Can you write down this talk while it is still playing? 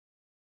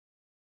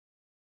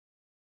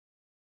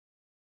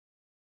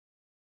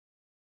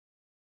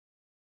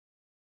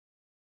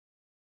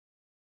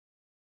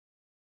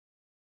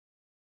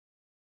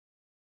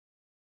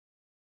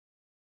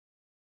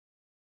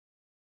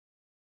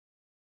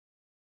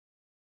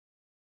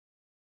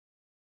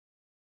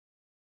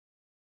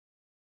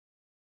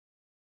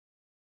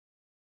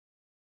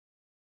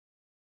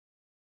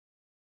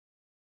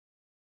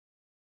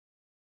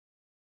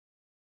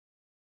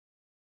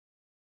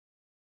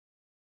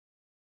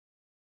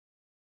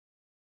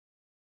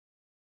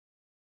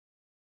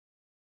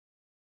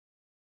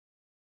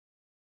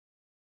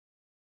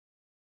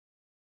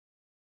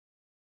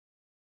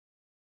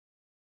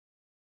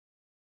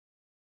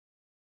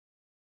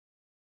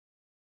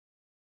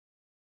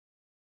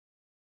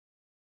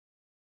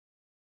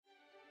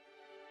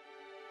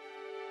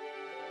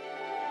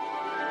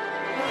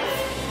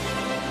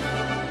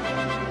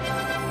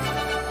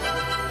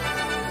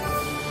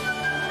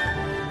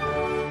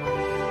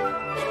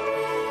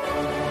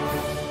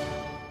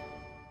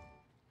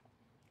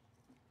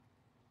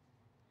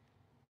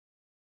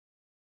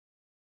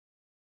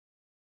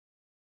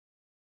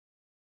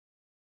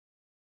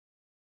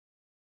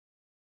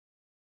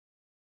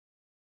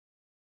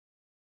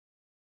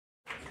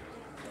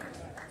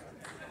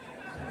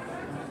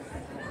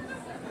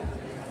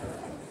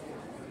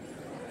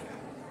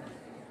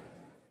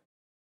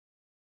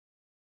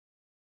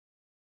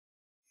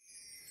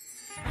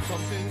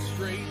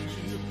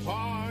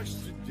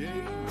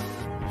day.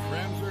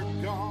 Trams are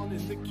gone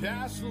and the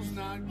castle's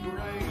not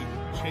great.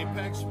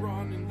 Chapek's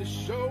running the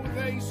show,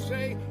 they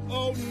say,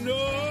 oh no!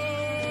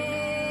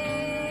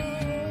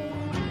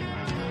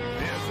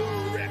 There's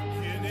a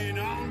reckoning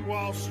on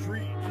Wall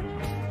Street.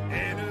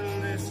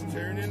 Analysts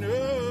turning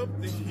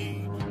up the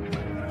heat.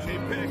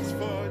 Chapek's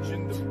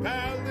fudging the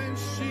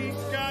balance sheet.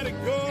 Gotta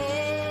go!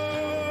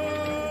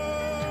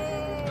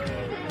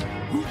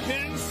 Who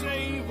can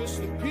save us?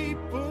 The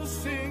people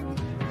sing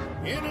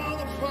in all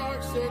the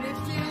parks and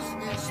at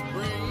Disney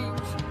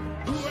Springs.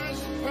 Who has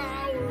the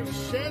power to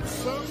shed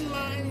some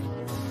light?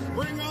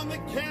 Bring on the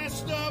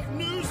cast of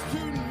News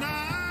Tonight.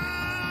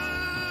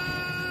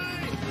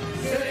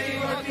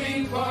 Save our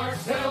theme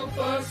parks, help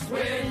us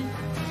win.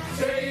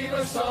 Save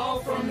us all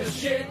from the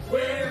shit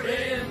we're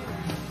in.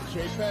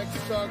 Chapek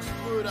sucks,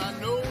 but I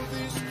know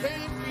this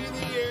can't be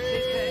the end.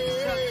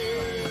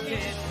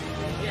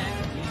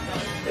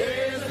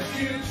 There's a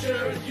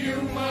future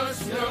you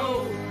must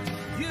know.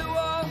 You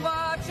are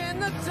watching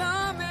the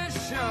dumbest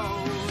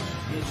show.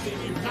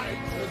 Listen unite,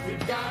 cause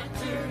we've got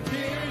to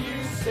hear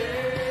you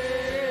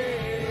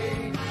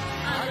say,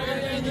 I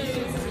read the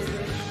news.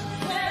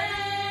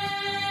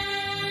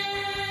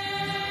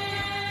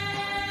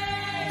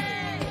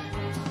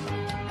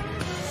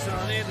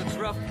 Sunny, that's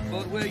rough,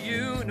 but we're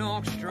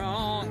Unique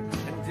strong.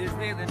 And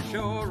Disneyland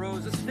Shore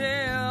Rose is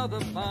still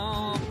the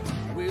bomb.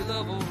 We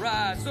love a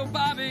ride, so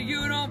Bobby,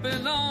 you don't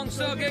belong,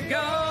 so get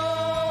gone.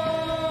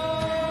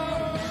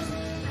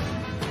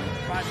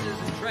 Prices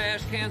and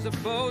trash cans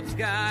of both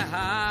sky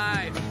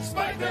high.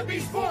 Spike the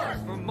beast fork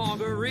for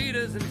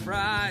margaritas and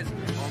fries.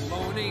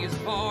 Harmonious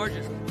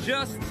barges,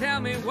 just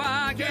tell me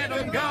why. Get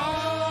them gone.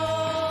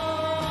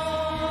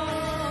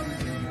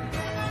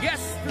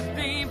 Yes, the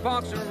theme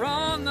parks are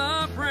on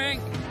the brink.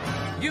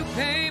 You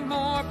pay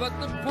more, but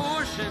the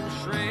portions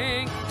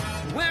shrink.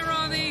 Where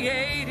are the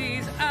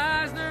 80s,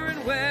 Eisner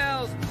and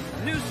Wells?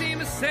 New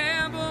team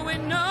assemble, we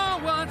know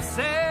what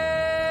sells.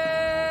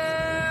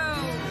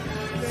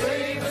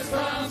 Save us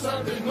from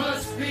something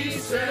must be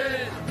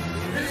said.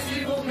 This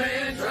evil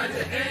man tried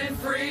to end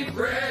free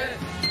bread.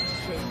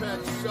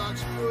 Chapek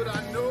sucks, but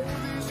I know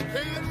this can't be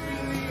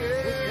the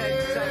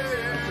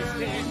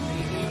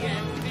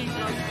end.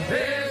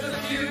 There's a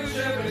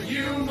future, but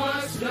you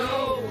must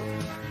know.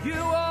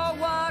 You are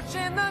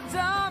watching the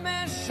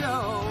dumbest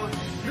show.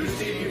 You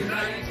see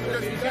unite,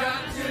 cause we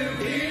got to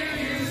hear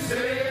you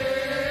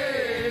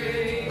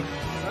say,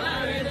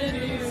 I read the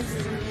news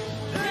today.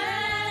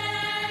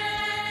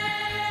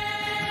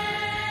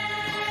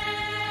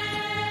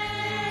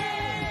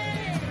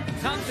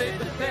 Tom said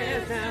the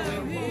fans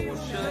now we won't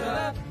shut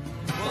up.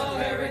 While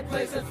Eric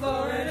plays a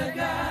Florida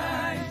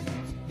guy.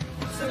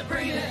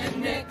 Sabrina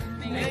and Nick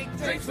make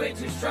drinks way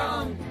too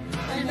strong,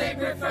 and they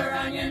prefer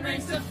onion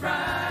rings to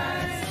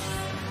fries.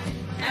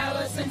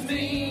 Allison's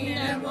mean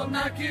and will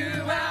knock you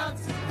out,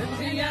 and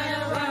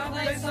Piano Rob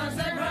plays songs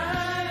that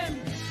rhyme.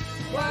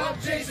 While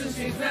Jason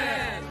seems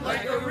mad,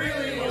 like a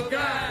really old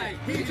guy,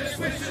 he just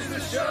wishes the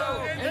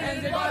show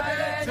ended by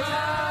bedtime.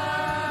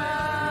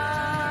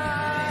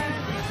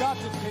 We've got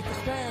to take a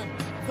stand.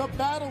 The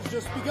battle's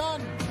just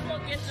begun. We'll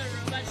get the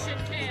robot shit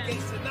can.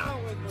 So now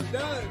when we're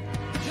done,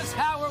 Just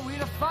how are we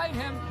to fight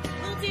him?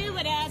 We'll do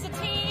it as a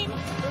team.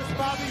 there's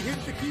Bobby,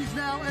 hit the keys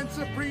now, and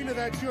Sabrina,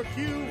 that's your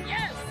cue.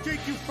 Yes. Jake,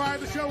 you fire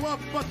the show up,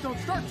 but don't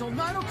start till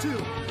 9:02.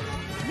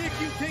 Nick,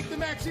 you take the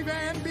maxi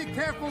van, be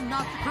careful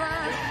not to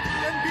crash.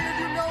 And Beard,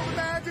 you know the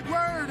magic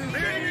word is...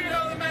 Beard, you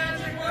know the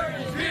magic word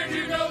is. Beard,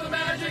 you know the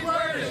magic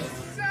word is.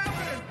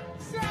 7,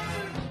 7,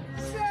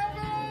 7!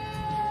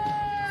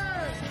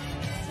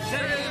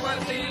 Say what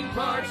theme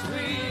parks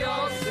we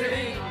all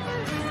sing.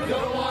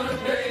 Don't want to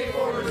pay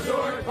for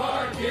resort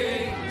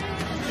parking.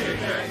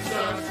 Chapek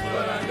sucks,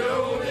 but I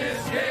know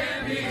this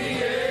can be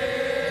the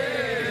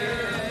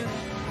end.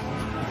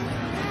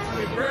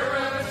 If Brer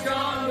Rabbit's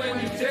gone when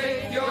you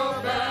take your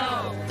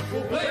bow,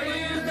 we'll blame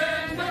you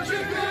then, but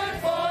you're good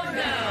for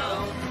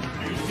now.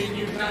 You can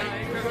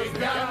unite, cause we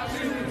got to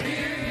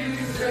hear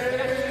you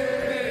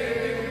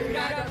say.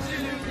 Got to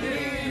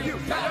hear you,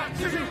 got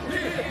to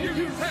hear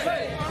you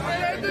say. I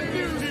read the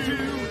news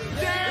today.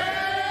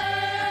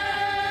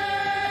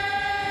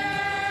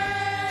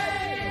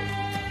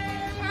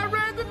 I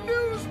read the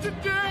news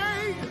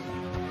today.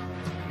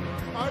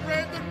 I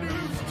read the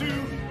news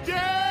today.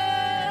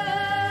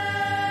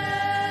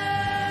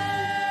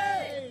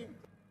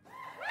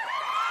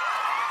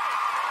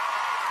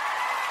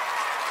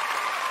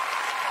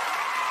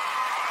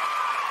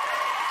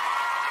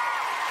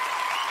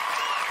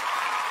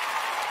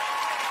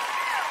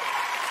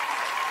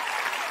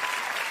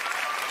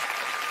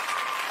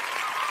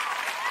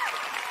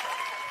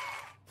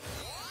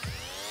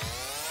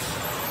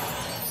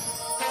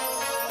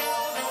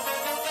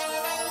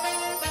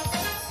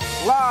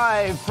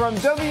 Live from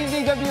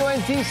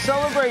WDWNT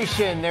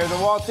Celebration near the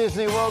Walt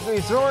Disney World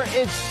Resort,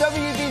 it's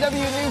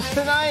WDW News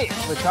Tonight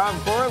with Tom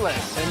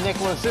Corless and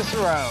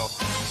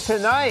LoCicero.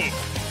 Tonight,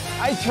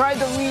 I tried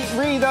to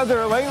read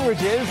other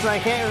languages and I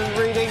can't even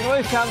read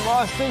English. I'm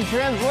lost in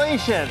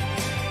translation.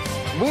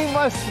 We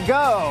Must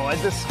Go, a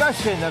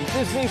discussion of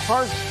Disney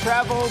parks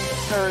travel,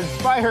 or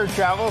inspired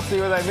travel, see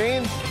what I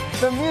mean?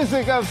 The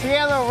music of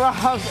Piano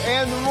Rob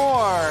and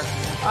more.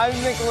 I'm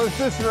Nick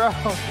LoCicero.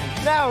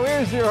 Now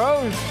here's your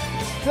host,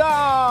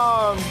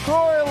 Tom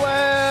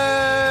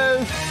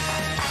Corless.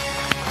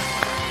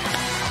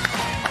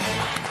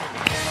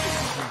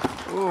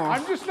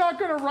 I'm just not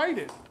going to write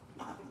it.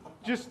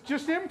 Just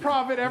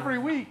improv it every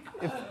week.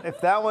 If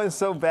that one's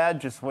so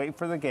bad, just wait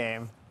for the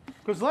game.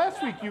 Because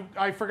last week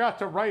I forgot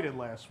to write it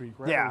last week,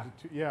 right? Yeah.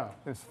 Yeah.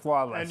 It's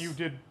flawless. And you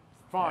did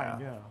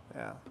fine, yeah.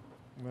 Yeah.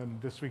 And then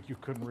this week you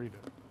couldn't read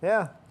it.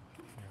 Yeah.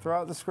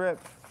 Throw out the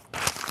script.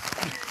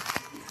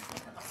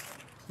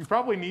 You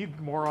probably need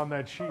more on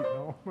that sheet,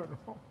 no?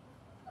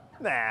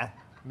 Nah.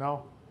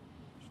 No?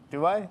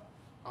 Do I?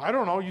 I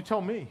don't know. You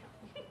tell me.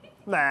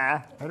 Nah.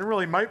 I didn't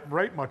really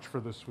write much for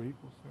this week.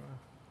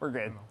 We're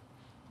good.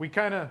 We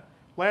kind of,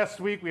 last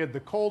week we had the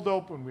cold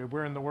open, we had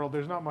Where in the World.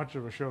 There's not much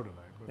of a show tonight.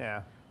 But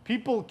Yeah.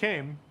 people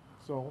came,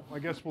 so I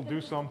guess we'll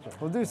do something.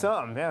 We'll do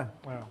something, yeah.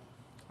 Wow.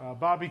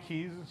 Bobby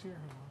Keys is here.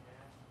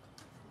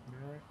 You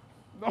all right?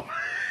 No.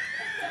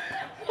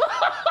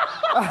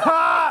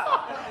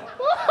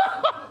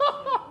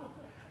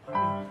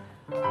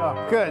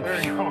 Oh, good.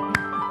 There you go.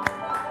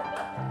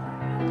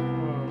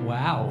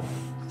 Wow,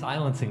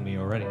 silencing me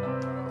already. Same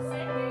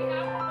thing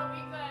happened the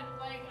week that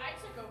I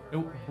took over. for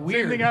you.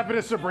 Weird. Same thing happened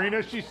to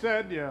Sabrina, she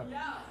said, yeah.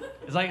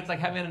 It's like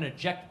having an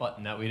eject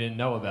button that we didn't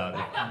know about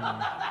it.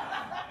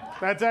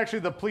 That's actually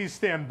the please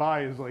stand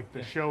by is like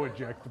the show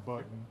eject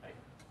button.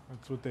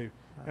 That's what they,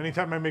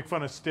 anytime I make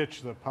fun of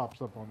Stitch, that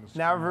pops up on the screen.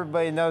 Now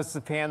everybody knows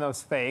the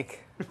piano's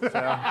fake. So.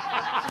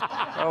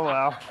 Oh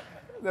well.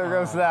 There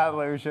goes that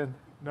illusion.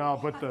 No,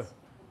 but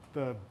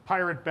the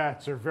pirate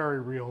bats are very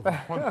real. The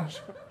one-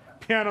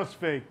 Piano's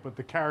fake, but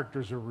the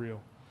characters are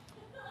real.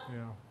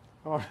 Yeah.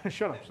 Oh,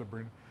 shut up,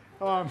 Sabrina.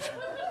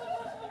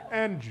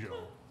 And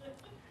Joe.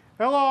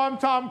 Hello, I'm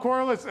Tom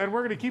Corless, and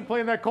we're going to keep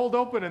playing that cold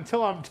open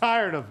until I'm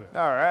tired of it.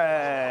 All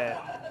right.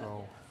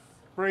 So,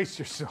 brace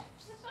yourselves.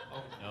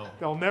 No.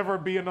 There'll never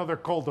be another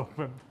cold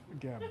open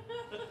again.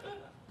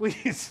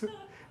 Please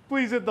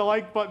hit the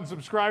like button,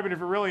 subscribe, and if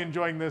you're really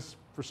enjoying this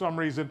for some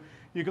reason,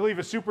 you can leave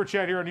a super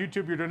chat here on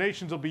YouTube. Your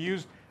donations will be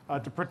used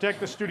to protect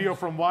the studio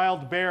from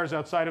wild bears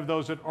outside of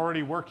those that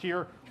already work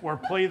here or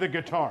play the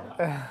guitar.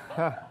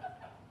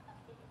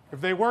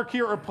 If they work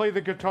here or play the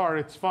guitar,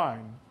 it's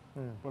fine.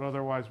 But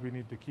otherwise, we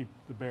need to keep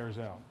the bears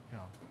out. Yeah.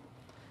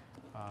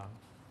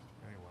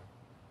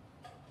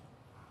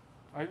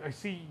 Anyway. I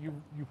see you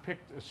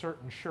picked a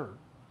certain shirt.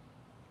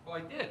 Oh,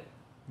 I did.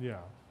 Yeah.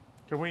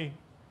 Can we?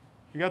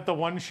 You got the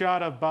one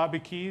shot of Bobby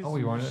Keys? Oh,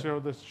 you want it? Show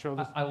this.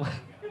 I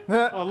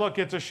Oh, look,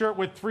 it's a shirt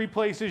with 3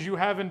 places you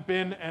haven't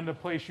been and a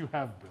place you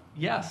have been.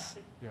 yes.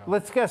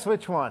 Let's guess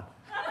which one.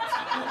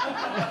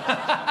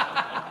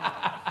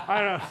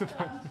 I don't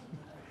know.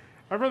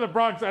 I'm from the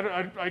Bronx.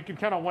 I can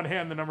count on one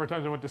hand the number of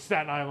times I went to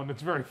Staten Island.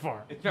 It's very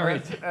far. It's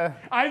very.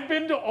 I've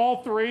been to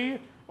all 3.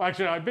 Well,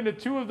 actually, I've been to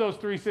 2 of those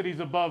 3 cities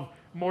above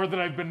more than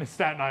I've been to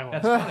Staten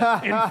Island.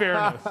 In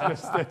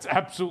fairness, that's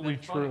absolutely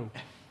true.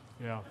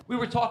 Yeah. We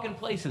were talking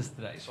places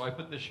today, so I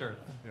put this shirt.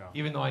 Yeah.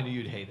 Even though I knew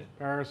you'd hate it.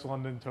 Paris,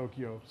 London,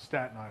 Tokyo,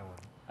 Staten Island.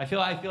 I feel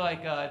like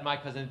my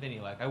cousin Vinny.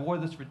 Like I wore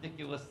this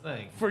ridiculous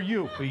thing For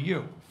you. for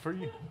you. For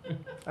you.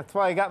 That's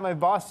why I got my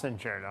Boston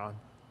shirt on.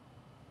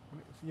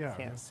 Yeah.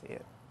 Can't see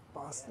it.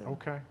 Boston.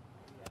 Okay.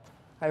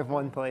 I have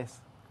one place.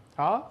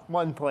 Huh?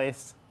 One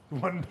place.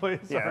 One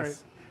place? Yes. All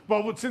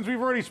right. Well, since we've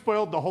already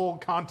spoiled the whole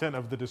content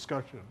of the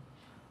discussion,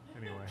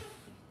 anyway.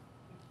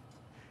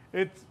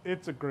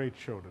 It's a great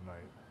show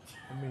tonight.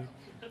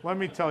 Let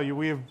me tell you,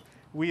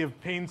 we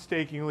have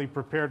painstakingly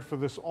prepared for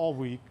this all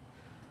week.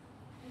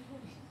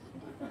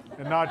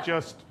 And not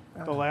just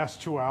the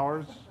last 2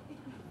 hours.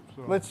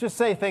 So, Let's just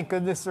say thank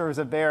goodness there was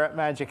a bear at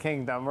Magic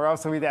Kingdom, or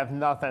else we'd have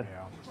nothing.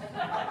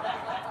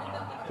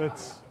 yeah.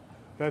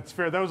 That's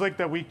fair. That was like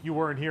that week you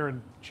weren't here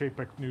and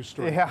Chapek news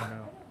story Yeah. came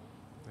out.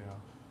 Yeah.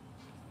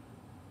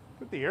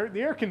 But the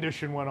air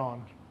condition went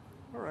on.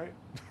 All right.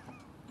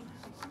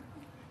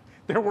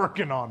 They're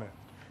working on it.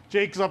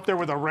 Jake's up there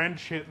with a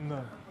wrench hitting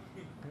the.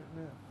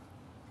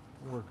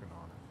 We're working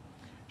on it.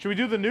 Should we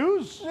do the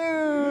news?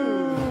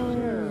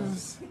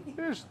 News.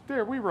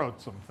 We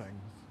wrote some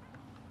things.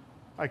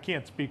 I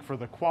can't speak for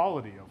the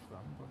quality of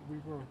them, but we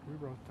wrote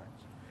things.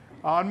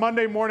 On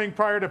Monday morning,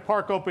 prior to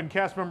park open,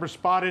 cast members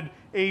spotted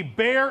a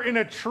bear in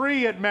a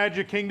tree at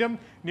Magic Kingdom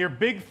near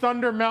Big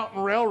Thunder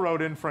Mountain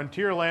Railroad in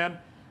Frontierland.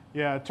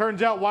 Yeah, it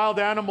turns out wild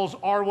animals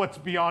are what's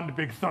beyond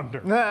Big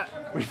Thunder.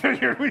 We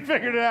figured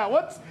it out.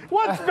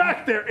 What's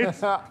back there?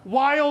 It's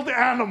wild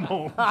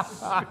animals.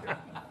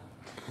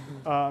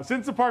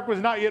 Since the park was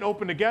not yet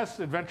open to guests,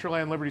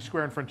 Adventureland, Liberty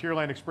Square, and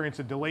Frontierland experienced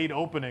a delayed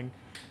opening,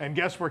 and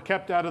guests were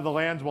kept out of the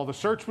lands while the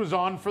search was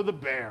on for the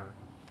bear.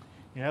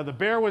 Yeah, the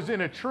bear was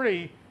in a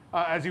tree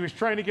as he was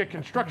trying to get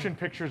construction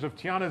pictures of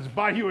Tiana's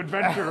Bayou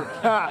Adventure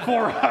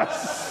for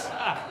us.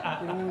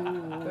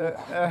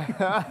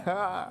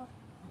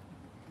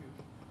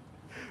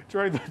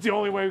 That's the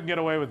only way we can get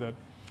away with it.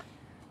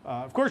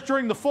 Of course,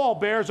 during the fall,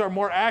 bears are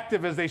more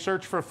active as they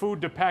search for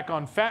food to pack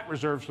on fat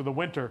reserves for the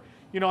winter.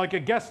 You know, like a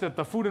guest at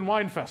the Food and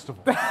Wine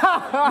Festival.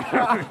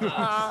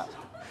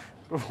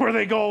 Before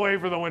they go away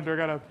for the winter,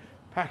 gotta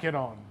pack it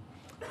on.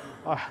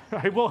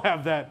 I will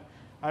have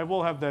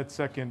that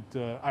second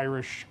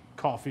Irish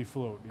coffee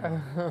float. You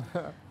know.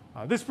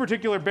 This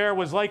particular bear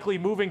was likely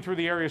moving through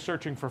the area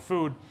searching for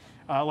food.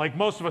 Like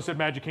most of us at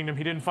Magic Kingdom,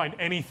 he didn't find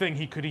anything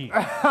he could eat.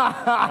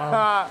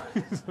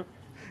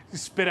 He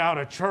spit out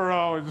a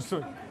churro, and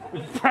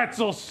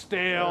pretzel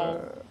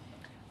stale.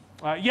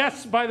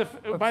 Yes, by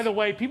the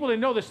way, people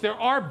didn't know this. There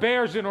are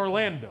bears in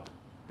Orlando.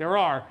 There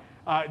are.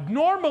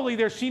 Normally,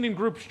 they're seen in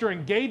groups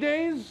during gay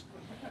days,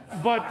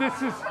 but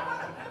this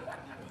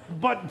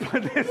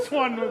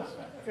one was.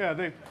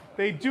 Yeah,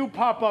 they do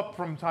pop up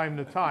from time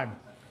to time.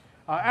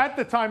 At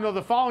the time, though,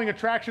 the following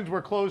attractions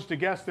were closed to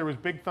guests. There was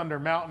Big Thunder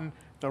Mountain,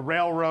 the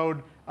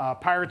Railroad,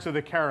 Pirates of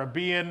the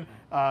Caribbean,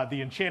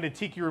 the Enchanted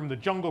Tiki Room, the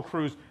Jungle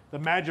Cruise, the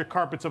Magic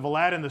Carpets of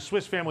Aladdin, the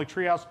Swiss Family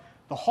Treehouse,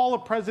 the Hall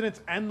of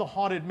Presidents, and the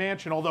Haunted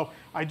Mansion. Although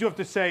I do have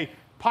to say,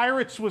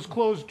 Pirates was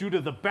closed due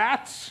to the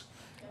bats,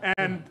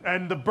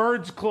 and the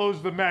birds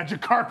closed the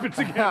Magic Carpets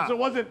again.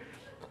 So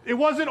it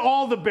wasn't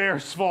all the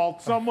bears'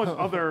 fault. Some was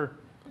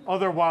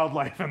other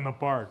wildlife in the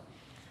park.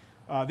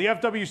 The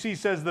FWC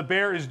says the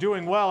bear is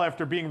doing well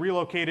after being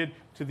relocated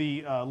to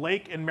the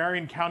Lake and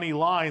Marion County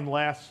line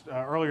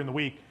earlier in the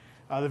week.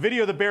 The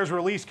video of the bear's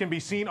release can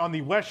be seen on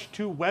the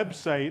WESH2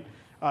 website.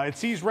 It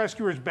sees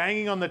rescuers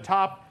banging on the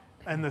top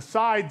and the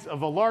sides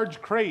of a large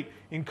crate,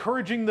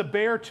 encouraging the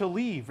bear to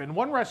leave. And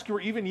one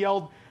rescuer even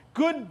yelled,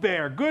 good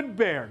bear,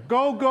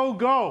 go, go,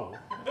 go,"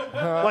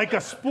 like a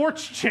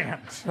sports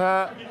chant.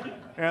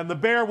 And the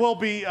bear will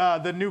be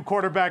the new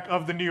quarterback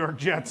of the New York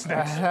Jets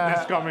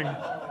this coming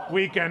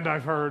weekend,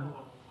 I've heard.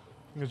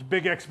 There's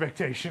big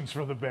expectations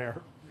for the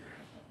bear.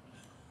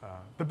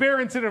 The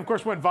bear incident, of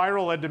course, went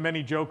viral, led to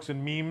many jokes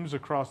and memes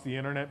across the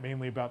internet,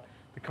 mainly about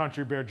the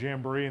Country Bear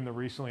Jamboree and the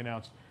recently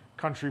announced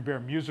Country Bear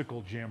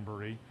Musical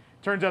Jamboree.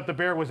 Turns out the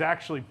bear was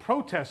actually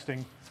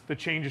protesting the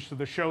changes to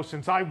the show,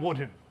 since I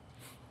wouldn't.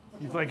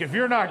 He's like, if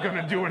you're not going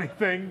to do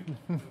anything,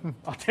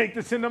 I'll take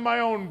this into my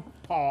own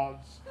paws.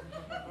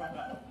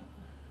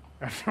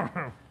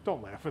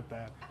 Don't laugh at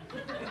that.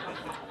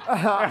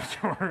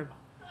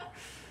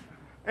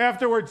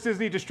 Afterwards,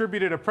 Disney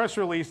distributed a press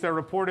release that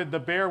reported the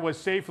bear was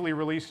safely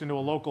released into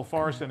a local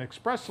forest and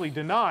expressly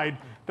denied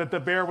that the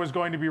bear was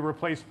going to be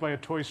replaced by a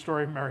Toy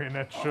Story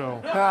marionette show.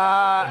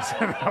 That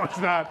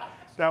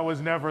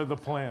was never the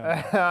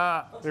plan.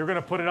 They were going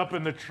to put it up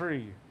in the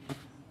tree.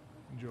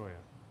 Enjoy it.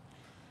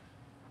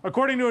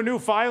 According to a new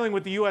filing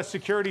with the U.S.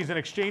 Securities and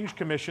Exchange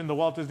Commission, the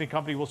Walt Disney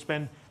Company will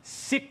spend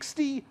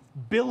 $60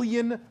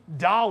 billion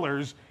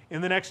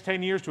in the next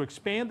 10 years to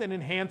expand and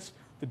enhance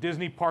the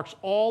Disney parks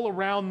all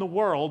around the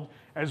world,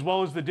 as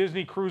well as the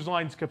Disney Cruise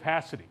Line's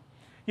capacity.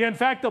 Yeah, in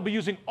fact, they'll be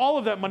using all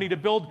of that money to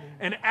build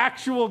an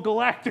actual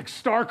galactic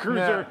star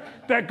cruiser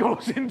that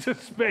goes into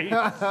space.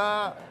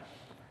 Because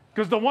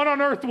the one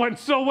on Earth went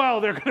so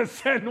well, they're going to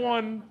send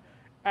one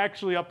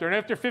actually up there. And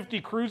after 50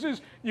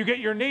 cruises, you get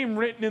your name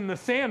written in the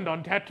sand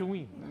on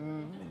Tatooine.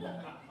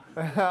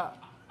 In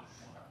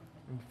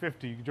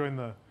 50, you can join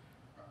the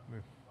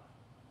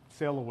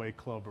Sail Away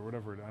Club or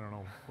whatever. I don't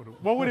know.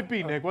 What would it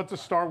be, Nick? What's a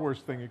Star Wars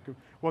thing?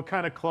 What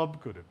kind of club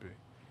could it be?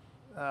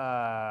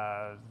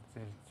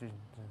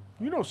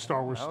 You know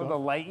Star Wars stuff. The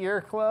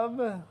Lightyear Club?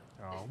 Oh.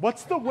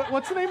 What's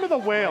the name of the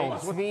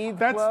whales?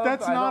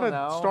 That's not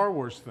a Star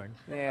Wars thing.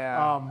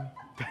 Yeah.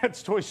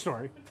 That's Toy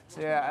Story.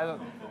 Yeah, I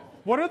don't.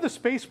 What are the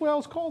space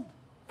whales called?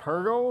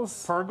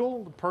 Purgles?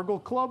 Purgle? The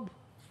Purgle Club?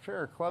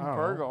 Sure, Club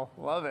Purgle.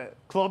 Love it.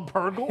 Club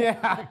Purgle?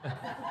 Yeah.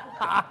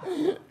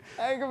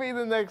 That could be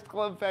the next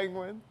Club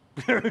Penguin.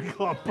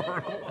 Club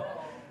Purgle.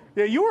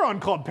 Yeah, you were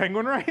on Club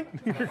Penguin, right?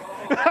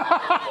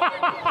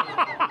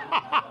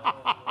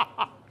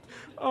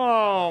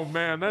 Oh,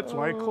 man, that's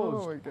why it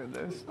closed. Oh, my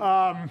goodness.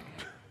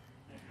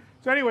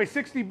 So anyway,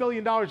 $60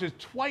 billion is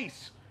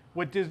twice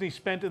what Disney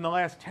spent in the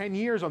last 10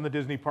 years on the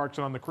Disney parks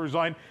and on the cruise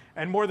line,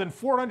 and more than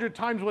 400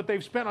 times what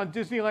they've spent on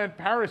Disneyland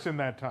Paris in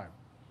that time.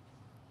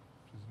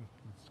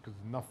 It's because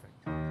nothing.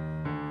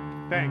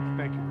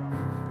 Thank you,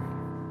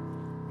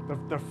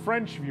 Rob. The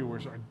French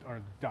viewers are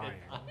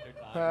dying.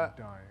 They're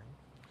dying.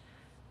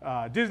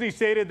 Disney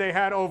stated they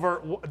have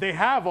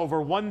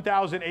over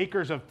 1,000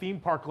 acres of theme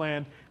park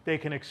land they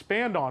can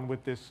expand on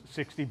with this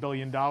 $60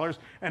 billion,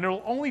 and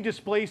it'll only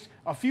displace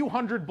a few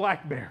hundred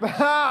black bears.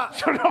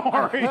 So don't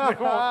worry,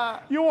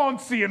 you won't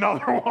see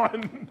another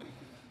one.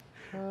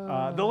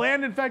 The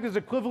land, in fact, is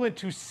equivalent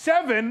to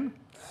seven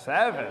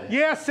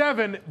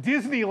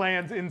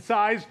Disneylands in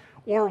size,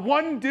 or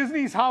one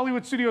Disney's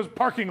Hollywood Studios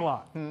parking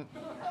lot.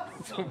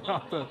 It's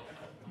about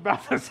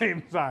the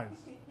same size.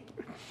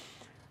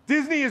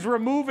 Disney is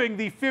removing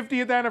the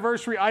 50th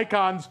anniversary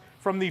icons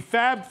from the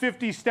Fab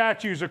 50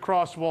 statues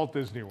across Walt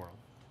Disney World.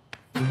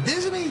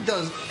 Disney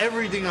does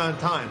everything on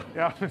time.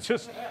 Yeah,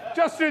 just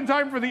in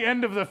time for the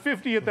end of the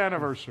 50th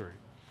anniversary.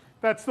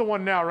 That's the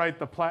one now, right?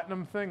 The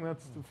platinum thing,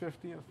 that's the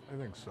 50th? I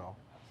think so.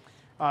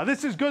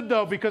 This is good,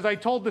 though, because I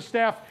told the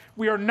staff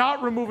we are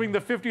not removing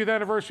the 50th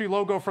anniversary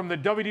logo from the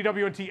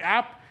WDWNT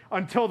app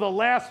until the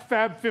last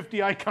Fab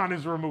 50 icon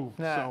is removed.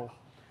 Yeah. So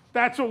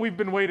that's what we've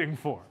been waiting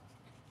for.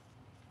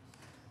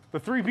 The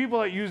 3 people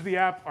that use the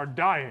app are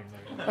dying.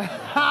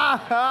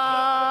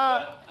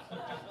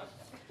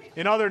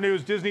 In other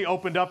news, Disney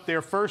opened up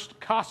their first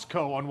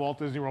Costco on Walt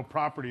Disney World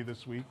property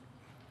this week.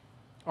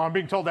 Oh, I'm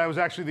being told that was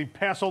actually the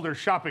pass holder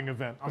shopping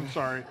event. I'm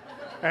sorry.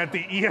 At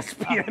the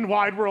ESPN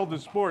Wide World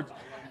of Sports.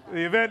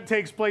 The event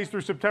takes place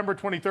through September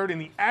 23rd in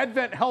the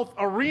Advent Health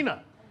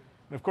Arena.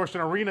 And of course,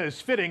 an arena is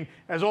fitting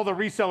as all the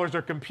resellers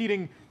are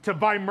competing to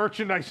buy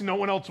merchandise no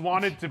one else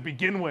wanted to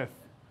begin with.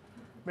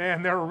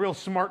 Man, they're a real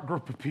smart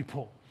group of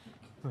people.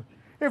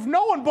 If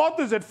no one bought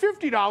this at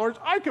 $50,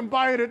 I can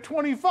buy it at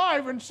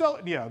 $25 and sell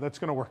it. Yeah, that's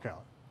going to work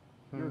out.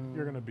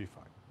 You're going to be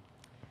fine.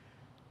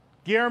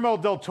 Guillermo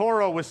del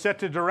Toro was set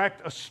to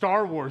direct a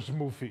Star Wars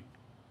movie.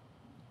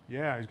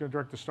 Yeah, he's going to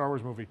direct the Star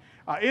Wars movie.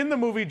 In the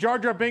movie, Jar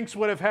Jar Binks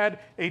would have had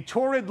a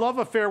torrid love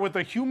affair with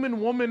a human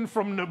woman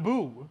from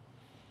Naboo.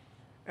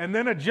 And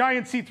then a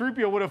giant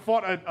C-3PO would have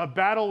fought a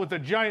battle with a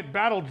giant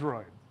battle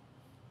droid.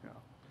 Yeah.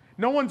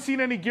 No one's seen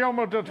any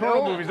Guillermo del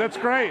Toro movies. That's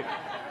great.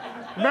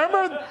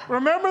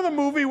 Remember the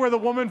movie where the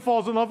woman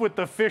falls in love with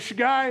the fish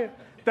guy?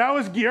 That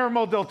was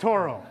Guillermo del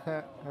Toro.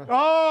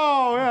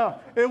 Oh, yeah.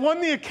 It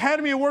won the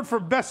Academy Award for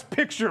Best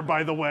Picture,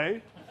 by the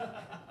way.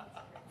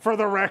 For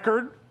the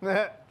record.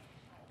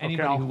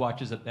 Anybody who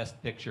watches a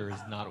Best Picture is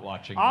not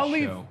watching the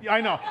show. I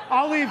know.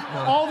 I'll leave.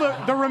 All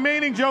the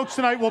remaining jokes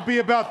tonight will be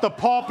about the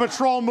Paw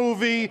Patrol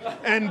movie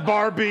and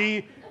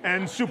Barbie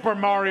and Super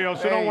Mario.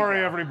 So don't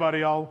worry,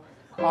 everybody. I'll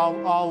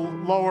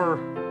lower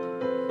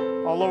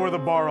the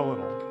bar a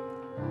little.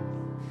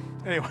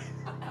 Anyway.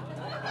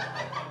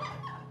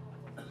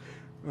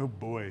 Oh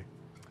boy.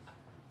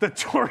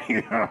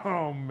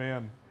 Oh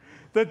man.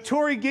 The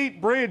Torrey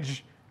Gate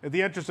Bridge at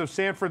the entrance of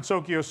San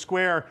Francisco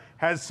Square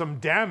has some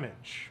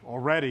damage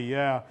already,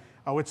 yeah.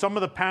 With some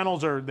of the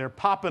panels they're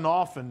popping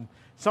off, and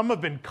some have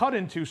been cut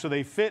into so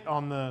they fit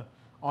on the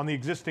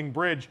existing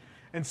bridge.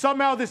 And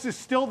somehow this is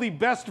still the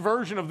best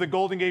version of the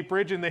Golden Gate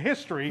Bridge in the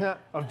history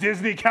of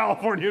Disney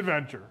California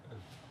Adventure.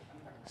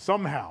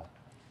 Somehow.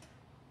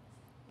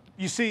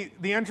 You see,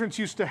 the entrance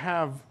used to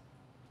have,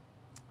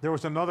 there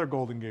was another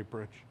Golden Gate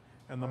Bridge,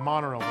 and the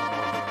monorail went over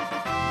it.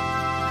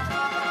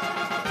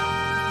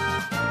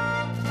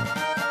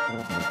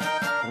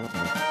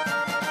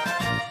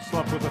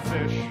 Slept with a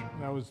fish.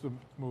 That was the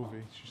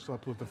movie. She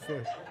slept with a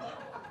fish.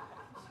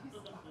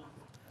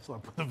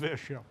 Slept with a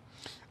fish, yeah.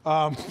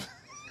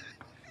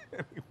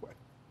 Anyway.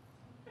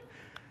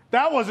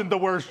 That wasn't the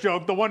worst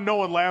joke, the one no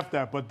one laughed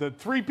at, but the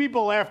 3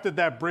 people laughed at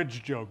that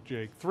bridge joke,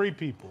 Jake. 3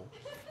 people.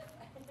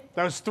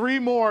 That was 3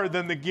 more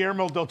than the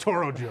Guillermo del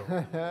Toro joke.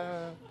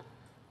 Man.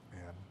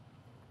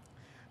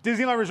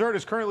 Disneyland Resort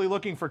is currently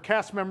looking for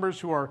cast members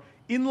who are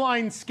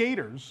inline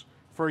skaters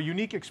for a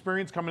unique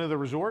experience coming to the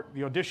resort.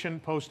 The audition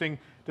posting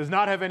does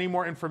not have any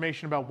more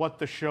information about what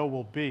the show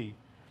will be.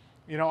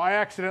 You know, I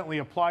accidentally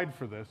applied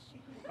for this,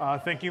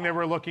 thinking they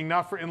were looking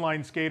not for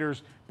inline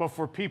skaters, but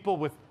for people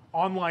with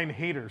online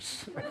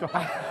haters.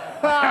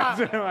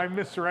 I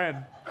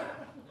misread.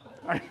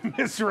 I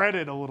misread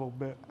it a little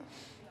bit.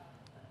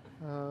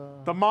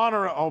 The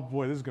monorail, oh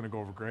boy, this is going to go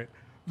over great.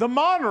 The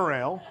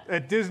monorail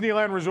at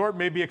Disneyland Resort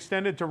may be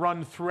extended to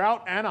run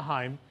throughout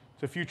Anaheim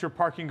to future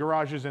parking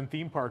garages and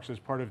theme parks as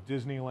part of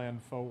Disneyland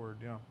Forward,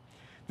 yeah.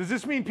 Does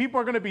this mean people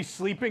are going to be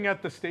sleeping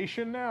at the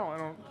station now? I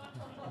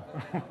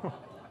don't.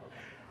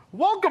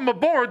 Welcome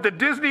aboard the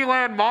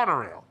Disneyland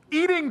monorail.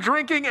 Eating,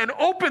 drinking, and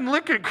open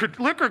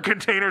liquor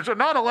containers are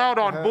not allowed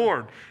on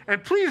board.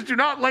 And please do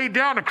not lay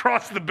down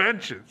across the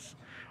benches.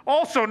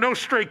 Also, no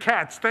stray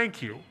cats,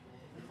 thank you.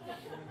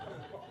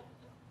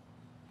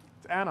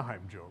 It's an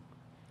Anaheim joke.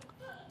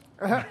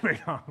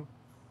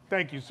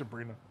 Thank you,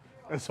 Sabrina,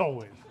 as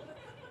always.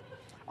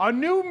 A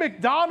new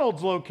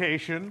McDonald's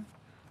location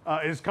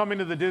is coming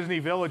to the Disney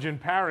Village in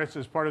Paris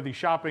as part of the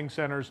shopping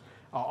center's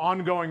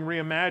ongoing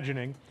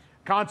reimagining.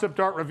 Concept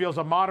art reveals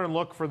a modern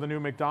look for the new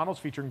McDonald's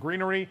featuring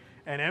greenery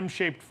and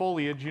M-shaped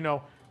foliage. You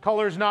know,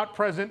 colors not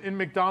present in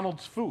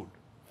McDonald's food.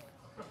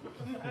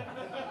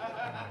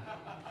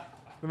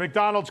 The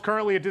McDonald's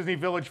currently at Disney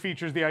Village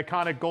features the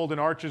iconic golden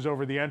arches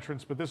over the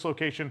entrance, but this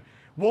location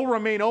will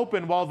remain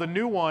open while the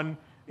new one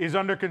is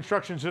under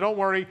construction. So don't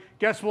worry,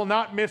 guests will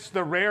not miss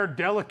the rare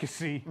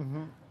delicacy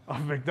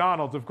of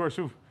McDonald's. Of course,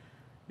 you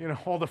know,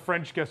 all the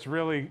French guests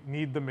really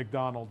need the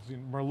McDonald's.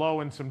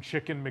 Merlot and some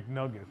chicken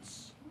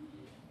McNuggets.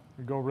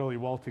 They go really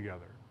well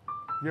together.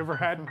 You ever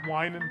had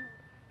wine and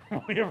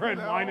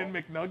wine and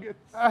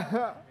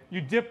McNuggets? You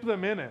dip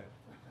them in it.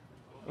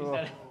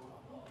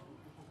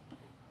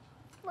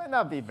 Might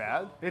not be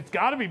bad. It's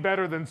got to be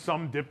better than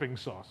some dipping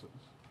sauces.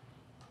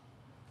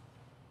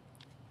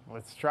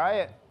 Let's try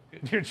it.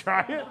 You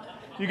try it?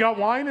 You got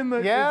wine in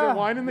the? Yeah, is there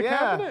wine in the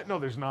cabinet? No,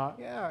 there's not.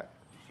 Yeah.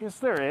 Yes,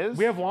 there is.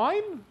 We have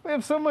wine? We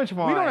have so much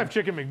wine. We don't have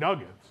chicken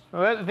McNuggets.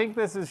 Well, I think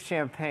this is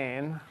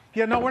champagne.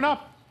 Yeah, no, we're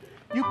not.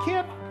 You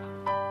can't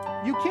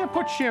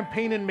put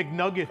champagne and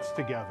McNuggets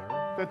together.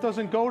 That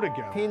doesn't go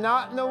together.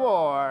 Pinot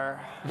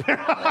Noir.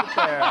 Right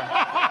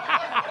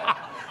there.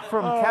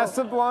 From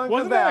Casablanca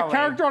Wasn't that a Valley.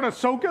 character on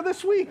Ahsoka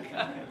this week?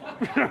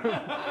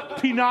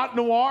 Pinot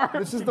Noir?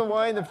 This is the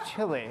wine of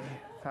Chile.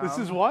 Tom. This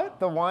is what?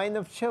 The wine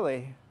of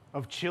Chile.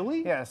 Of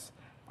Chile? Yes.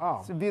 Oh.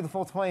 It's a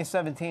beautiful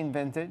 2017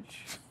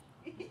 vintage.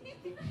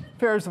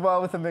 Pairs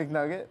well with a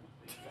McNugget.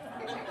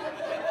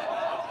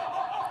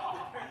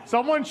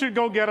 Someone should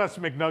go get us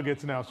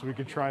McNuggets now so we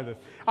can try this.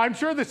 I'm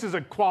sure this is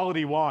a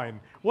quality wine.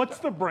 What's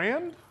the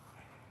brand?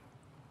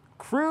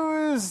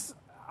 Cruz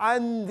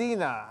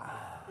Andina.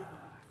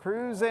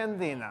 Cruz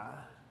Andina.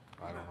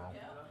 I don't know.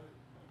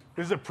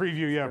 This is a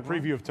preview, yeah,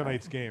 preview of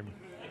tonight's game.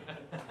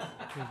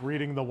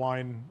 Reading the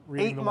wine.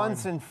 8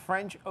 months in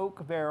French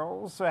oak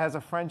barrels, so it has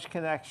a French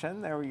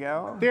connection. There we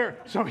go. There,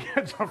 so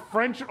it's a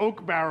French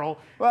oak barrel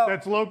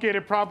that's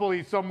located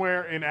probably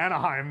somewhere in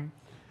Anaheim.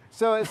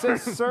 So it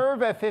says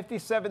serve at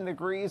 57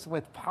 degrees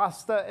with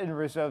pasta and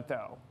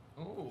risotto.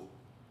 Ooh.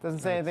 Doesn't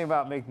say anything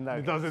about McNuggets.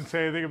 It doesn't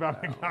say anything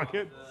about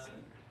McNuggets.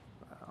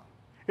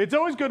 It's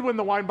always good when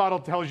the wine bottle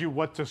tells you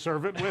what to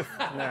serve it with.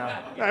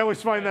 Yeah. I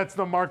always find that's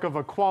the mark of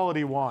a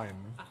quality wine,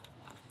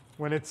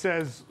 when it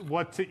says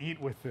what to eat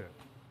with it.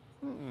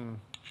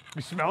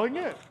 You smelling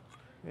it?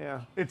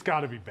 Yeah. It's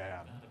got to be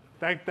bad.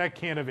 That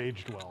can't have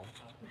aged well.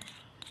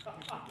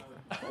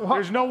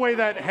 There's no way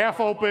that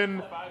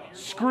half-open,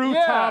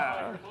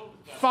 screw-top,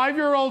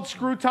 5-year-old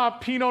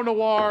screw-top Pinot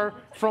Noir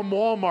from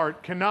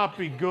Walmart cannot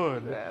be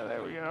good. Yeah,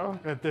 there we go.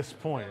 At this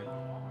point.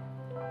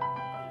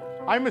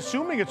 I'm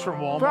assuming it's from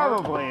Walmart.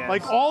 Probably is.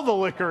 Like all the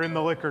liquor in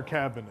the liquor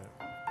cabinet.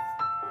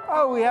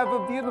 Oh, we have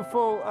a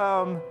beautiful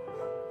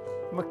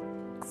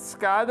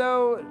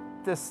Moscato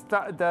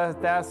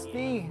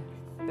d'Asti.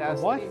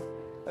 What?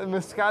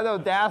 Moscato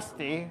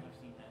d'Asti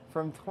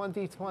from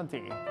 2020.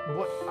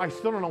 What? I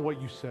still don't know what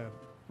you said.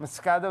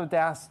 Moscato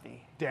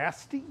d'Asti.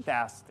 Dasty?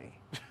 D'Asti.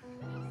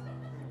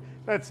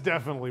 That's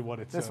definitely what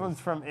it says. This one's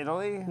from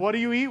Italy. What do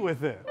you eat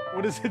with it?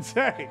 What does it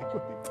say?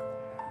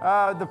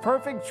 The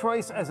perfect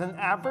choice as an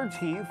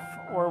aperitif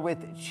or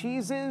with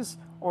cheeses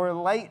or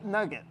light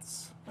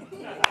nuggets.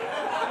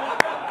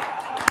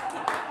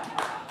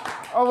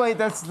 Oh wait,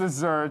 that's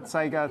desserts.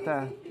 I got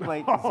the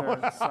light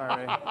desserts,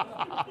 sorry.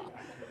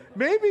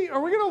 Maybe, are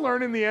we gonna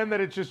learn in the end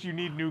that it's just you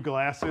need new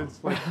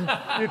glasses? Like,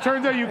 it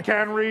turns out you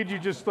can read, you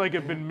just like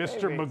have been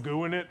Mr.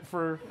 Magoo-ing it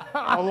for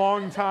a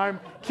long time.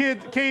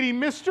 Katie,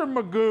 Mr.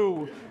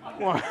 Magoo.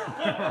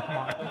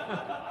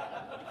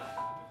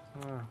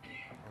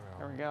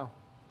 There we go.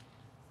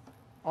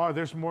 Oh,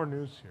 there's more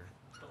news here.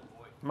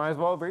 Might as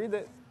well read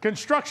it.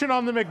 Construction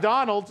on the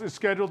McDonald's is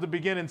scheduled to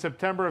begin in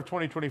September of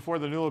 2024.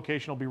 The new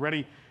location will be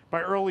ready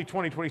by early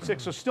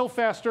 2026, so still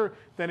faster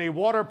than a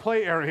water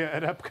play area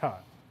at Epcot.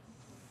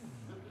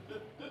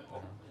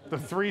 The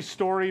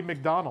 3-story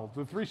McDonald's,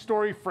 the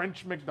 3-story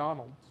French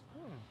McDonald's.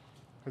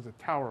 Has a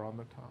tower on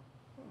the top.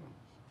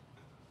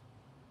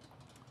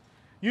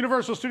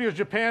 Universal Studios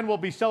Japan will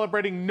be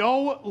celebrating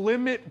No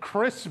Limit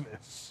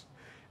Christmas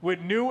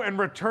with new and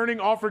returning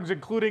offerings,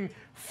 including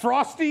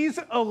Frosty's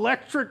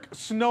Electric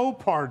Snow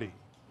Party.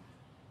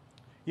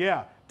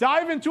 Yeah,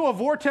 dive into a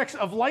vortex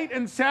of light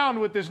and sound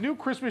with this new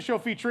Christmas show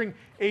featuring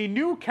a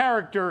new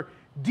character,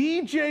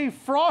 DJ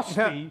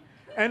Frosty,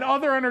 and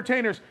other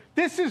entertainers.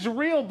 This is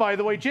real, by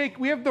the way. Jake,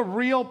 we have the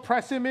real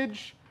press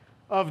image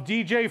of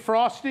DJ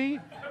Frosty.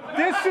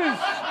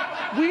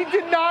 We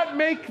did not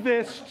make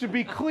this, to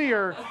be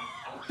clear.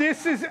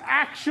 This is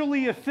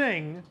actually a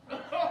thing.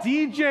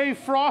 DJ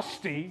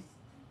Frosty.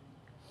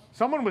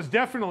 Someone was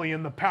definitely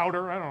in the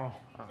powder. I don't know.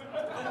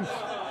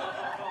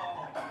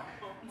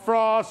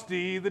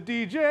 Frosty, the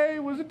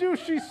DJ, was a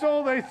douchey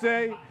soul, they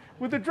say,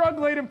 with a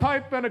drug-laden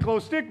pipe and a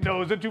glow-stick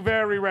nose and 2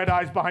 very red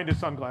eyes behind his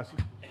sunglasses.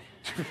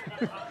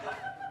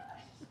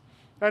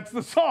 That's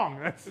the song.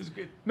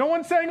 Good. No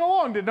one sang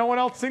along. Did no one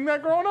else sing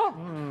that growing up?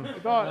 I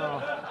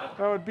thought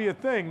that would be a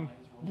thing.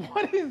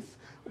 What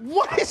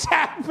is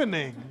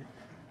happening?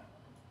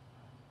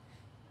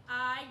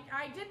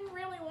 I didn't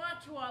really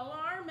want to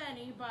alarm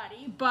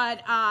anybody,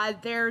 but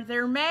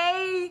there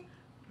may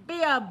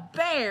be a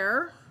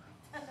bear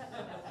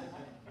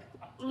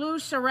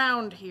loose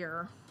around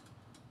here.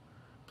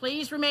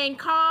 Please remain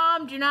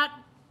calm. Do not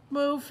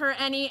move for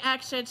any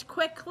exits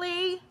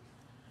quickly.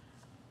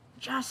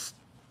 Just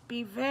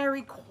be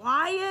very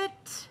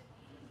quiet.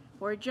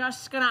 We're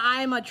just gonna,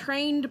 I'm a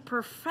trained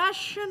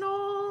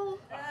professional.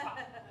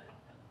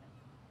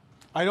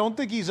 I don't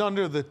think he's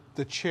under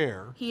the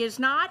chair. He is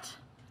not,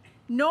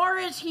 nor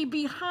is he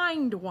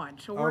behind one.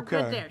 So we're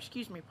Okay. good there.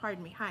 Excuse me,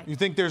 pardon me. Hi. You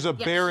think there's a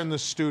Yes. bear in the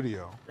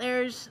studio?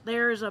 There's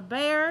a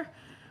bear.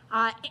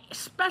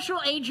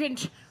 Special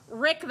Agent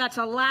Rick, that's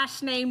a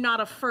last name, not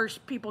a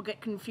first. People get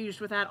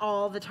confused with that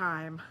all the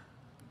time.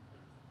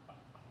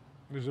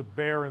 There's a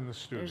bear in the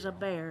studio. There's a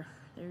bear.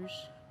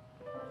 There's...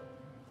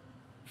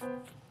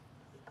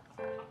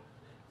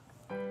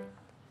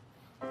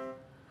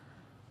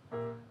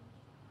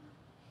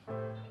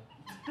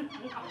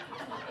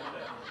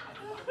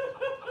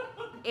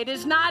 It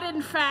is not,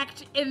 in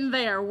fact, in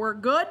there. We're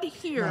good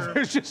here.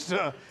 There's just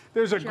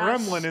there's a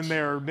gremlin in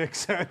there, Nick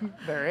said.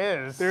 There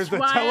is. There's the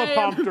Why I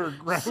am teleprompter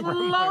gremlin.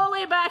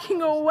 slowly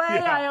backing away.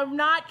 Yeah. I am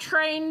not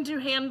trained to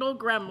handle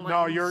gremlins.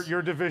 No,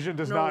 your division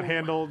does not No.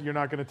 handle. You're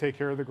not going to take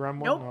care of the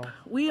gremlin. Nope. No.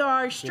 We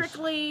are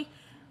strictly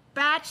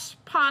bats,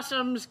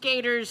 possums,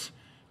 gators,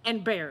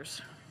 and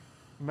bears.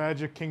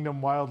 Magic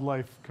Kingdom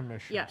Wildlife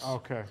Commission. Yes.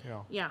 Okay.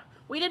 Yeah. Yeah.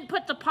 We didn't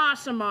put the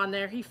possum on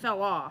there. He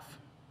fell off.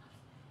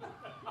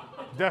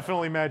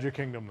 Definitely Magic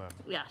Kingdom then.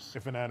 Yes.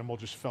 If an animal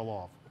just fell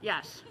off.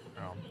 Yes.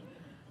 Yeah.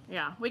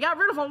 Yeah. We got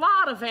rid of a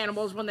lot of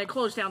animals when they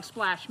closed down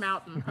Splash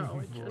Mountain. Oh,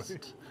 it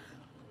just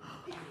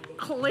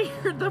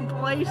cleared the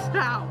place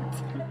out.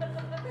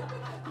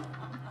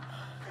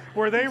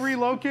 Were they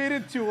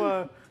relocated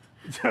to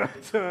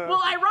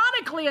Well,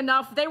 ironically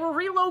enough, they were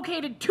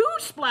relocated to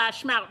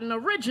Splash Mountain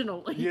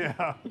originally.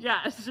 Yeah.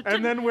 Yes. it And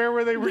took then where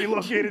were they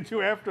relocated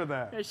to after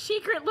that? a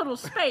secret little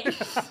space.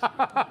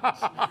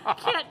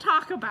 Can't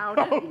talk about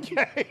it.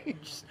 Okay.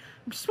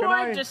 Sworn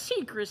I- to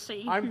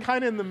secrecy. I'm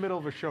kind of in the middle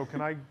of a show. Can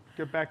I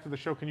get back to the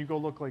show? Can you go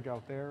look like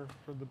out there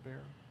for the bear?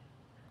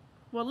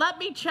 Well, let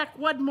me check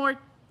one more.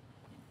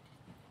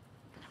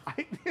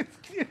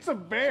 It's a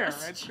bear.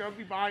 It's going to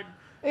be behind.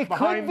 It could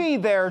behind be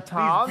there,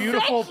 Tom. These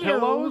beautiful Thank you.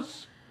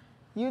 pillows.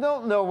 You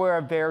don't know where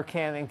a bear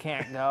can and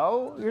can't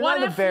go. You're What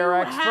not a if bear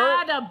you expert.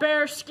 had a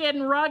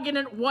bearskin rug and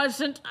it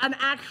wasn't an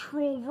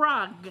actual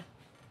rug?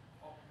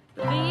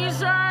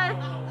 These are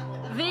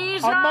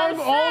Among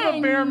all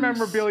the bear things.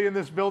 memorabilia in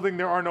this building,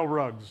 there are no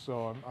rugs,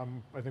 so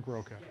I think we're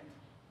okay.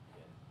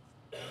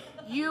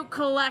 You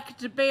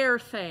collect bear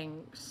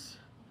things.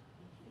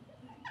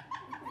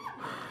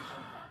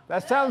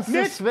 That sounds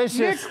suspicious,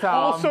 Nick Tom.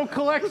 also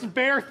collects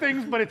bear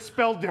things, but it's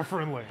spelled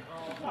differently.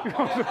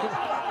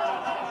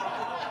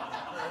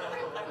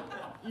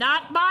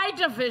 Not my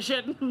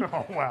division.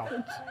 Oh wow!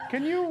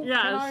 Can you?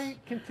 Yes. Can I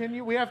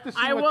continue? We have to see.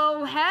 I what's-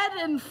 will head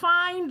and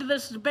find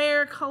this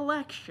bear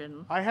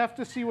collection. I have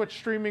to see what's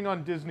streaming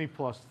on Disney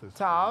Plus this.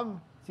 Tom,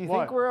 do you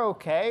What? think we're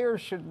okay, or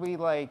should we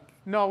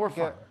No, we're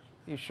fine.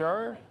 You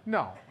sure?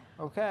 No,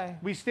 Okay.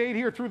 we stayed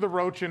here through the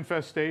roach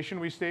infestation.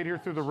 We stayed here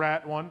through the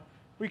rat one.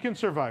 We can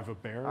survive a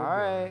bear. All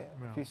right.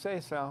 Yeah, If you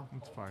say so.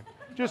 it's fine.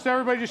 Just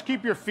everybody, just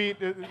keep your feet.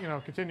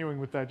 Continuing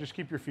with that, just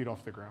keep your feet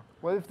off the ground.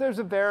 What if there's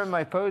a bear in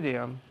my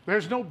podium?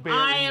 There's no bear.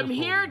 I in am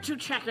your here podium. to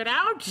check it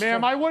out.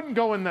 Ma'am, I wouldn't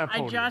go in that I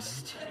podium.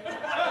 just.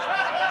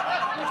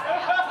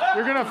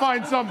 You're gonna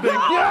find something.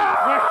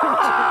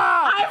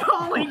 I'm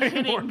only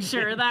kidding,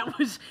 sir. That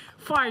was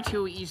far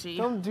too easy.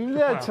 Don't do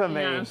that to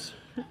me. Yes.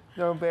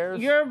 No bears?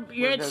 We're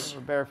We're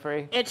bear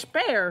free? It's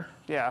bear.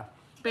 Yeah.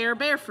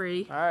 Bear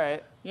free. All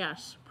right.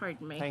 Yes,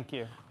 pardon me. Thank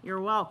you. You're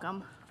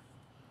welcome.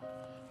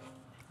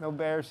 No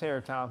bears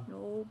here, Tom.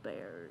 No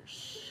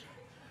bears.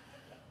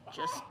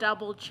 Just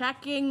double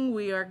checking.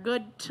 We are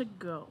good to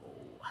go.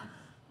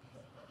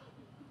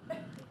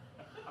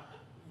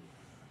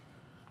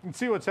 And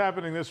see what's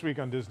happening this week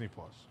on Disney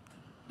Plus.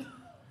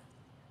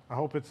 I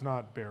hope it's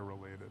not bear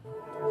related.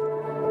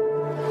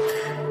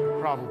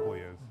 Probably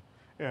is.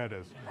 Yeah, it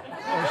is.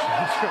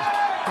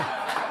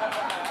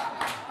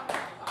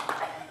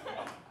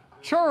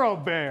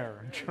 Churro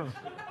bear.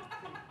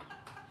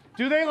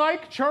 Do they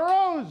like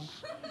churros?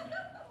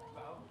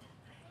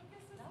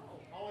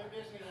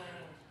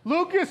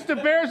 Lucas, the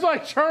bears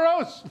like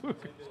churros?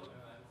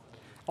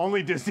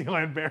 Only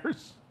Disneyland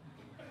bears?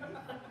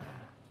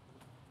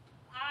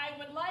 I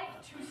would like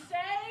to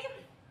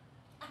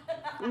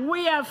say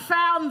we have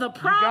found the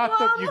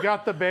problem. You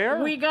got the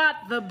bear? We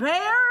got the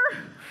bear.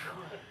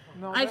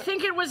 No, I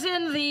think it was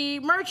in the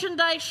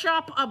merchandise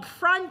shop up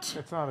front.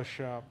 It's not a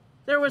shop.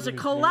 There was a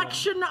museum.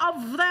 collection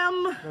of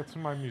them. That's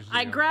my museum.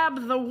 I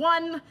grabbed the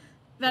one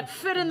that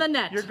fit in the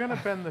net. You're gonna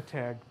bend the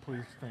tag,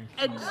 please. Thank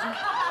you.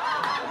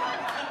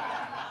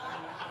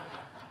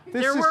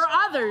 There were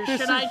others.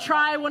 Should I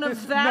try one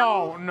of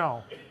them?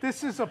 No.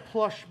 This is a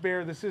plush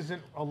bear. This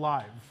isn't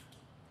alive.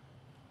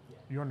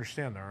 You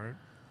understand that, right?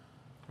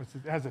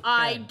 It has a tag.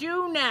 I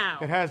do now.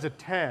 It has a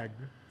tag.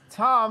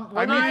 Tom,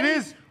 I mean, it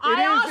is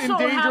I in also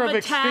danger have of a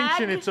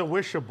extinction. tag. It's a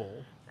wishable.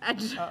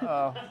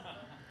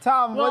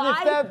 Tom, Well, what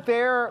if I- that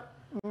bear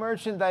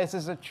merchandise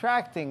is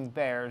attracting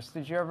bears?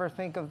 Did you ever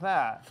think of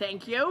that?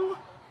 Thank you.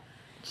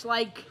 It's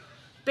like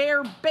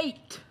bear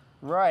bait.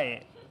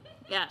 Right.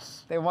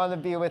 Yes. They want to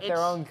be with their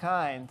It's- own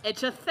kind.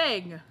 It's a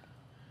thing.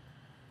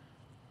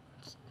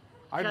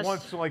 I'd Just-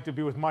 want to like to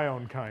be with my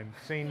own kind,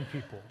 sane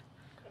people.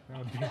 That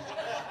would be-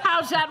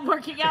 How's that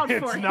working out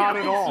It's for you? not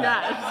at all.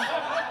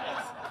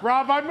 Yes.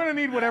 Rob, I'm gonna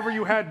need whatever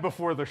you had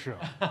before the show.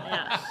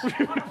 Yes.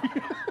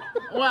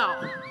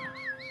 Well,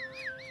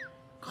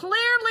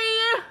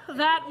 clearly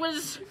that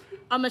was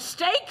a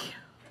mistake.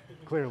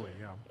 Clearly,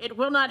 yeah. It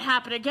will not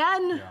happen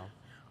again. Yeah.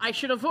 I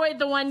should avoid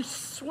the one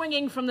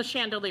swinging from the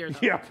chandelier. Though.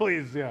 Yeah,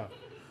 please, yeah.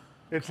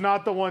 It's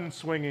not the one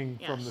swinging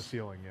from Yes. the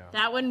ceiling, yeah.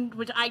 That one,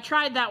 which I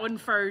tried that one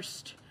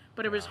first,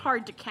 but it was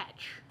hard to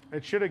catch.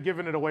 It should have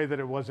given it away that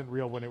it wasn't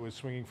real when it was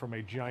swinging from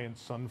a giant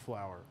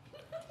sunflower.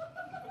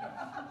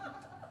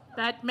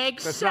 That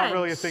makes That's sense. not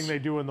really a thing they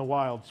do in the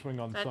wild, swing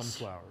on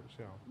sunflowers.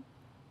 Yeah.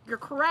 You're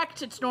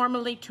correct. It's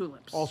normally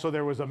tulips. Also,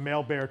 there was a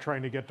male bear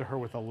trying to get to her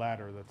with a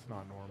ladder. That's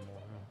not normal.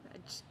 Yeah.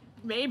 It's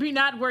maybe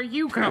not where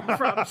you come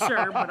from,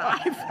 sir, but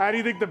I've... How do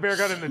you think the bear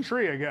got in the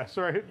tree, I guess,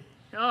 right?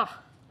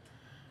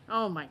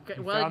 Oh my God.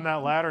 He found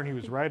that ladder and he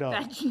was right up.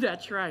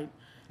 That's right.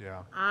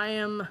 Yeah. I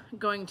am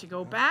going to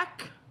go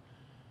back.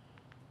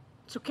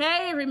 It's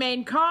okay.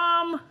 Remain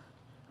calm.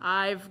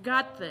 I've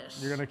got this.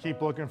 You're going to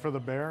keep looking for the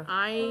bear?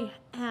 I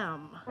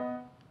am.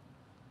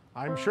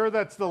 I'm sure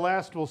that's the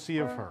last we'll see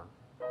of her.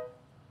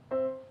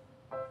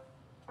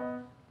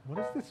 What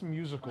is this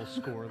musical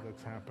score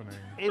that's happening?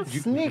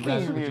 It's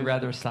sneaking. Would you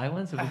rather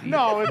silence?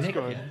 No, it's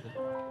good.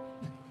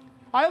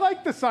 I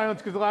like the silence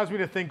because it allows me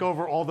to think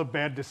over all the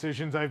bad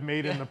decisions I've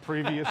made in the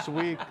previous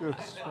week.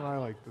 That's why I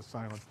like the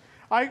silence.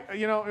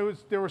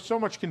 There was so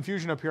much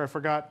confusion up here. I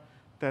forgot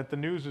that the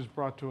news is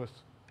brought to us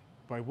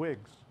by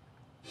Wigs.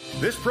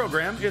 This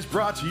program is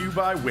brought to you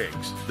by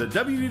Wigs, the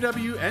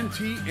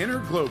WDWNT Inner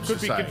Globe Could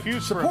Society. Be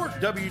confused. Support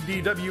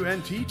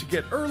WDWNT to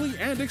get early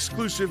and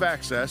exclusive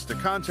access to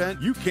content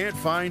you can't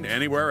find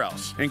anywhere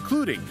else,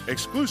 including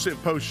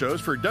exclusive post shows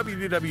for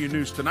WDW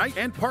News Tonight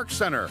and Park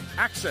Center,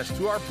 access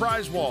to our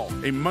prize wall,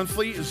 a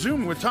monthly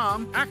Zoom with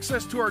Tom,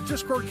 access to our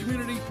Discord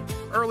community,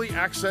 early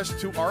access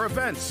to our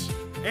events,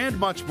 and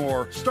much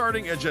more,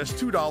 starting at just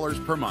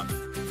 $2 per month.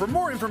 For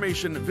more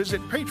information, visit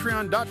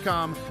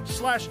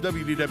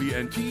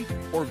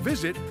patreon.com/WDWNT or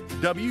visit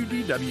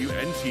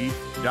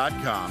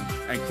WDWNT.com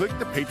and click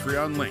the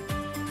Patreon link.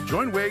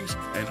 Join Wigs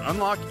and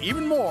unlock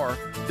even more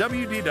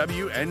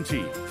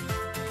WDWNT.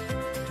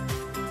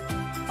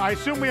 I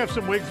assume we have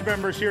some Wigs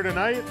members here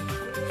tonight,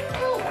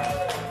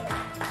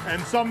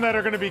 and some that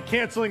are going to be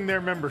canceling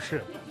their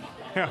membership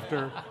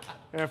after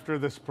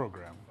this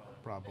program,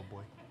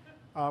 probably.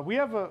 We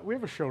have a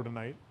show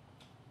tonight.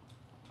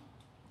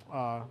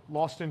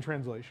 Lost in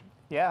Translation.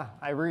 Yeah,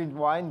 I read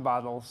wine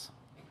bottles.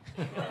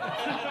 That's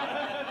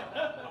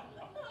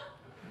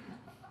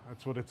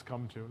what it's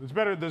come to. It's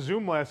better. The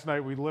Zoom last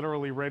night, we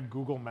literally read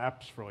Google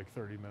Maps for like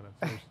 30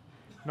 minutes.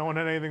 No one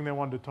had anything they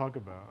wanted to talk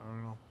about. I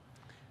don't know.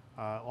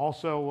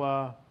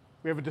 Also,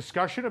 we have a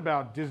discussion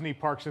about Disney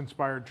parks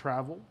inspired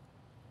travel.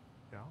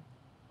 Yeah.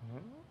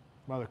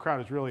 Well, the crowd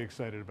is really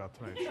excited about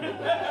tonight's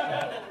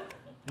show.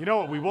 You know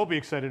what we will be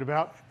excited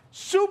about?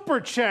 Super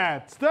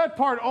Chats. That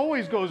part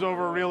always goes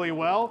over really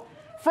well.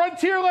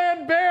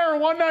 Frontierland Bear,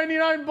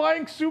 $1.99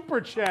 blank Super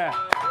Chat.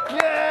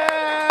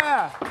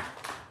 Yeah!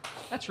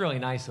 That's really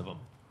nice of him.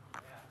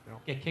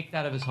 Get kicked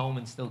out of his home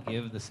and still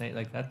give the same.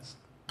 Like, that's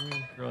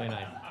really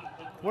nice.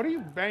 What are you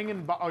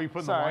banging? Oh, you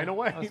putting the wine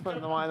away? I was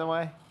putting the wine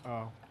away.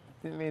 Oh.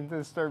 Didn't mean to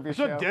disturb your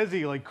show. show. I saw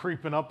Desi like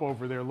creeping up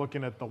over there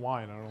looking at the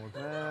wine. I don't know what.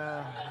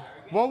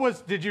 What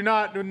was? Did you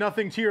not?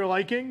 Nothing to your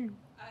liking?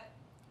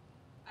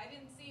 I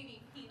didn't see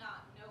any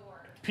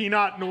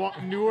Peanut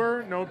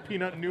newer? No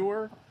peanut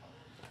newer?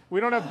 We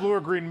don't have blue or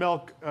green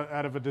milk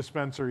out of a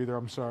dispenser either.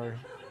 I'm sorry.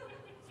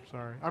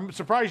 Sorry. I'm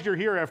surprised you're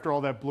here after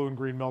all that blue and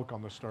green milk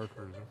on the Star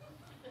Cruiser.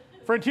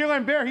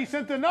 Frontierland Bear, he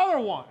sent another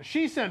one.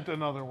 She sent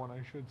another one,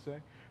 I should say.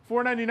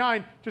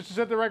 $4.99. Just to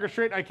set the record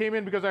straight, I came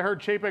in because I heard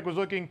Chapek was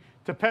looking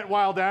to pet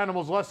wild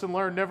animals. Lesson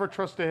learned, never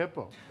trust a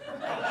hippo.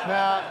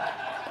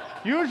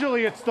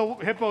 Usually it's the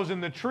hippos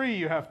in the tree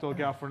you have to look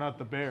out for, not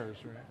the bears,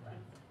 right?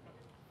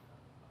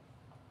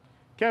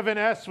 Kevin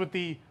S. with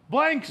the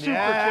blank super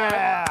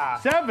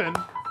chat. 7.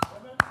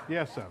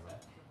 Yeah, 7.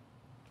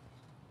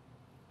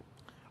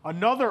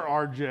 Another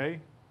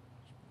RJ.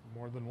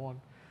 More than one.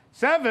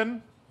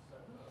 7.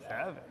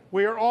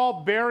 We are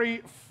all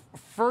very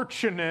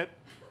fortunate.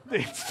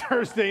 It's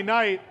Thursday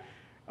night.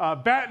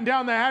 Batten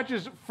down the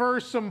hatches for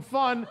some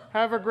fun.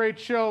 Have a great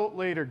show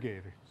later,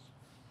 Gators.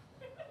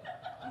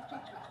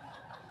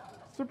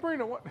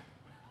 Sabrina,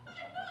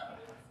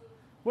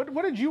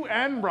 what did you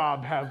and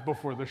Rob have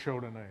before the show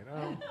tonight? I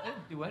didn't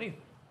do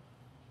anything.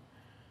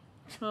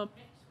 Well,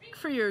 speak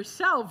for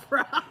yourself,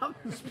 Rob.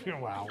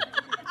 Wow.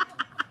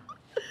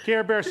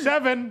 Care Bear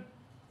 7.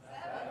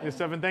 Yeah,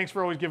 7. Thanks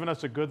for always giving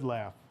us a good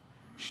laugh.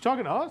 She's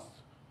talking to us?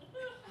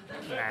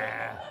 Nah,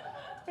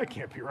 that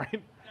can't be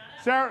right.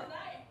 Sarah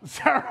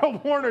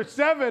Warner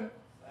 7.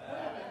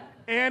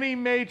 Annie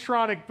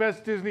Matronic,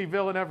 best Disney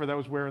villain ever. That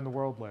was Where in the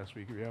World last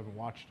week. If you haven't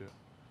watched it,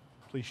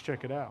 please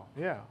check it out.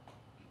 Yeah.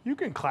 You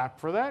can clap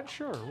for that,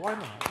 sure. Why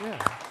not? Yeah.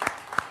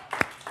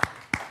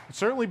 It's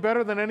certainly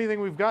better than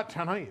anything we've got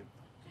tonight.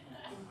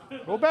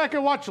 Go back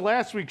and watch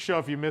last week's show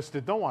if you missed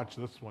it. Don't watch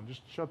this one.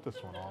 Just shut this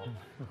one off.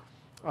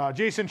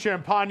 Jason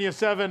Champagne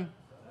 7.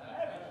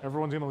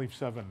 Everyone's going to leave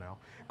 7 now.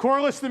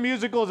 Corless the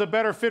musical is a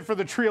better fit for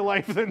the Tree of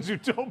Life than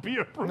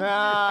Zootopia.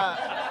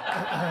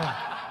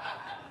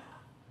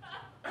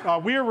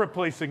 We're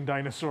replacing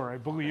Dinosaur, I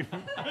believe.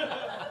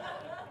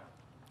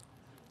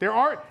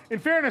 In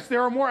fairness,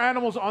 there are more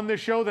animals on this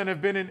show than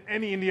have been in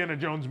any Indiana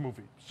Jones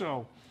movie.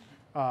 So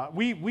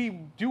we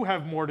do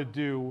have more to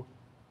do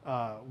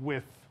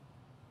with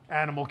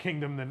Animal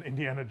Kingdom than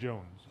Indiana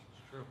Jones.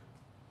 It's true.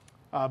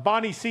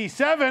 Bonnie C.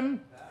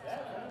 7.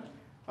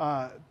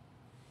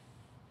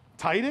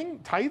 Tithing?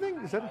 Tithing?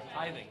 Is that?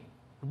 Tithing.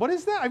 What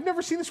is that? I've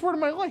never seen this word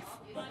in my life.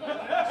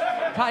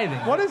 Tithing.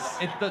 What is?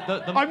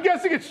 I'm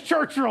guessing it's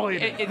church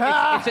related. It's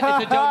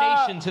a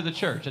donation to the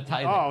church. A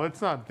tithing. Oh,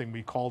 that's not a thing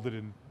we called it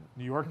in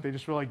New York. They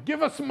just were like,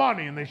 "Give us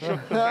money," and they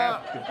shook the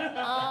basket.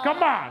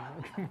 Come on.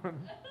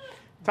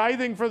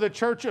 Tithing for the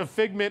Church of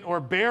Figment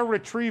or Bear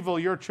Retrieval,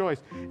 your choice.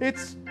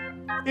 It's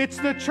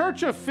the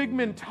Church of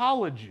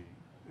Figmentology.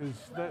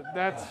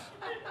 That's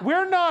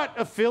we're not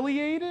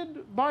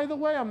affiliated, by the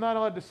way. I'm not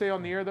allowed to say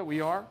on the air that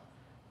we are.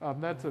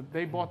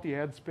 They bought the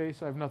ad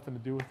space. I have nothing to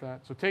do with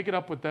that. So take it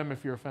up with them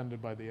if you're offended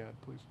by the ad,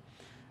 please.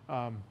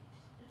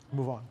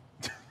 Move on.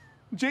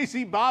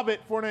 JC Bobbitt,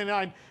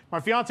 $4.99. My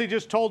fiance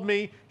just told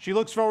me she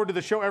looks forward to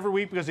the show every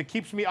week because it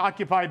keeps me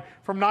occupied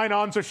from 9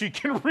 on so she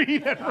can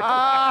read it.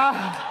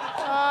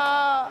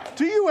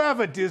 Do you have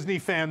a Disney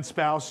fan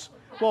spouse?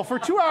 Well, for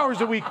 2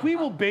 hours a week, we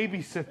will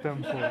babysit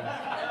them for you.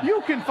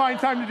 You can find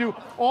time to do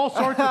all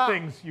sorts of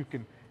things. You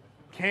can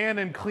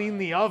and clean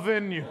the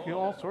oven. You can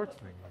all sorts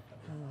of things.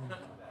 You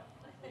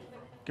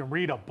can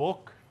read a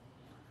book.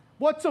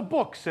 What's a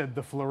book, said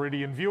the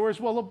Floridian viewers.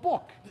 Well, a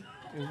book.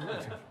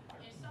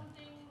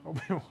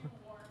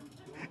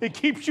 It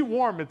keeps you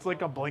warm. It's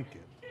like a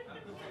blanket.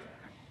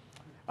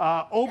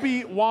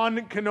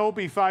 Obi-Wan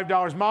Kenobi,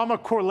 $5. Mama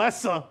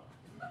Corlessa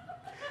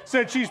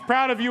said she's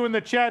proud of you in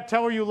the chat.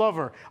 Tell her you love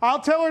her.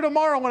 I'll tell her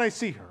tomorrow when I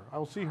see her.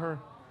 I'll see her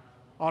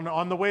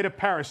on the way to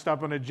Paris,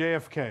 stopping at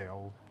JFK.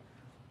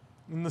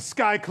 In the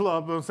Sky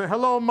Club, I'll say,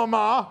 hello,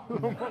 Mama.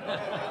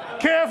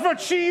 Care for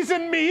cheese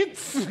and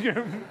meats?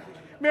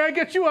 May I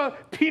get you a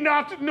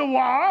Pinot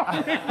Noir?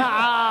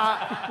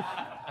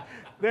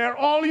 They're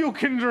all you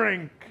can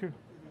drink.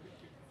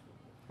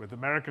 With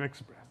American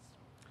Express.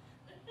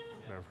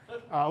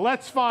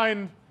 Let's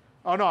find,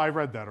 oh no, I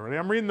read that already.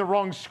 I'm reading the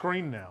wrong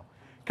screen now.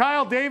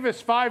 Kyle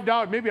Davis,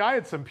 $5. Maybe I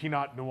had some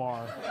Pinot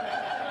Noir.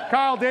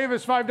 Kyle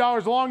Davis,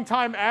 $5. Long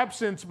time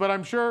absence, but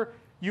I'm sure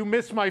you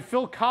missed my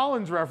Phil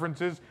Collins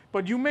references,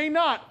 but you may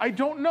not. I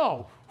don't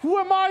know. Who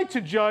am I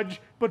to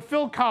judge? But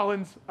Phil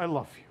Collins, I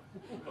love you.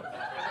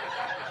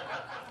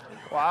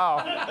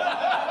 Wow.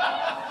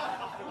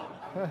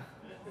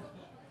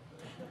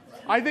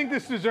 I think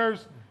this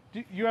deserves.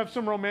 Do you have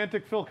some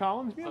romantic Phil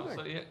Collins music?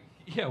 So,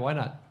 yeah, why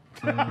not?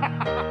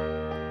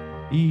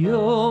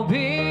 You'll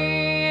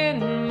be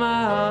in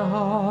my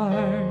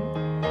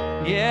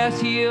heart.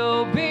 Yes,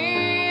 you'll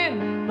be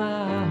in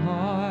my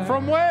heart.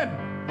 From when?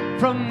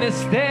 From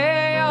this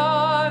day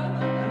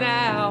on,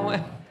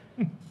 now.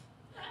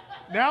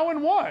 Now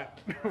and what?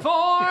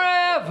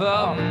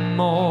 Forevermore.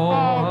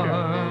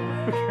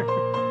 Oh, okay.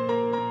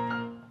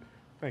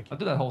 Thank you. I'll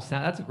do that whole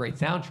sound. That's a great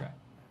soundtrack.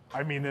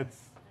 I mean,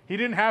 he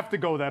didn't have to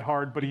go that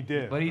hard, but he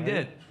did. But he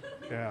did.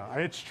 Yeah,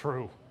 it's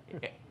true.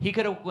 He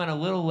could have went a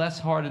little less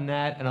hard than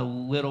that and a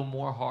little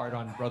more hard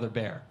on Brother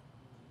Bear.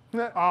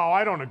 Oh,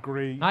 I don't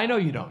agree. I know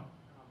you don't.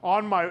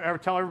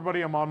 Tell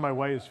everybody I'm on my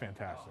way is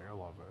fantastic. I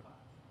love it.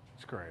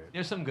 It's great.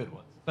 There's some good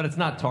ones, but it's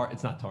not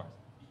It's not Tarzan.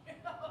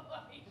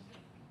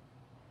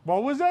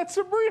 What was that,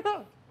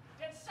 Sabrina?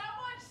 Did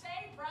someone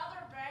say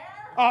Brother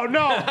Bear? Oh,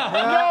 no.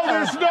 No,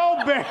 there's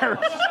no bears.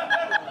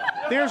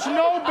 There's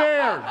no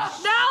bears.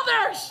 Now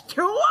there's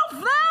 2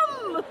 of them.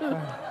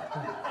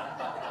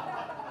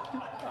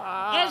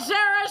 Is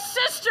there a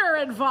sister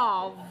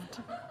involved?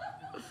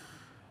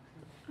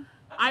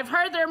 I've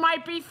heard there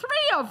might be 3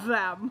 of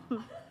them.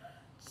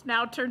 It's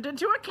now turned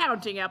into a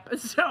counting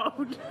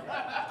episode.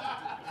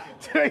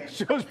 Today's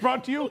show is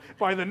brought to you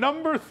by the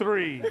number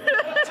 3.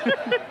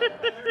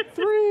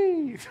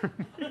 3.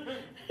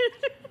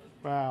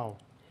 Wow.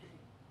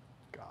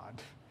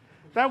 God.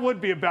 That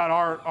would be about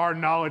our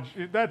knowledge.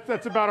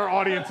 That's about our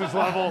audience's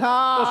level. We'll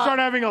start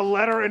having a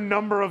letter and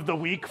number of the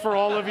week for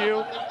all of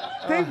you.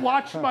 They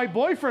watched my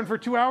boyfriend for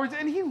 2 hours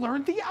and he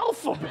learned the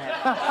alphabet.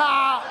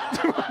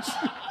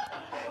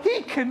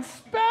 He can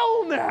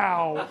spell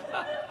now.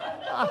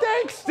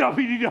 Thanks,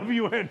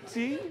 WDWNT.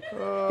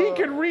 He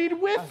can read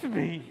with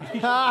me.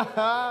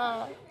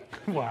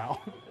 Wow.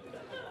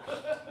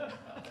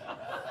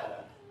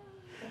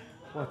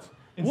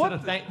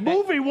 What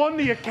movie won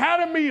the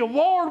Academy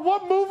Award?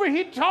 What movie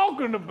he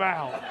talking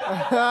about?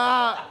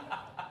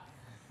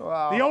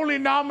 Wow. The only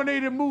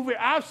nominated movie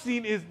I've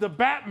seen is the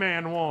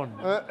Batman one.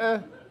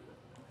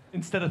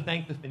 Instead of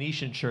thank the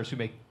Phoenician shirts, we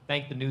make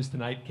thank the News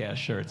Tonight cast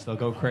shirts. They'll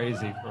go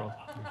crazy.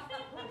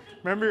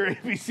 Remember your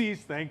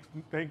ABCs?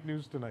 Thank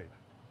News Tonight.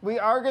 We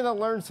are going to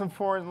learn some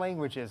foreign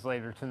languages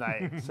later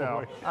tonight,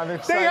 so I'm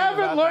excited. They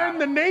haven't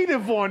learned that. the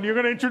native one. You're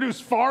going to introduce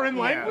foreign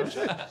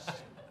languages?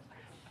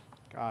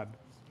 God.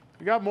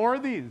 We got more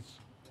of these.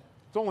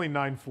 It's only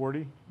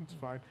 9:40. It's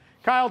fine.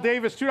 Kyle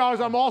Davis, $2.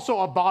 I'm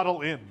also a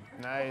bottle in.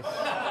 Nice.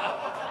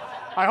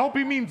 I hope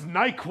he means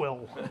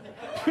NyQuil.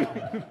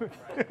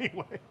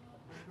 Anyway.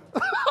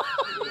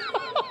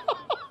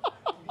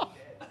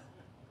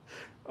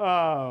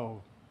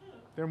 Oh.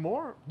 There are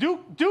more.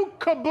 Duke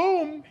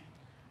Kaboom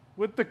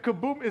with the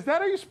Kaboom. Is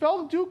that how you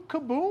spell Duke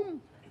Kaboom?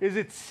 Is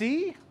it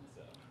C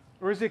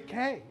or is it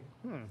K?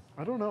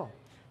 I don't know.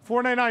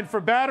 $4.99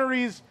 for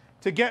batteries.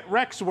 to get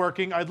Rex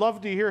working. I'd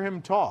love to hear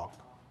him talk.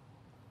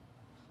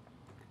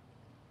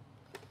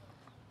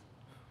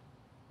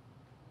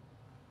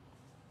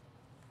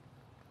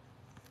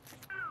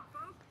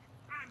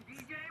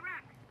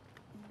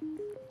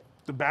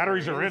 The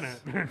batteries are in it.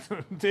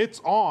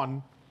 It's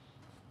on.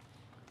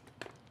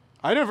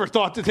 I never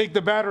thought to take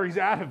the batteries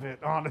out of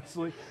it,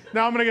 honestly.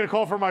 Now I'm going to get a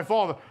call from my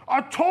father. I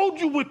told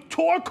you with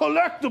toy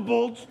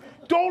collectibles,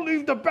 don't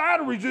leave the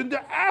batteries in,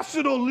 the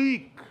acid will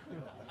leak.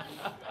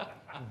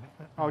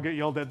 I'll get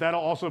yelled at. That'll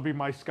also be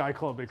my Sky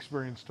Club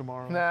experience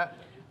tomorrow. Nah.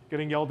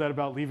 Getting yelled at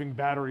about leaving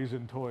batteries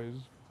in toys.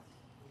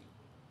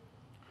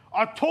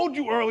 I told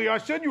you earlier, I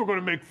said you were going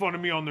to make fun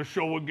of me on the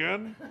show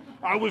again.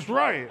 I was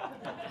right.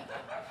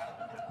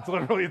 That's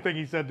literally the thing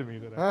he said to me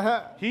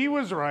today. He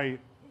was right.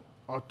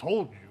 I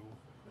told you.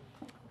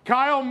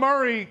 Kyle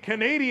Murray,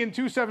 Canadian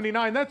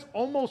 279. That's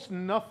almost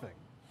nothing.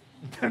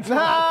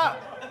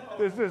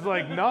 This is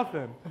like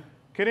nothing.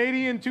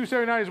 Canadian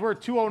 279 is worth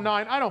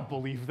 209. I don't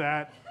believe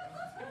that.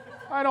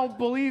 I don't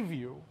believe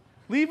you.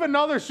 Leave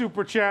another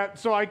super chat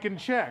so I can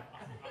check.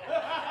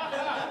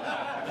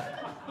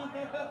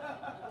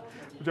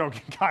 I'm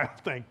joking, Kyle.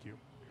 Thank you.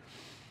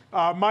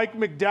 Mike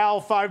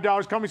McDowell,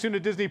 $5. Coming soon to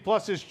Disney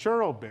Plus is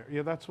Churro Bear.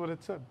 Yeah, that's what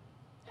it said.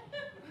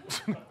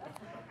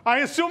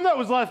 I assume that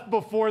was left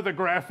before the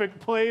graphic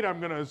played,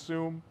 I'm going to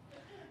assume.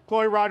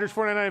 Chloe Rogers,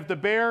 499. If the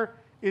bear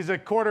is a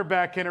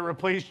quarterback, can it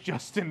replace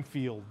Justin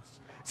Fields?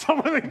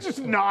 Someone like just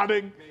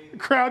nodding. The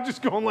crowd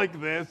just going like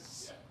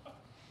this.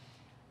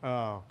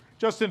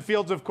 Justin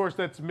Fields, of course,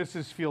 that's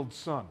Mrs. Fields'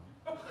 son.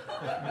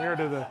 Heir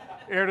to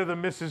the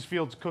Mrs.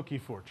 Fields cookie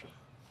fortune.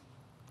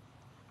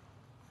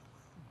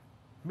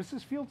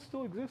 Mrs. Fields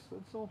still exists?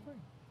 That's still a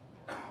thing.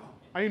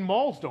 I mean,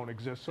 malls don't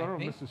exist, so I don't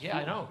know if Mrs. Fields. Yeah,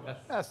 I know.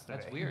 That's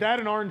weird. That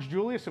and Orange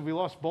Julius, have we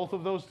lost both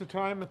of those to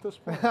time at this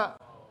point?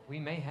 We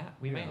may have.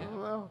 We may have.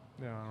 Well,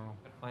 yeah, I don't know.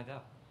 Gotta find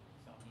out.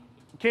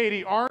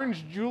 Katie,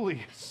 Orange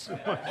Julius.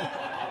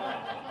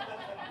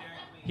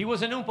 He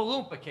was an Oompa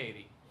Loompa,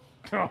 Katie.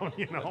 Oh,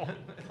 you know.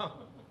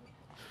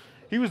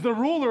 He was the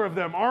ruler of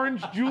them,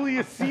 Orange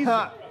Julius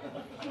Caesar.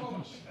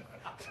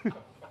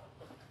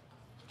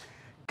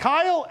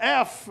 Kyle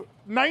F.,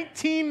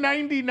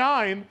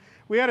 1999.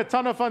 We had a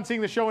ton of fun seeing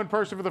the show in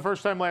person for the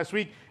first time last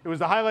week. It was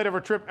the highlight of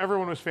our trip.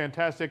 Everyone was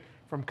fantastic.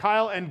 From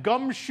Kyle and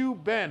Gumshoe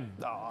Ben.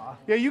 Aww.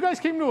 Yeah, you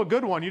guys came to a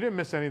good one. You didn't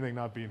miss anything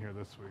not being here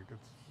this week.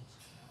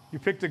 You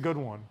picked a good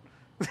one.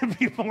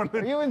 People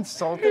Are you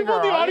insulting people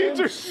in the our audience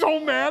are so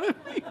mad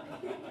at me.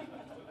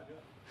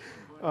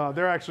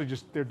 They're actually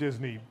they're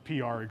Disney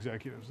PR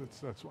executives.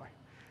 That's why.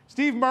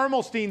 Steve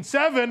Mermelstein,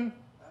 7.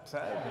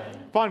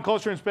 Upon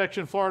closer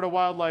inspection, Florida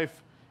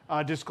Wildlife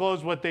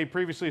disclosed what they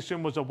previously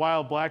assumed was a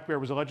wild black bear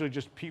was allegedly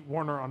just Pete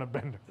Warner on a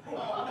bender.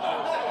 Wow.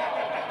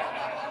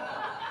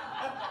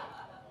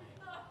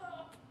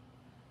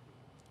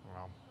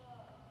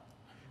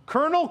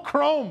 Colonel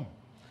Chrome,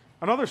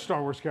 another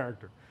Star Wars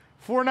character.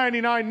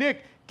 $4.99.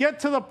 Nick, get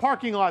to the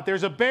parking lot.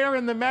 There's a bear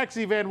in the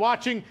maxi van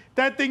watching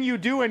that thing you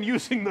do and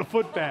using the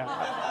footbath.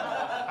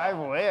 I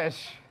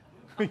wish.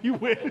 You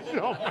wish?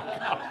 Oh, my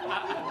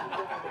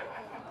God.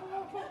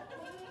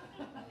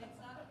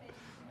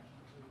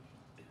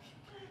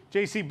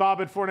 JC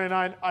Bob at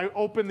 $4.99. I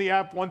open the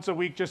app once a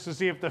week just to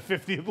see if the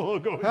 50th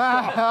logo is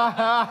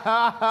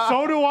up.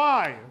 So do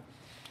I.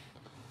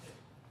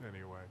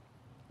 Anyway.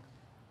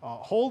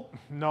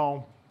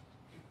 No.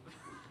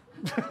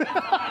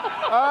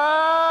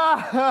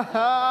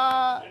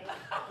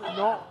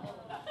 No.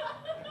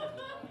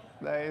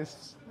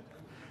 Nice.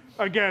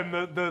 Again,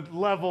 the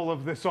level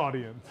of this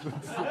audience.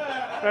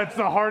 That's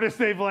the hardest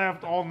they've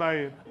laughed all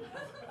night.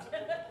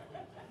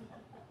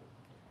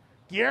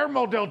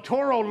 Guillermo del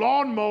Toro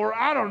lawnmower.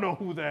 I don't know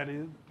who that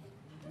is.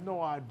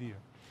 No idea.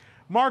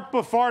 Mark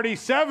Baffardi,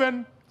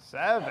 7.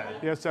 7.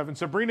 Yeah, 7.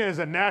 Sabrina is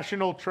a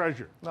national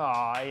treasure.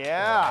 Aw,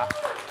 yeah.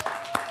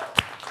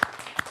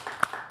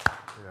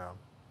 Yeah.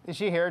 Is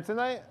she here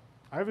tonight?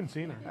 I haven't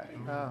seen her.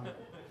 Oh.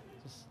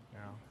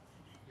 Yeah.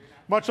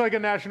 Much like a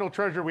national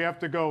treasure, we have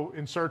to go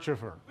in search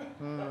of her.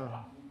 Yeah.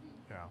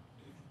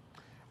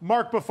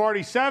 Mark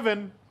Baffardi,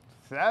 7.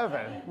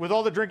 7. With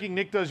all the drinking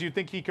Nick does, you'd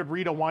think he could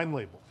read a wine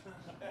label.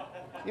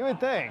 You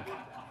would think.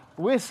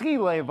 Whiskey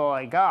label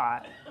I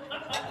got.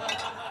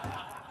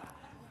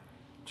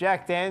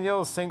 Jack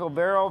Daniels, single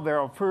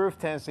barrel proof,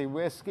 Tennessee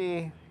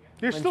whiskey.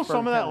 There's still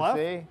some of that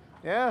Tennessee. left?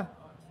 Yeah.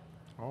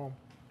 Oh.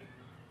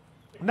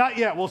 Not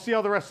yet. We'll see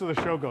how the rest of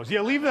the show goes.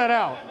 Yeah, leave that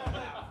out.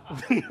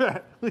 Leave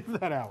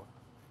that out.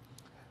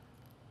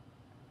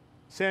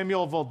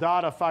 Samuel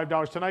Voldata,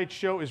 $5. Tonight's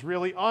show is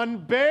really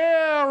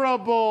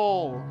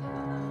unbearable.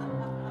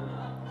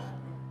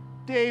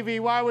 Davey,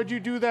 why would you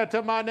do that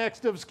to my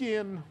next of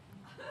skin?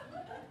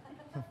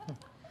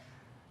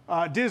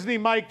 Disney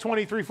Mike,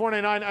 23,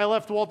 $4.99. I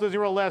left Walt Disney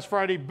World last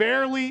Friday.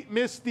 Barely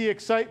missed the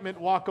excitement.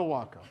 Waka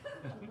waka.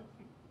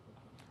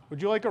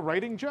 Would you like a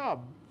writing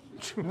job?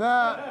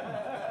 Nah.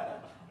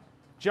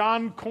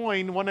 John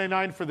Coyne,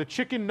 $1.99 for the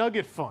Chicken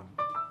Nugget Fund.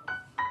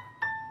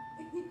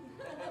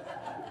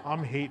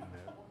 I'm hating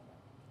it.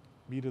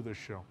 Meat of the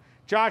show.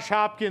 Josh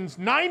Hopkins,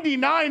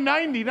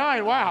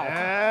 $99.99. Wow.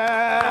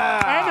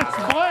 Yeah. And it's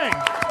blank.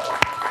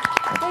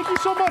 Thank you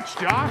so much,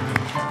 Josh.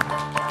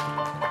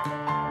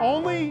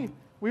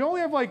 We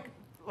only have like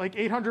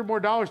 $800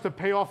 more to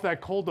pay off that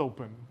cold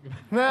open.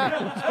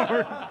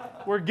 So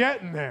we're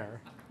getting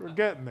there. We're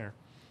getting there.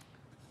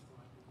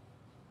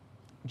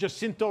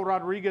 Jacinto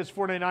Rodriguez,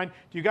 $4.99. Do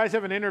you guys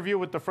have an interview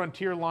with the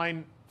Frontier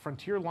Line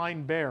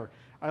Bear?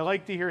 I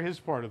like to hear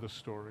his part of the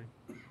story.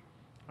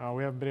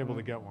 We haven't been able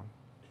to get one.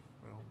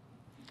 Well,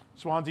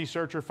 Swansea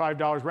Searcher,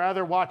 $5.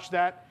 Rather watch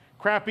that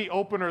crappy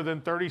opener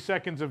than 30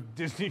 seconds of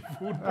Disney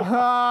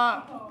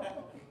football.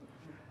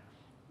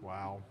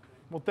 Wow.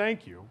 Well,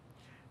 thank you.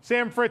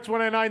 Sam Fritz,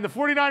 $1.99. The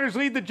 49ers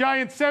lead the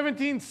Giants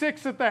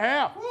 17-6 at the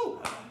half. Woo.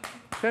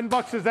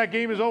 $10 says that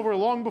game is over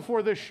long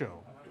before this show.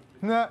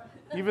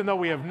 Even though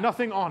we have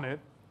nothing on it,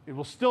 it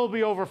will still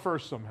be over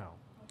first somehow.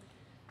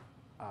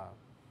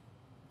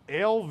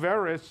 Ale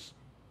Veris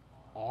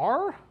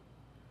R?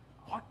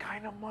 What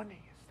kind of money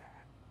is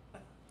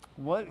that?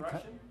 What?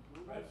 Russian?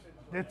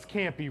 That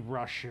can't be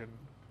Russian.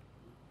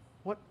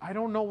 What? I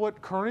don't know what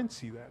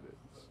currency that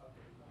is.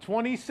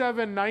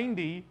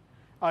 $27.90.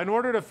 In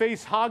order to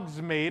face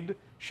Hogsmeade,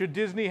 should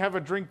Disney have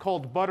a drink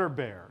called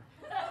Butterbear?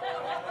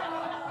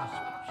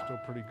 Still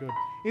pretty good.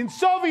 In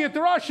Soviet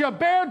Russia,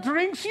 bear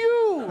drinks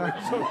you.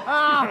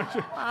 I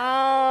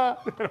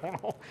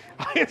don't know.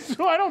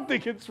 I don't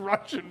think it's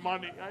Russian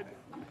money.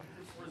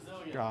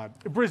 Brazilian. God,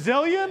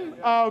 Brazilian?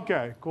 Oh,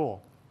 okay,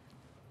 cool.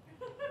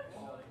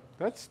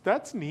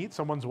 That's neat.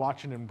 Someone's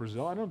watching in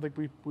Brazil. I don't think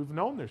we've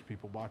known there's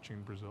people watching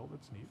in Brazil.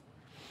 That's neat.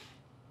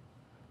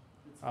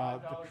 It's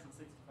 $5.65.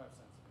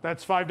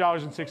 That's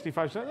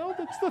 $5.65. Oh,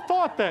 it's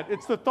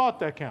the thought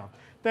that counts.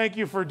 Thank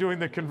you for doing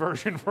the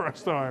conversion for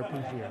us, though. I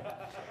appreciate it.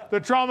 The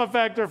Trauma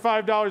Factor,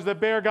 $5. The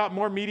Bear got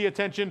more media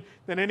attention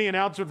than any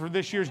announcement from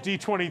this year's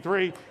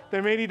D23.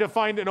 They may need to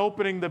find an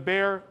opening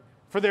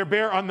for their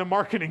Bear on the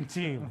marketing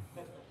team.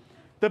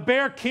 The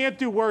Bear can't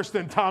do worse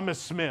than Thomas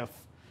Smith.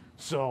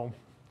 So,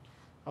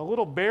 a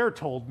little bear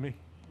told me.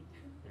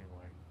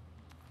 Anyway.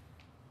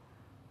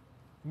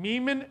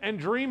 Meeman and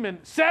Dreamin',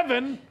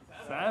 7.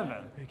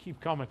 They keep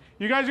coming.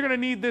 You guys are going to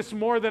need this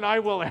more than I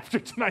will after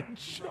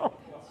tonight's show.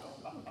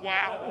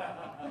 Wow.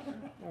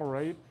 All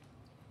right.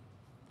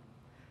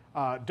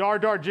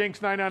 Dar Jinx,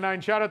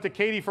 $9.99. Shout out to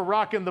Katie for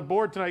rocking the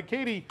board tonight.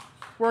 Katie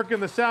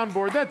working the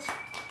soundboard.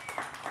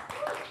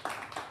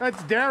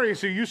 That's Darius,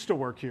 who used to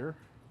work here.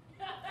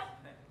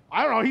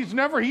 I don't know. He's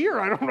never here.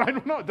 I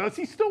don't know. Does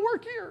he still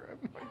work here? I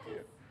have no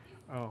idea.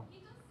 Oh.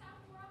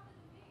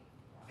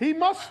 He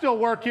must still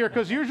work here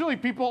because usually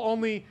people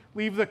only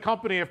leave the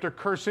company after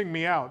cursing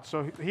me out.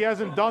 So he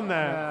hasn't done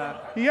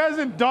that. He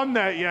hasn't done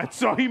that yet,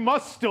 so he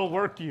must still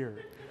work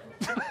here.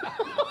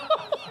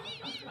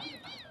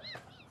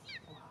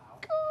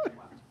 God.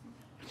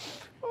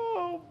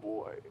 Oh,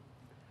 boy.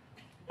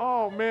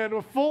 Oh, man,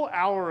 a full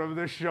hour of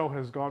this show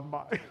has gone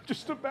by,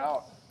 just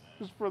about,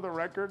 just for the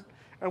record.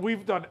 And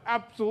we've done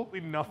absolutely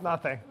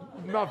nothing.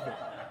 Nothing.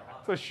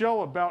 It's a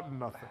show about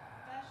nothing.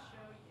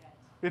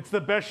 It's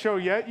the best show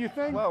yet, you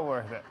think? Well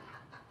worth it.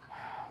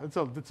 It's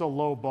a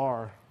low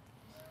bar.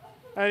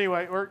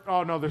 Anyway,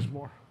 oh no, there's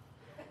more.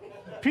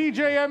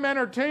 PJM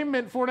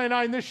Entertainment,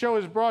 $4.99. This show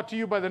is brought to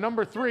you by the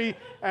number 3,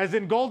 as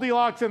in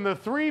Goldilocks and the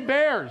 3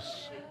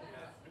 Bears.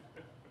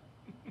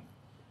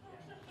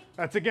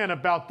 That's again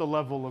about the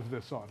level of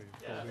this audience.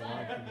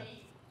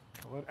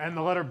 And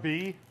the letter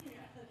B.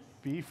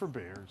 B for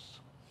Bears.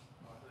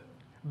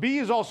 B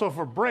is also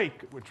for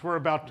break, which we're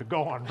about to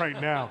go on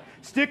right now.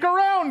 Stick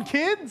around,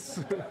 kids!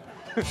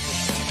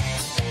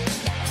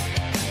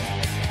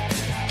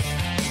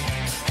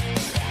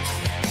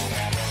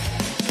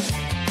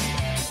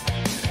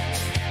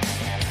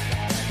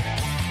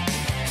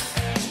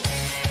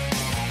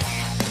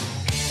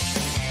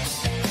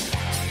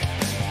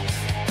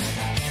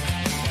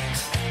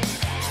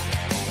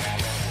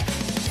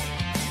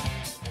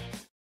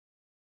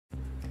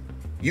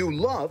 You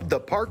love the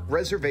park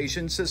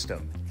reservation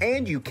system,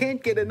 and you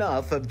can't get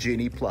enough of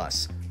Genie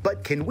Plus.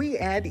 But can we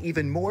add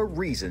even more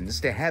reasons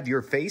to have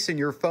your face in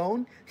your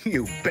phone?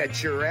 You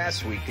bet your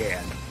ass we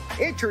can.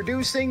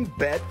 Introducing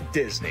Bet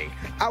Disney,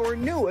 our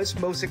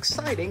newest, most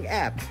exciting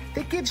app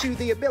that gives you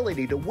the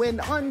ability to win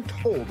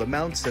untold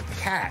amounts of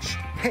cash.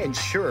 And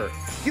sure,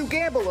 you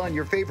gamble on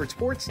your favorite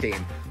sports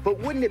team, but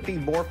wouldn't it be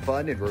more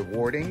fun and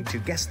rewarding to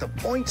guess the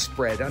point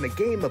spread on a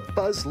game of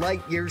Buzz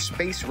Lightyear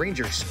Space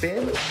Ranger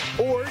Spin?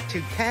 Or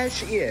to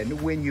cash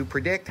in when you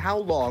predict how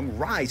long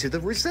Rise of the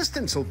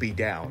Resistance will be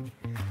down?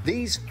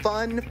 These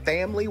fun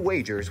family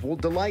wagers will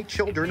delight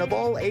children of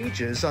all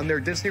ages on their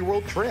Disney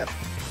World trip.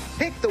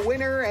 Pick the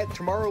winner at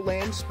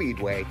Tomorrowland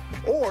Speedway,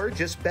 or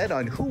just bet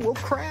on who will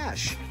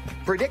crash.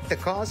 Predict the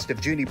cost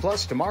of Genie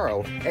Plus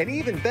tomorrow, and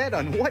even bet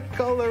on what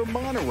color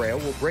monorail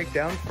will break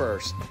down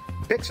first.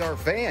 Pixar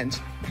fans,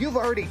 you've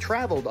already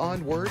traveled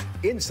onward,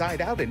 inside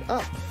out, and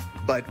up.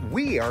 But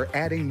we are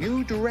adding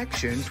new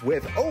directions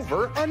with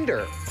Over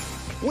Under,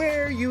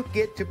 where you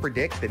get to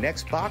predict the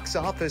next box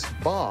office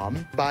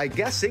bomb by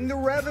guessing the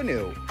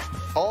revenue.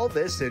 All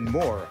this and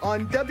more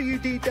on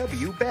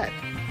WDW Bet.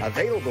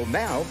 Available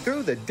now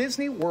through the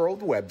Disney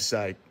World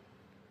website.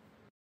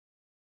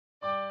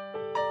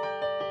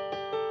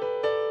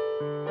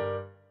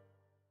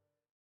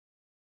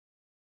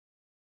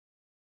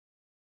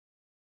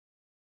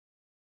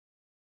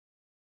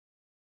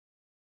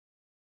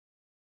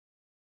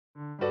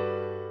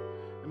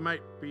 It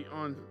might be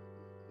on.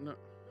 No,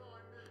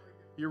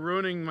 you're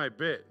ruining my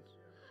bit.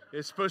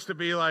 It's supposed to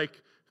be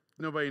like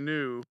nobody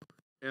knew,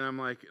 and I'm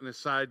like an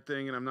aside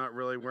thing, and I'm not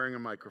really wearing a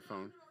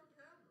microphone.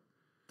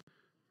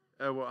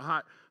 Well,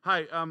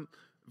 hi.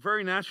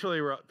 Very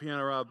naturally,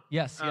 Piano Rob.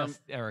 Yes,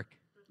 Eric.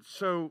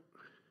 So,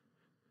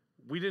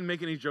 we didn't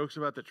make any jokes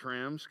about the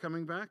trams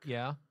coming back.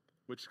 Yeah.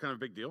 Which is kind of a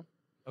big deal.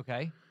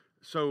 Okay.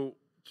 So,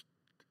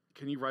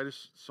 can you write a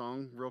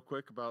song real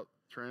quick about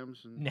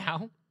trams?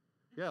 Now?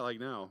 Yeah, like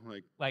now.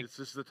 Like this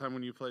is the time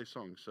when you play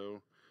songs.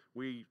 So,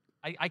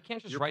 I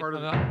can't just write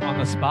them on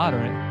the spot or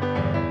anything.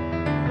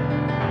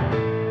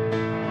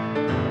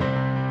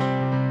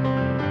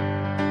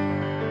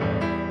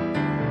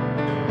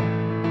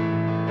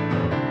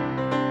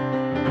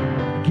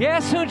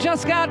 Guess who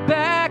just got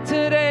back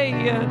today?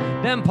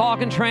 Them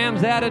parking trams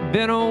that had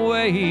been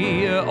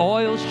away.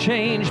 Oil's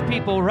changed,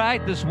 people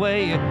right this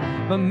way.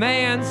 But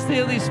man,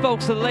 still these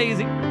folks are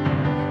lazy.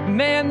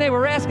 Man, they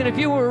were asking if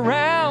you were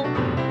around,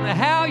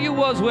 how you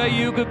was where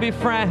you could be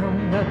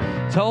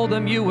found. Told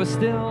them you were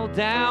still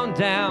down,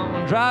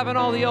 driving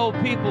all the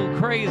old people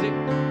crazy.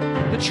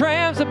 The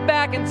trams are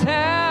back in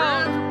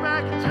town.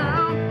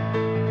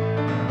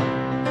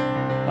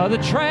 The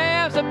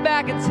trams are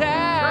back in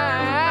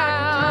town.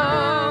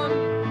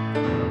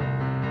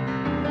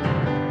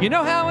 You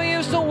know how we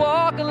used to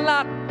walk a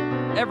lot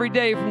every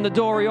day from the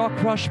door of your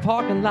crushed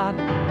parking lot?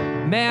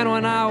 Man,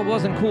 when I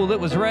wasn't cool,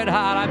 it was red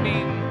hot. I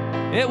mean,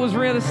 it was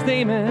really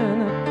steaming.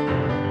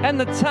 And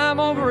the time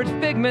over at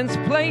Figment's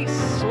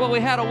place, well, we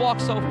had to walk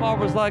so far,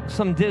 was like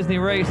some Disney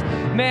race.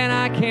 Man,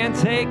 I can't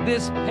take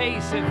this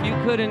pace. If you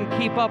couldn't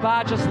keep up,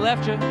 I just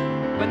left you.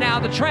 But now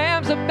the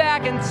trams are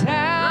back in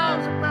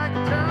town.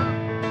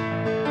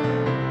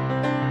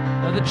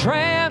 The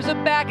trams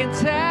are back in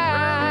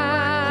town.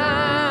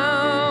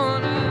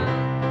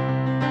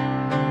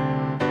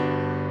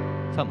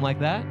 Something like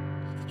that.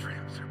 The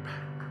trams are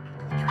back.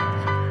 The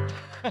trams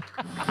are back.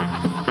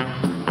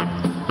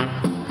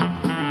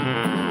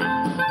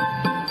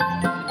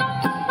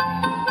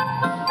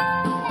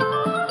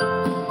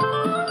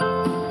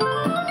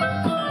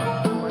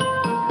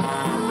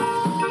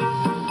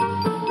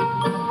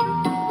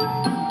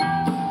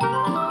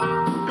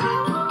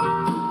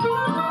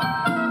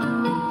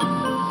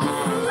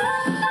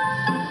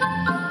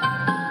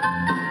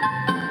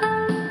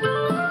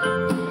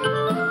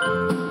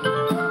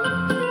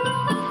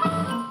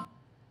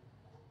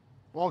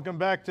 Welcome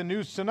back to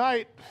News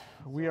Tonight.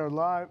 We are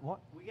live. What?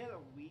 We had a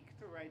week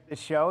to write the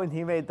show, and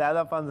he made that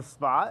up on the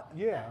spot?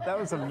 Yeah. That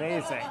was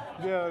amazing.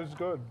 Yeah, it was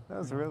good. That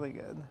was really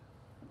good.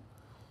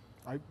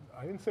 I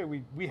didn't say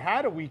we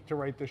had a week to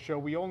write the show.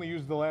 We only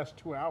used the last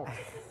 2 hours.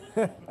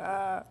 It's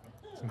not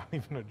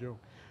even a joke.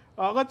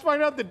 Let's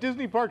find out the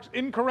Disney Parks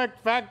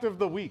incorrect fact of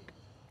the week.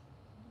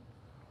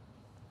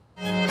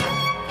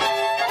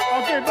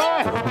 Okay,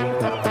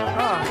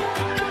 bye.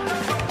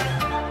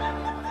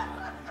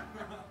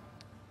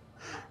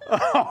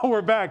 Oh,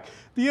 we're back.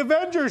 The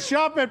Avengers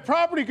shop at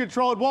Property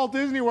Control at Walt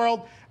Disney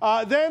World.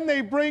 Then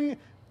they bring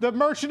the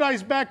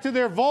merchandise back to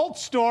their vault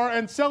store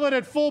and sell it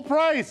at full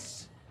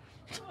price.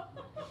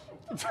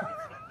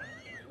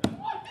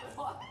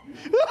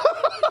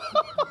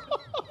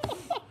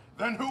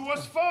 Then who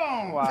was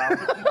found? Wow.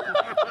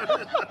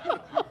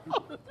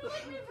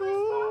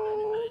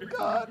 Oh,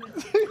 God.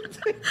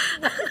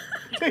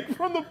 Take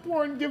from the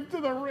poor and give to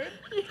the rich.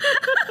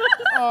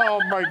 Oh,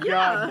 my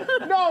God.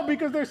 No,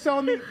 because they're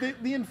selling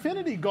the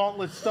Infinity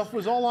Gauntlet stuff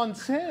was all on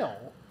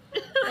sale.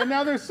 And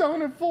now they're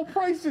selling it full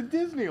price at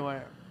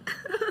Disneyland.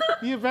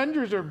 The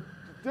Avengers are...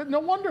 No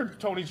wonder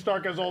Tony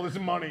Stark has all this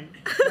money.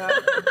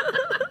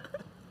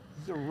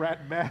 He's a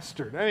rat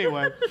bastard.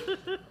 Anyway,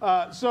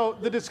 so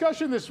the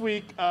discussion this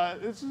week,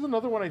 this is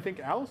another one I think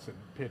Allison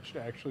pitched,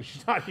 actually.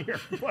 She's not here,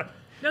 but...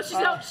 No,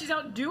 she's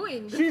out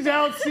doing. She's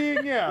out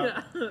seeing,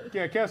 yeah.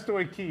 Yeah,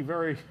 Castaway Key,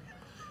 very,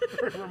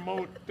 very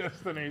remote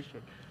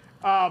destination.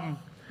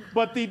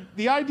 But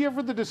the idea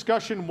for the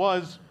discussion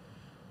was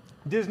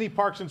Disney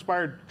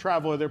parks-inspired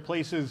travel. Are there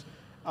places,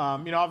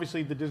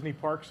 obviously the Disney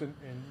parks and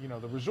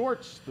the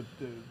resorts,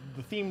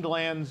 the themed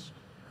lands,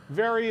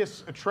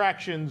 various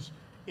attractions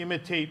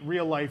imitate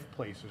real-life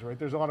places, right?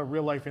 There's a lot of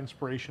real-life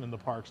inspiration in the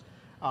parks.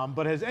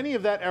 But has any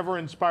of that ever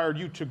inspired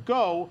you to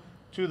go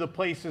to the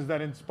places that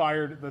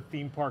inspired the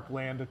theme park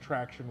land,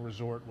 attraction,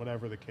 resort,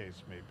 whatever the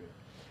case may be?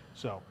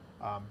 So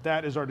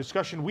that is our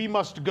discussion. We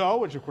Must Go,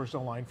 which of course is a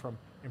line from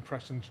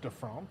Impressions de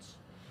France.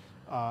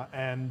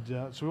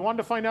 So we wanted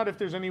to find out if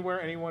there's anywhere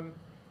anyone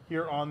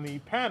here on the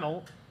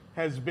panel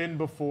has been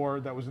before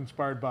that was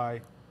inspired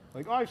by,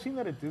 like, oh, I've seen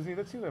that at Disney.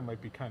 That seems like it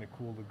might be kind of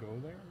cool to go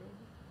there,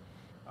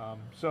 maybe.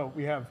 So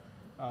we have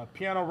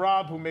Piano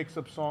Rob, who makes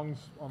up songs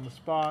on the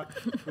spot.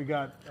 We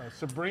got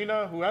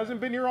Sabrina, who hasn't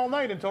been here all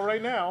night until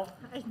right now.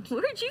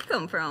 Where'd you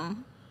come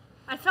from?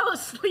 I fell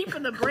asleep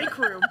in the break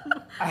room.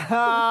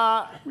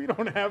 We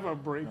don't have a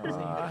break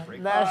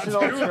room.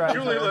 National treasure.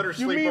 Julie let her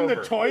sleep You mean over.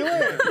 the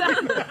toilet?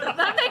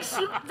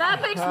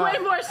 that makes way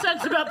more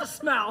sense about the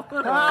smell.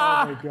 Oh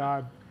my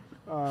God.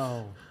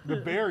 Oh, the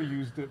bear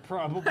used it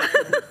probably.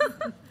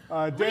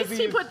 At least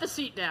he put the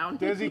seat down.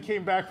 Desi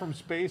came back from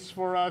space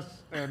for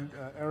us, and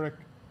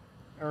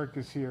Eric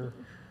is here.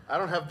 I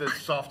don't have this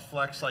soft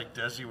flex like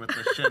Desi with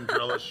the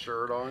Chandrilla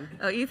shirt on.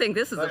 Oh, you think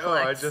this is a Like,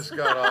 flex? oh, I just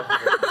got off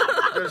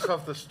just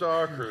off the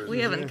Star Cruise. We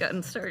haven't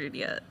gotten started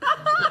yet.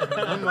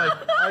 I'm like,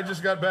 I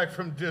just got back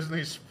from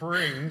Disney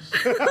Springs,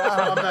 so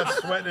I'm not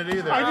sweating it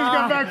either. I just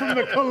got back from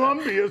the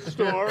Columbia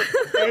store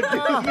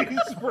at Disney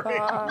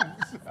Springs.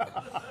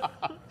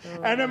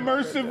 An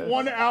immersive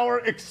 1-hour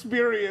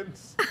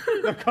experience,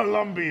 the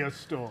Columbia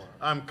store.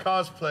 I'm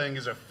cosplaying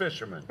as a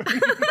fisherman.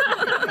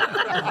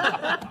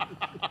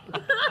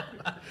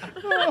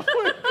 Oh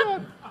my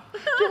God.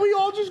 Can we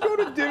all just go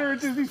to dinner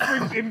at Disney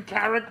Springs in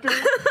character?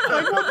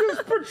 Like, we'll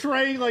just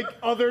portray, like,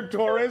 other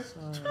tourists.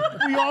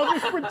 We all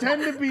just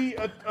pretend to be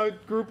a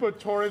group of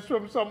tourists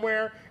from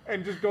somewhere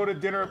and just go to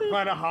dinner at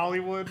Planet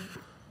Hollywood.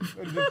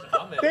 And just,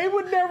 they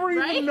would never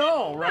even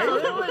know, right? No,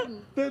 they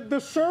wouldn't. The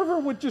server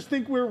would just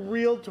think we're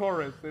real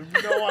tourists. They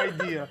have no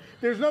idea.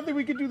 There's nothing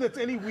we could do that's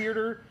any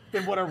weirder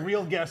than what a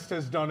real guest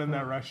has done in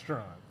that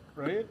restaurant,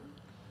 right?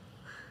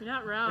 You're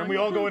not wrong. And we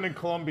all go in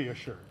Columbia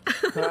shirts.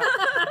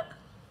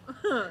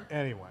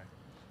 Anyway,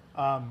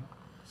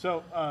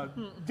 so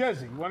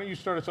Desi, why don't you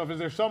start us off? Is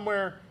there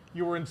somewhere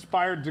you were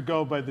inspired to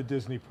go by the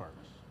Disney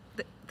parks?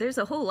 There's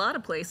a whole lot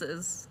of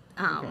places.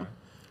 Okay.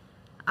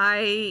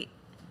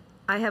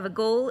 I have a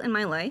goal in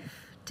my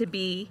life to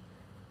be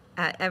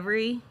at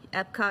every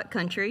Epcot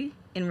country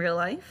in real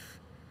life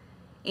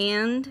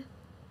and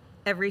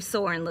every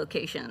Soarin'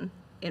 location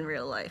in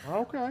real life.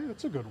 Okay,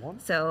 that's a good one.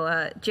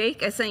 So,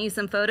 Jake, I sent you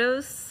some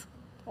photos.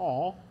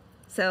 Aw.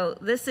 So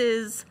this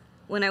is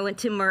when I went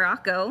to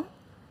Morocco.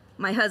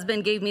 My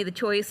husband gave me the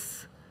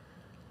choice.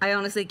 I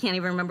honestly can't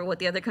even remember what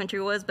the other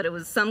country was, but it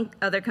was some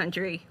other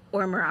country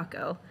or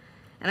Morocco.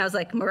 And I was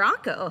like,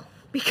 Morocco,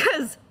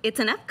 because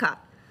it's an Epcot.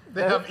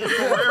 They have Eagle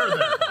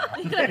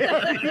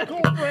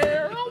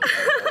Rare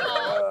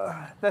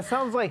there. That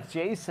sounds like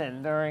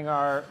Jason during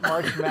our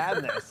March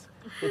Madness.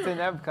 It's an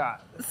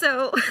Epcot.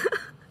 So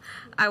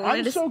I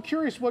wanted I'm so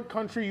curious what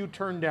country you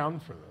turned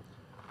down for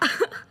this.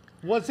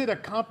 Was it a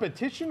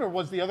competition or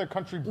was the other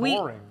country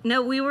boring?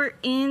 We were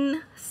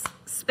in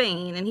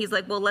Spain, and he's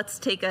like, well, let's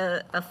take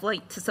a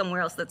flight to somewhere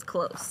else that's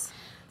close.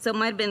 So it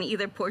might have been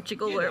either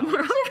Portugal or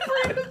Morocco.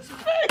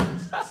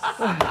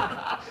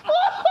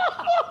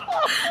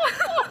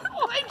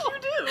 Like you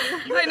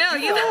do. I know.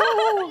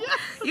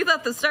 You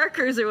thought the Star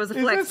Cruiser was a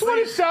Is flex. this what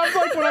it sounds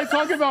like when I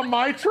talk about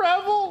my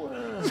travel?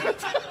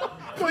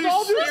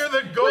 Please steer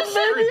the ghost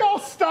Maybe I'll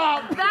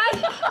stop.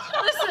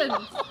 Listen,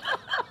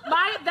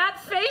 that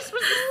face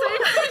was the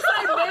same face I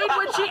made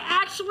when she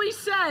actually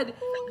said,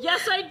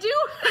 yes, I do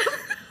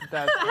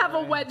have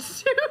a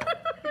wetsuit.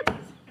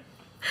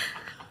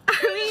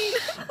 I mean,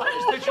 I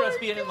just picture us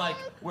being in, like,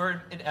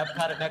 we're in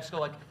Epcot at Mexico,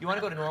 like, you want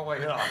to go to Norway?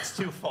 No, it's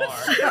too far.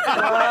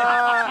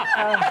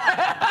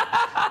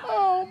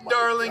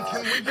 Darling,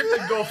 can we get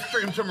the Gulf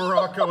Stream to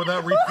Morocco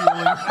without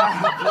refueling?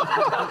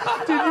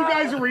 Did you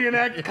guys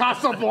reenact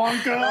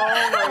Casablanca?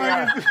 Oh my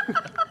God.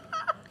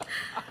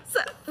 so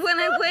when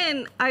I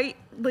went, I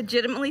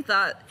legitimately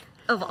thought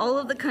of all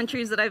of the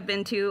countries that I've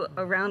been to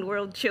around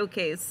World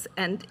Showcase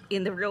and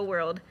in the real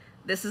world,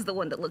 this is the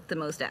one that looked the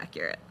most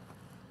accurate.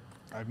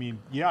 I mean,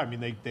 yeah,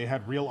 they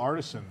had real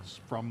artisans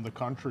from the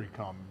country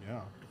come,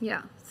 yeah.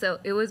 Yeah, so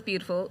it was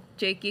beautiful.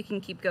 Jake, you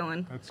can keep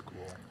going. That's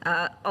cool.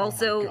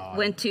 Also God.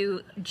 went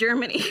to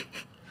Germany.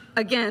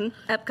 Again,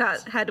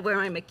 Epcot, had to wear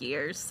my Mickey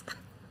ears.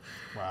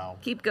 Wow.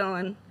 Keep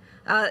going.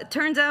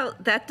 Turns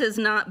out that does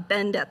not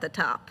bend at the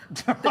top,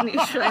 the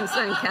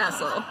Neuschwanstein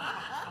Castle.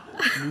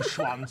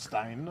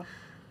 Neuschwanstein.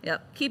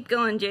 Yep, keep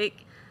going,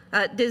 Jake.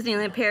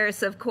 Disneyland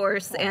Paris, of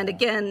course, and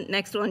again,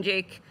 next one,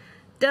 Jake,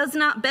 does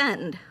not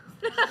bend.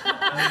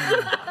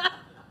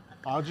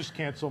 I'll just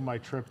cancel my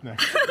trip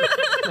next.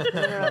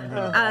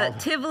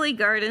 Tivoli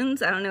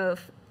Gardens. I don't know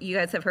if you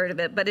guys have heard of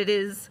it, but it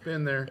is.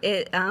 Been there.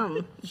 It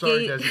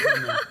Sorry, Desi,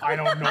 been there. I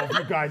don't know if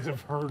you guys have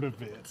heard of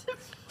it.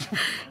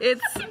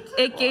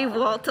 It gave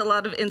Walt a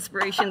lot of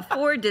inspiration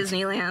for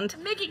Disneyland.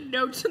 I'm making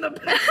notes in the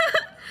back.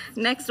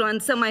 Next one.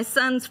 So my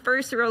son's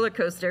first roller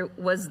coaster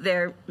was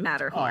their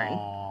Matterhorn.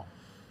 Aww.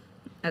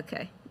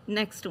 Okay.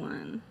 Next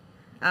one.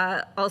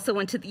 Also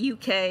went to the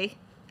UK.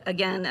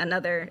 Again,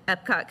 another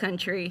Epcot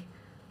country.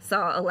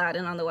 Saw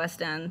Aladdin on the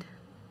West End.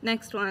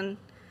 Next one.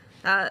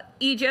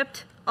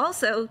 Egypt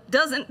also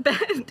doesn't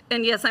bend.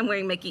 And yes, I'm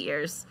wearing Mickey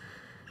ears.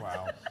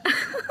 Wow.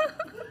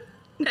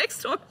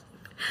 Next one.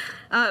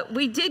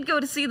 We did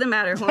go to see the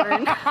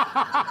Matterhorn. But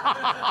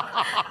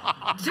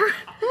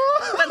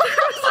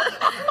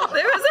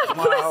there was a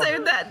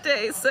blizzard that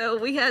day, so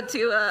we had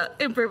to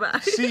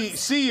improvise.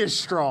 C is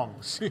strong.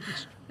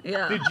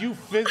 Yeah. Did you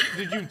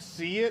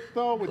see it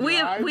though? With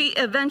your eyes? We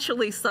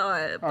eventually saw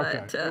it,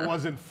 Okay. but It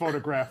wasn't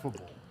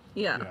photographable.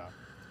 Yeah.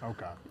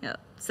 Okay. Yeah.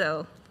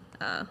 So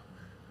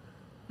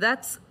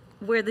that's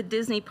where the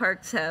Disney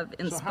parks have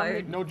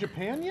inspired. No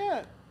Japan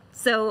yet?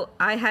 So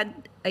I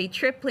had a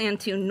trip planned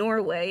to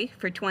Norway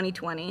for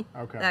 2020.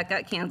 Okay. That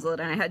got canceled,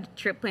 and I had a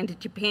trip planned to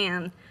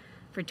Japan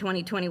for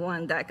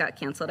 2021. That got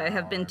canceled. I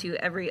have been to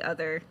every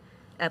other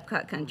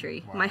Epcot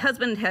country. Wow. My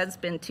husband has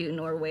been to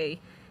Norway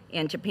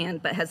and Japan,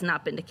 but has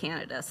not been to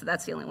Canada. So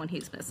that's the only one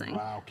he's missing.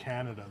 Wow,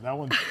 Canada.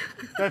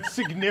 That's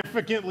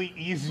significantly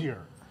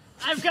easier.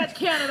 I've got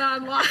Canada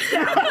on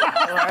lockdown.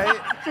 Right?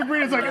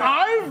 Sabrina's like,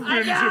 I've been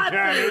to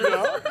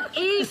Canada.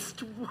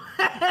 East,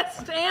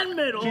 west, and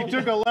middle. She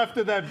took a left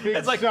of that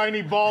big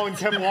shiny ball and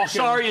kept walking.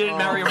 Sorry you didn't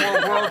marry a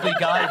more worldly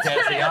guy,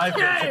 Tessie. I've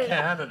been to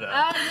Canada.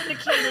 I've been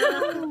to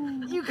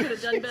Canada. You could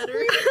have done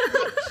better.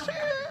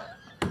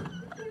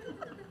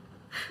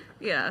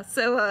 Yeah,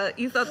 so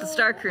you thought the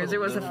Star Cruiser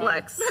was a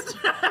flex.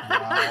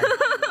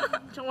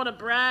 Don't want to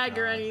brag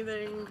or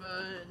anything,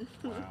 but...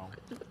 Wow.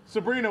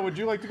 Sabrina, would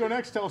you like to go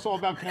next? Tell us all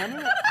about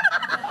Canada.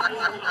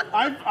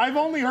 I've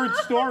only heard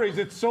stories.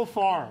 It's so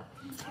far.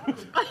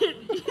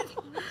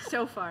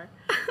 So far.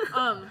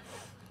 I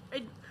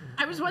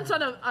was once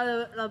on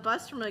a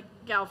bus from a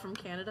gal from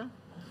Canada.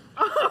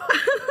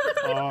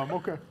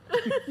 Okay.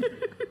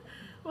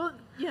 Well,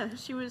 yeah,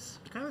 she was...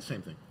 Kind of the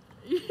same thing.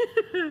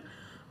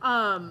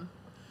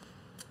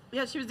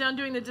 Yeah, she was down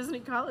doing the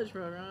Disney College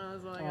program. I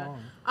was like,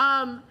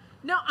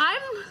 no,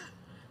 I'm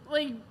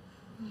like,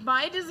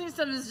 my Disney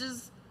stuff has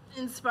just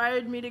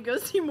inspired me to go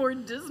see more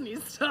Disney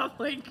stuff.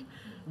 Like,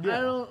 Yeah.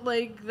 I don't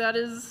like that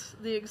is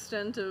the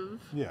extent of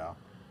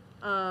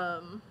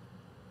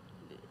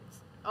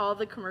all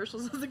the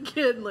commercials as a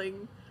kid. Like,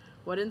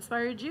 what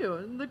inspired you?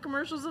 And the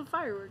commercials of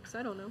fireworks.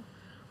 I don't know.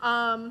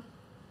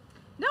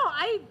 No,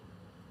 I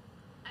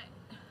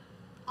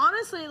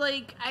honestly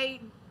like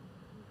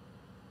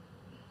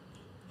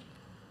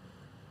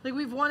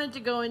we've wanted to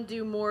go and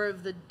do more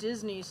of the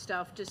Disney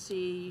stuff to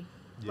see,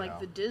 like,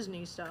 the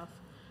Disney stuff.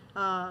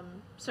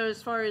 So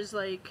as far as,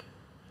 like,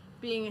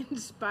 being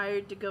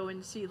inspired to go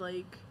and see,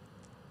 like,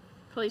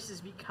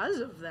 places because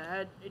of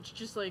that, it's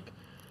just, like,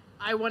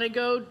 I want to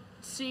go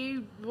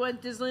see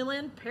what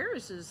Disneyland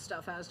Paris's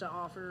stuff has to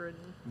offer,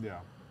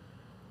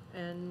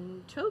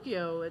 and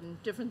Tokyo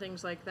and different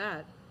things like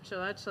that. So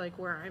that's, like,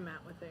 where I'm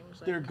at with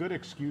things. Like, They're good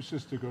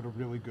excuses to go to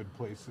really good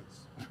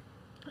places.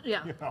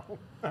 Yeah. You know,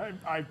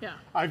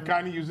 I've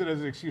kind of used it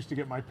as an excuse to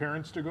get my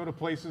parents to go to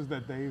places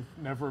that they've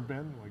never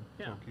been, like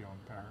Tokyo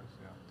and Paris.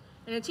 Yeah.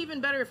 And it's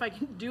even better if I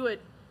can do it,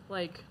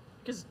 like,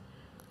 because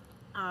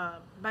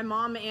my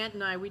mom, aunt,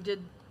 and I, we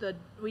did a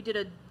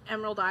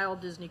Emerald Isle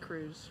Disney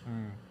cruise.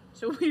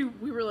 So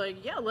we were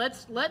like, yeah,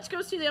 let's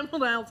go see the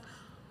Emerald Isles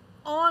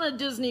on a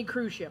Disney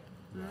cruise ship.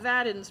 Yeah.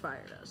 That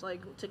inspired us,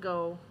 like, to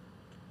go.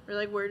 We're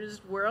like,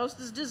 where else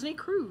does Disney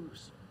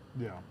cruise?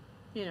 Yeah.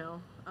 You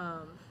know.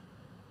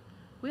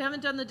 We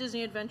haven't done the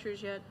Disney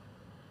Adventures yet.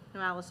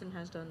 No, Allison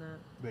has done that.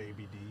 The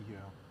ABD, yeah.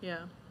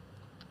 Yeah.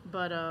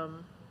 But,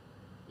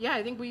 yeah,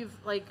 I think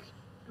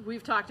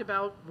we've talked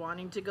about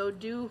wanting to go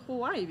do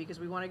Hawaii because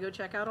we want to go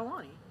check out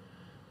Aulani.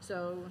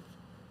 So,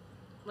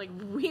 like,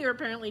 we are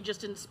apparently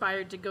just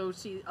inspired to go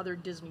see other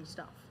Disney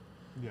stuff.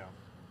 Yeah.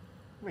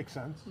 Makes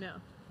sense. Yeah.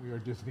 We are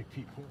Disney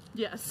people.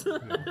 Yes. Yeah.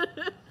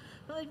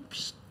 Like,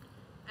 psh,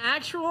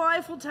 actual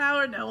Eiffel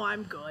Tower? No,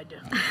 I'm good.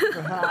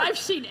 I've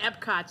seen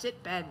Epcot's.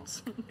 It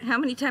bends. How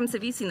many times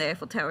have you seen the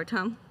Eiffel Tower,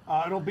 Tom?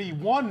 It'll be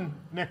 1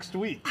 next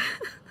week.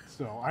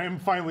 So I am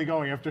finally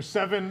going. After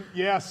 7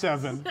 trips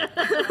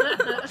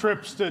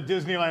to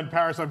Disneyland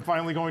Paris, I'm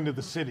finally going to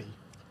the city.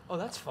 Oh,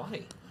 that's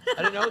funny.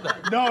 I didn't know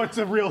that. No, it's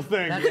a real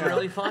thing. That's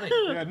really funny.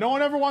 Yeah, no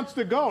one ever wants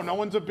to go. No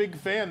one's a big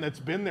fan that's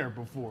been there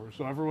before.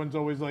 So everyone's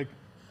always like,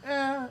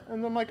 and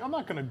I'm like, I'm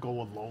not going to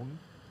go alone.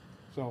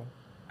 So,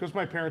 because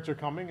my parents are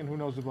coming, and who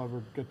knows if I'll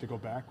ever get to go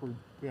back.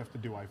 We have to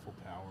do Eiffel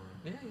Tower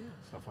and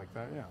stuff like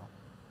that, yeah.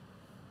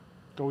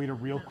 Go eat a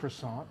real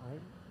croissant, right?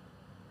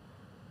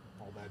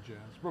 All that jazz.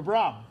 But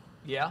Rob.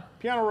 Yeah?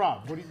 Piano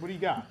Rob, what do you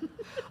got?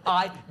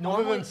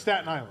 Normally, other than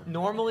Staten Island.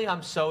 Normally,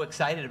 I'm so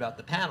excited about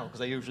the panel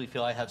because I usually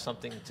feel I have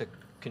something to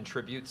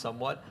contribute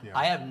somewot. Yeah.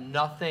 I have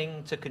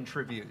nothing to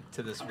contribute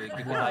to this week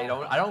because I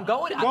don't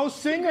go in. Go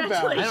sing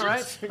about it. I know,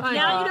 right?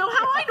 Now you know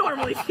how I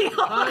normally feel.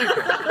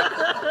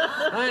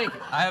 Thank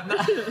you. I have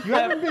not. You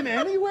haven't been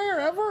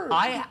anywhere ever?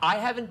 I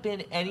haven't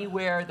been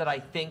anywhere that I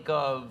think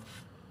of.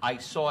 I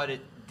saw it at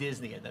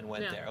Disney and then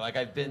went there. Like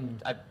I've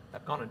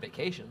gone on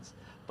vacations,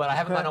 but I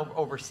haven't gone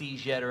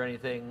overseas yet or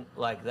anything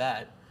like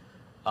that.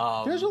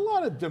 There's a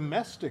lot of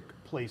domestic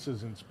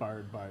places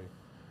inspired by.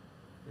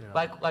 You know.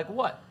 Like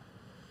what?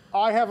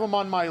 I have them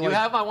on my list. You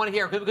have them? I want to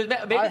hear. Because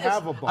maybe I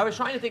have a bunch. I was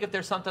trying to think if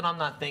there's something I'm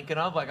not thinking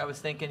of. Like I was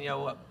thinking,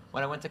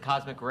 when I went to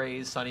Cosmic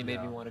Rays, Sonny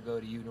made me want to go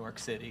to New York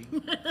City.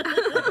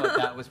 I thought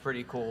that was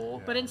pretty cool.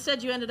 Yeah. But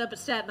instead you ended up at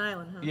Staten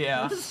Island, huh?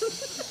 Yeah.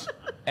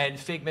 And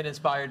Figment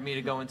inspired me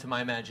to go into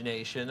my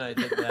imagination. I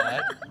did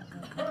that.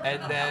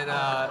 And then,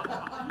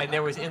 and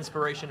there was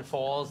Inspiration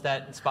Falls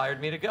that inspired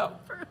me to go.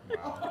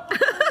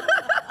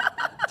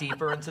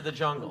 Deeper into the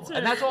jungle.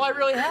 And that's all I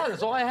really have.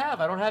 That's all I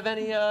have. I don't have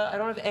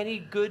any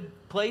good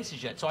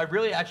places yet. So I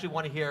really actually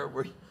want to hear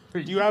where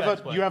you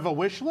have a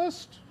wish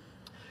list?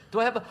 Do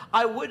I have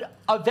I would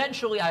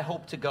eventually, I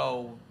hope to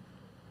go.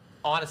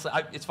 Honestly,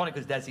 it's funny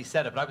because Desi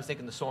said it, but I was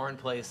thinking the Soarin'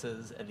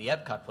 places and the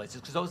Epcot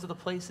places because those are the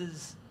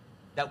places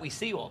that we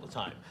see all the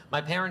time.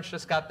 My parents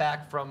just got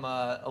back from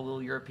a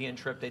little European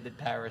trip. They did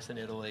Paris and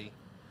Italy.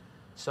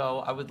 So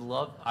I would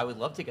love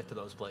to get to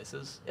those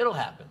places. It'll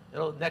happen.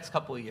 Next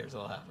couple of years,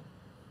 it'll happen.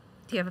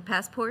 Do you have a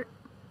passport?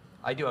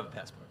 I do have a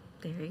passport.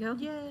 There you go.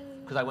 Yay.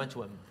 Because I went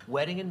to a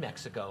wedding in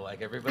Mexico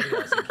like everybody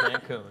else in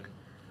Cancun.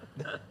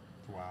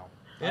 Wow.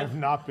 Yeah. I've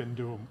not been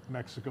to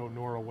Mexico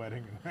nor a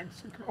wedding in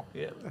Mexico.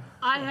 Yeah.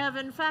 I have,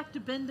 in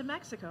fact, been to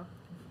Mexico.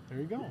 There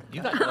you go.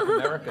 You got North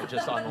America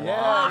just on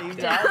Yeah, you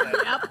got it.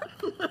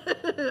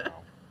 Yep.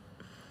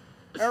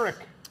 Eric.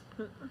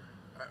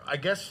 I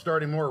guess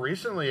starting more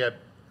recently,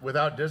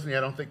 without Disney, I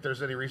don't think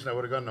there's any reason I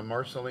would have gone to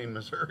Marceline,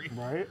 Missouri.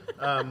 Right.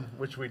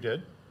 Which we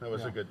did. That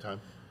was a good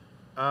time.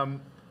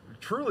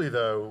 Truly,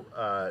 though,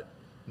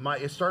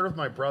 it started with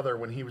my brother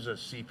when he was a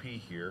CP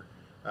here.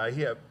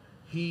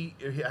 He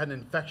had an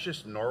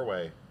infectious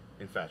Norway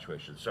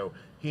infatuation, so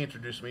he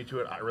introduced me to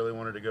it. I really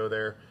wanted to go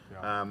there.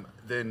 Yeah.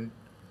 Then,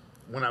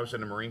 when I was in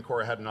the Marine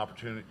Corps, I had an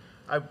opportunity.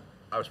 They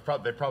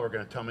probably were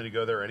going to tell me to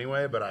go there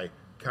anyway, but I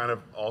kind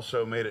of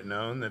also made it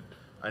known that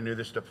I knew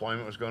this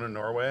deployment was going to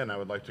Norway, and I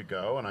would like to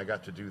go, and I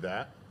got to do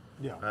that.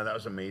 Yeah. That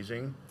was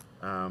amazing.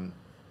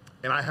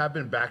 And I have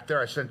been back there.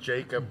 I sent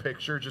Jake a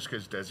picture just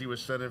because Desi was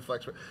sending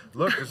flex.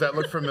 Look, does that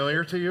look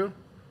familiar to you?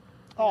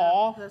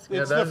 Aw, that's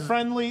it's good.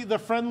 the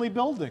friendly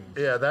building.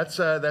 Yeah,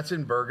 that's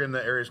in Bergen.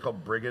 The area is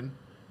called Briggen.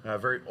 A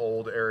very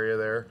old area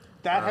there.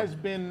 That has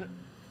been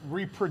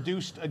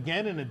reproduced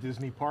again in a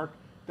Disney park.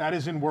 That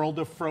is in World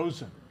of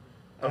Frozen.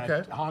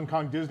 At Hong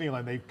Kong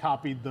Disneyland. They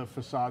copied the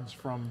facades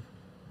from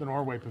the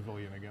Norway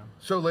Pavilion again.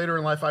 So later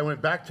in life, I went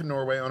back to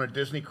Norway on a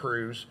Disney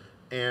cruise.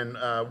 And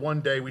one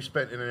day we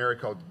spent in an area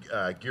called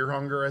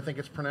Geirhanger, I think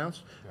it's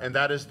pronounced. Yeah. And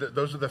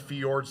those are the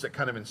fjords that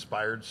kind of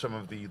inspired some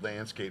of the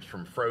landscapes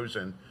from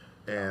Frozen.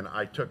 And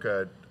I took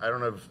I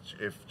don't know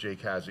if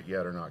Jake has it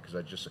yet or not,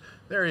 because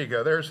there you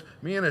go. There's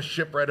me in a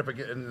ship right up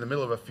in the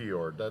middle of a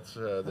fjord. That's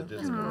the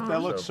Disney.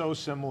 That looks so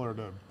similar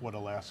to what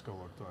Alaska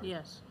looked like.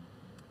 Yes.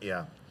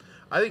 Yeah.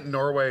 I think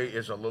Norway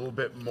is a little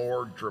bit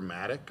more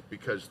dramatic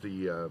because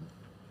the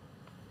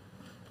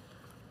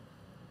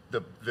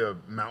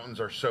mountains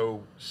are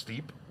so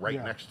steep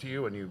right next to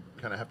you, and you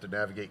kind of have to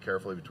navigate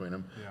carefully between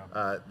them.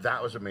 Yeah.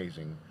 That was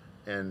amazing.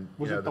 And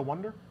was it the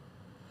Wonder?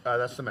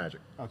 That's the Magic.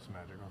 Oh, it's the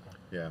Magic. Okay.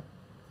 Yeah.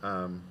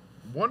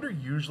 Wonder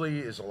usually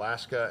is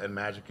Alaska, and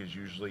Magic is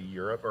usually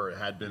Europe, or it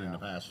had been in the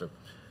past. So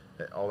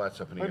all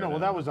that's up in the air. No, well,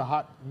 that was a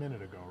hot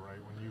minute ago, right?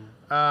 When you.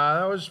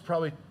 That was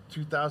probably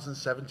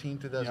 2017,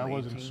 2018. Yeah, I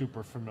wasn't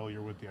super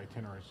familiar with the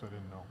itinerary, so I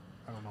didn't know.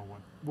 I don't know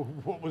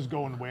what was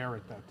going where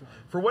at that time.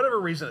 For whatever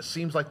reason, it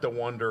seems like the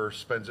Wonder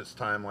spends its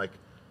time on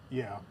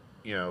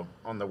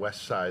the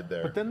west side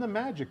there. But then the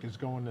Magic is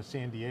going to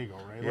San Diego,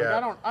 right? Yeah.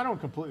 Like, I don't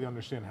completely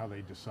understand how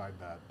they decide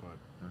that, but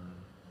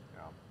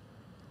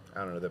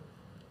I don't know.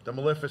 The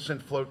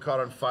Maleficent float caught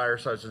on fire,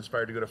 so I was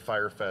inspired to go to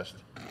Fire Fest.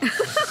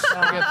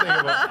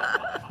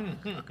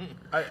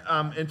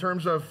 In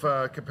terms of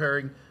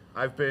comparing,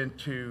 I've been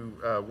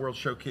to World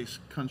Showcase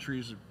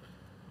countries,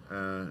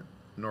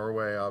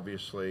 Norway,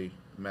 obviously,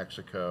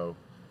 Mexico.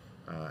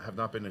 Have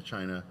not been to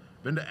China.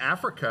 Been to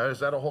Africa. Is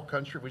that a whole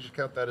country? We just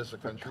count that as a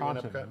country.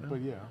 Continent,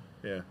 but yeah.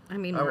 Yeah. I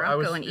mean, I Morocco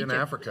was and in Egypt.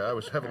 Africa. I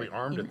was heavily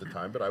armed at the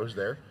time, but I was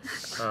there.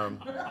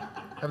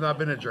 Have not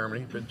been to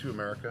Germany. Been to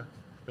America.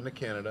 Been to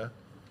Canada.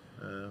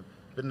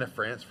 Been to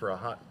France for a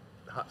hot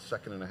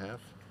second and a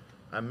half.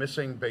 I'm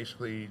missing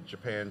basically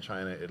Japan,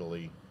 China,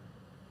 Italy,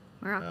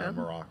 Morocco.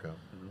 Morocco.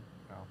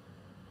 Oh.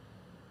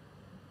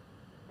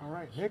 All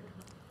right, Nick.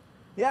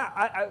 Yeah,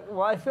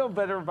 I feel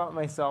better about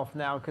myself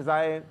now because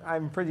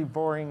I'm pretty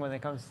boring when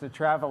it comes to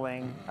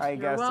traveling, I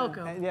guess. You're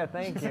welcome. Yeah,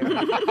 thank you.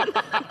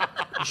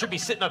 You should be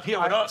sitting up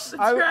here with us.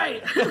 That's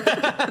right.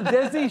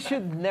 Desi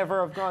should never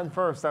have gone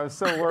first. I was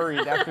so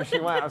worried after she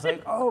went. I was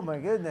like, oh my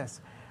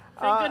goodness.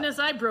 Thank goodness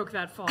I broke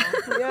that fall.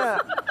 Yeah,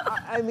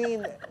 I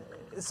mean,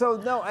 so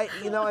no, I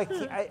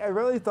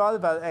really thought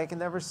about it.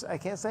 I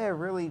can't say I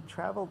really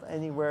traveled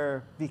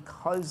anywhere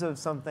because of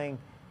something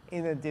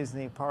in a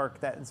Disney park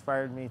that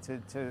inspired me to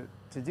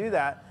do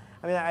that.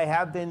 I mean, I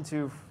have been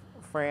to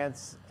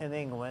France and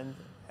England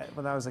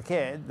when I was a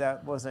kid.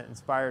 That wasn't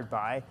inspired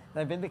by.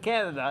 And I've been to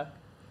Canada.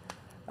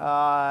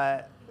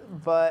 But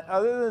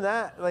other than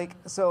that, I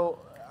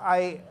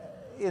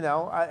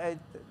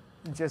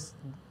just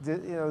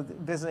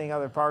visiting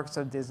other parks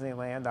of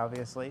Disneyland,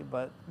 obviously.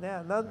 But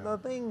yeah,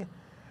 nothing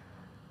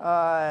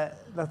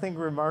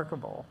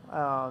remarkable.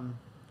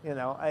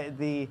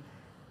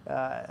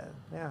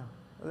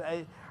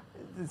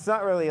 It's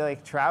not really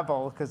like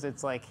travel because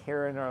it's like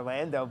here in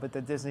Orlando, but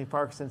the Disney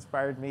parks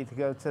inspired me to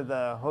go to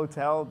the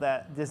hotel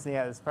that Disney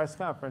had its press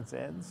conference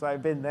in. So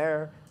I've been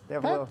there,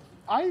 They have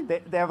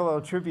they have a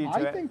little tribute to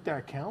it. I think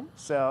that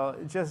counts. So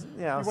just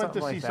you went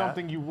to see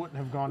something you wouldn't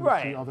have gone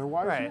to see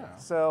otherwise. Right. Yeah.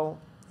 So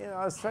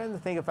I was trying to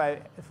think if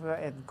I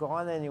had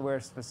gone anywhere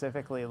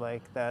specifically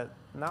like that.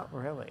 Not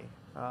really,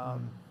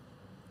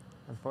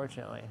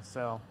 unfortunately.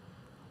 So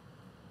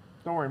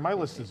don't worry, my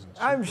list isn't.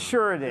 I'm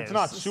sure it is. It's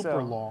not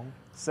super long.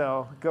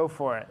 So go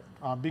for it.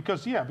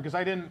 Because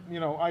I didn't,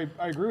 I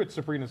agree with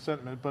Sabrina's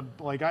sentiment, but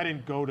like I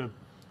didn't go to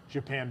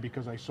Japan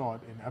because I saw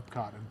it in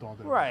Epcot and thought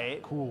that it was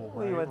cool.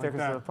 Well, you went there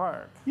because of the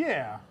park.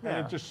 Yeah,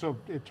 and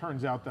it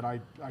turns out that I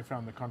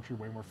found the country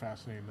way more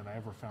fascinating than I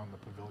ever found the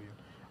pavilion.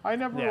 I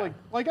never I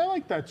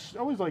like that. I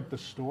always liked the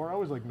store. I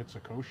always liked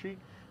Mitsukoshi,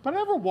 but I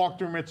never walked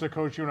through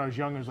Mitsukoshi when I was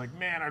young. I was like,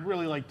 man, I'd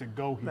really like to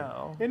go here.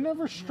 No. It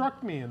never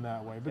struck me in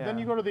that way. But then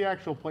you go to the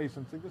actual place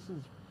and think this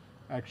is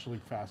actually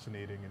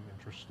fascinating and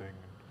interesting.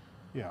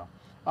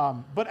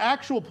 And, but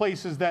actual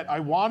places that I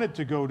wanted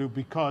to go to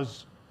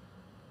because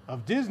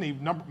of Disney,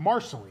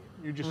 Marceline.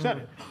 You just said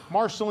it.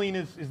 Marceline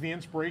is the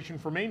inspiration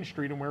for Main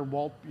Street and where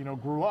Walt,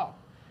 grew up.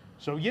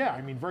 So yeah,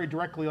 I mean, very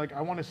directly, like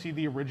I want to see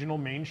the original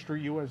Main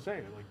Street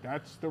USA. Like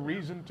that's the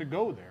reason to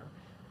go there.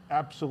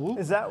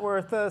 Absolutely. Is that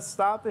worth a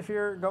stop if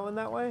you're going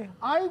that way?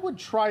 I would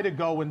try to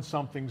go when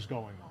something's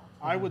going on.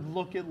 I would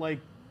look at like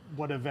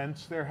what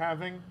events they're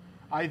having.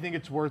 I think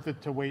it's worth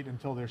it to wait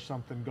until there's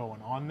something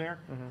going on there.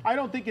 I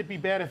don't think it'd be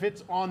bad if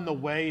it's on the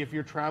way, if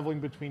you're traveling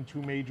between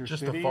two major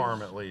cities. Just the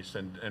farm at least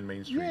and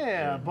Main Street.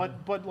 Yeah,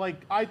 but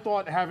like I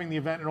thought having the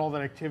event and all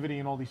that activity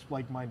and all these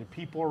like-minded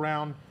people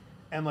around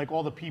and like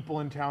all the people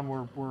in town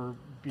were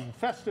being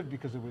festive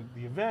because it was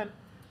the event,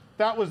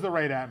 that was the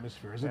right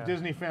atmosphere. As a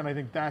Disney fan, I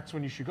think that's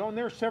when you should go. And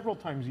there are several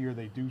times a year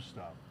they do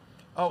stuff.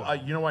 Oh, so.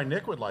 You know why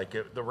Nick would like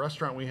it? The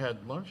restaurant we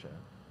had lunch at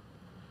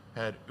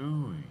had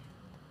gooey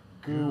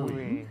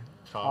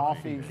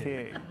toffee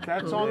cake.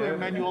 That's on their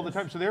menu all the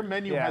time. So their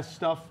menu has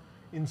stuff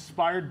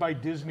inspired by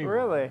Disney.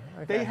 Really?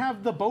 Okay. They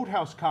have the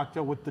boathouse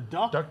cocktail with the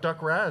duck.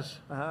 Duck Raz.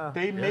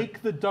 They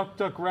make the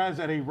duck Raz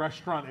at a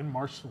restaurant in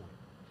Marceline.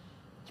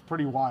 It's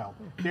pretty wild.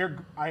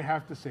 I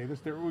have to say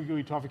this, their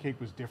gooey toffee cake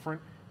was different,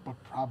 but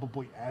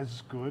probably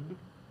as good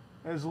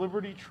as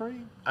Liberty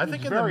Tree. I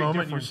think in the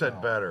moment you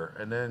said better,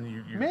 and then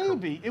you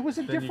maybe. It was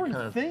a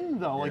different thing,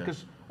 though. Like,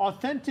 because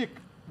authentic,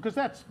 because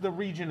that's the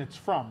region it's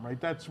from, right?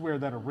 That's where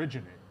that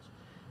originates.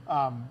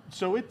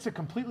 So it's a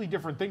completely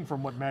different thing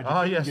from what Magic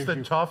Eden gives the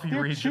you. toffee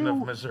region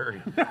of Missouri.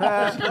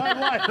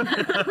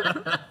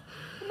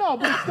 No,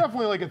 but it's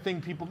definitely like a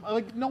thing people,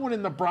 like no one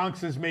in the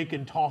Bronx is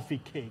making toffee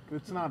cake.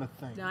 It's not a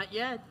thing. Not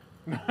yet.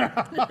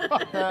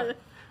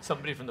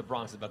 Somebody from the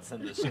Bronx is about to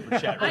send a super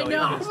chat. I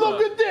know.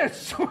 Look at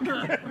this.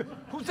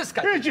 Who's this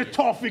guy? Here's your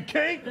toffee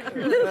cake.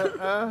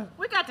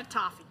 We got the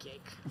toffee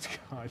cake.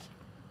 God.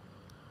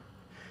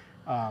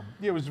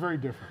 It was very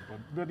different,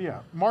 but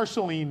yeah,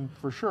 Marceline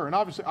for sure. And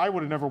obviously, I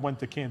would have never went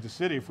to Kansas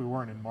City if we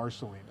weren't in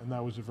Marceline, and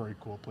that was a very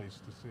cool place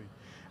to see.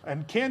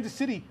 And Kansas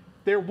City,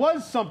 there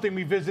was something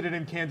we visited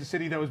in Kansas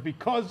City that was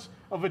because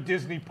of a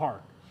Disney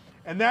park,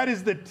 and that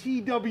is the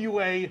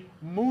TWA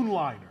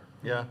Moonliner.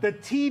 Yeah. The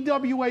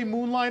TWA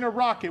Moonliner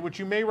rocket, which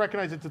you may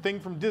recognize, it's a thing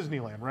from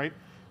Disneyland, right?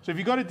 So if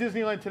you go to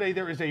Disneyland today,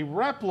 there is a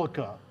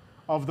replica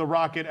of the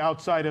rocket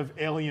outside of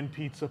Alien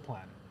Pizza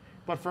Planet.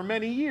 But for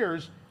many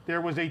years,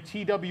 there was a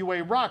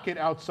TWA rocket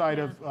outside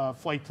of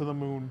Flight to the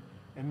Moon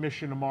and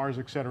Mission to Mars,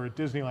 et cetera, at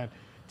Disneyland.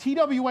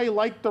 TWA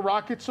liked the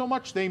rocket so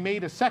much, they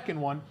made a second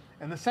one,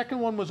 and the second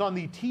one was on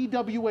the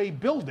TWA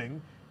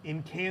building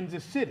in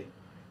Kansas City.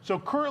 So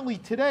currently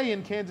today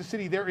in Kansas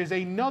City, there is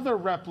another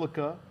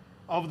replica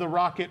of the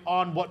rocket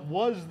on what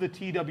was the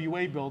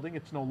TWA building.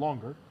 It's no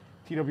longer.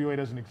 TWA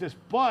doesn't exist.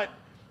 But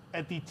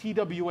at the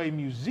TWA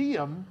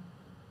Museum,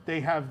 they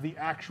have the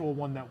actual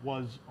one that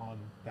was on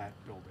that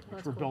building,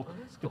 which were built.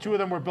 The two of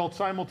them were built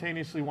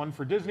simultaneously, one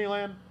for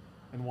Disneyland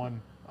and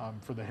one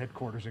for the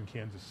headquarters in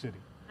Kansas City.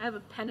 I have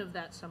a pen of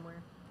that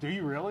somewhere. Do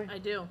you really? I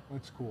do.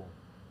 That's cool.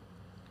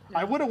 No.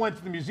 I would have went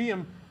to the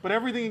museum, but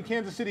everything in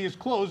Kansas City is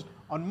closed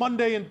on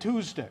Monday and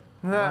Tuesday.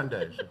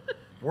 Mondays.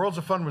 Worlds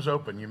of Fun was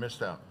open. You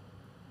missed out.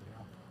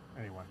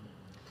 Yeah. Anyway.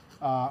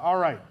 All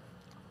right.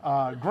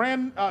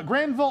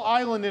 Granville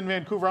Island in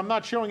Vancouver. I'm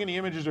not showing any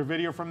images or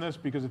video from this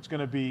because it's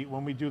going to be,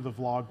 when we do the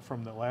vlog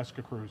from the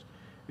Alaska cruise,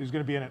 is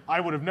going to be in it.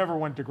 I would have never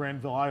went to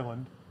Granville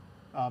Island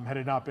had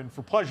it not been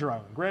for Pleasure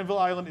Island. Granville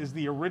Island is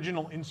the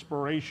original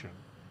inspiration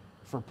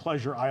for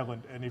Pleasure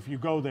Island, and if you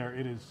go there,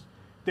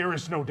 there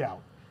is no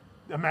doubt.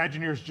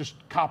 Imagineers just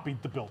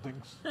copied the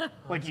buildings.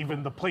 Like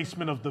even the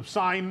placement of the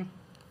sign,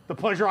 the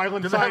Pleasure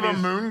Island sign. Do they have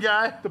a moon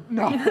guy?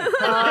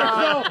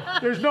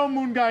 There's no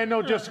moon guy and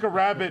no Jessica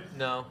Rabbit.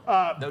 No,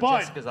 no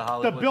but Jessica's a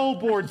Hollywood. The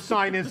billboard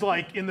sign is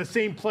like in the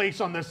same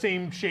place on the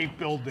same shaped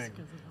building.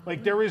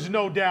 Like there is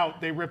no doubt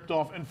they ripped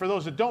off. And for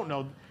those that don't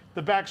know,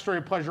 the backstory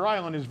of Pleasure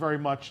Island is very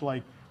much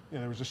like,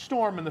 there was a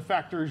storm and the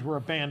factories were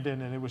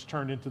abandoned and it was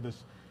turned into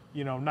this,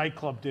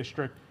 nightclub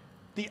district.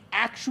 The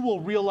actual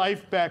real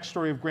life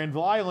backstory of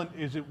Granville Island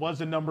is it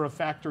was a number of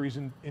factories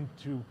in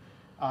the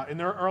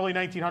early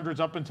 1900s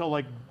up until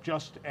like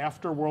just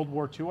after World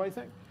War II, I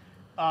think.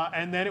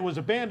 And then it was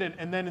abandoned.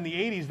 And then in the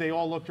 80s, they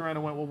all looked around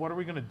and went, well, what are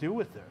we going to do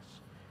with this?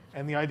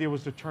 And the idea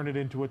was to turn it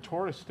into a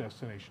tourist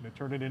destination, to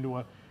turn it into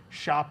a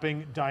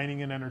shopping,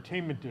 dining, and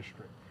entertainment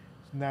district.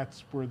 And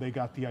that's where they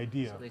got the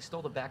idea. So they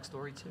stole the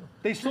backstory too.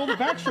 They stole the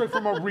backstory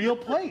from a real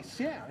place.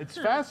 Yeah, it's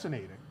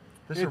fascinating.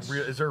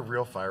 Is there a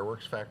real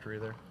fireworks factory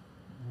there?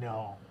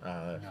 No.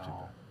 That's too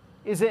bad.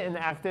 Is it an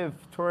active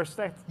tourist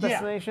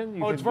destination?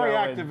 Yeah. It's very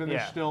active, and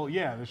there's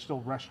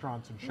still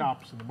restaurants and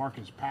shops, and the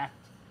market is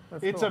packed.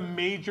 It's a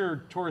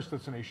major tourist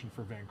destination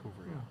for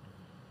Vancouver. Yeah.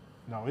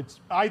 No,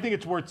 I think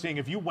it's worth seeing.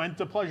 If you went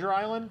to Pleasure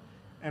Island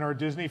and are a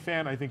Disney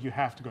fan, I think you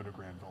have to go to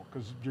Granville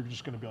because you're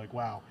just going to be like,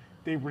 wow,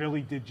 they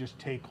really did just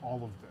take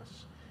all of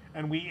this.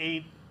 And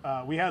we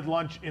had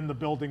lunch in the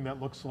building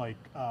that looks like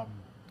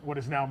what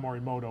is now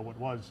Morimoto, what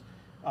was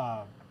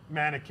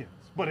mannequins.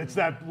 But it's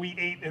that we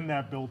ate in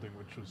that building,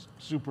 which was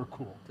super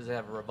cool. Does it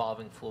have a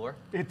revolving floor?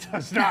 It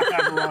does not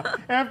have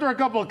a after a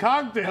couple of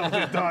cocktails,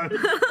 it does.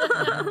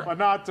 But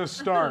not to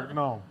start,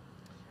 no.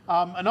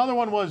 Another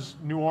one was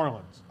New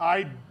Orleans.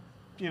 I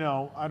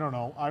don't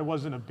know. I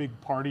wasn't a big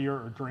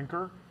partier or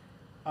drinker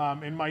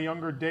in my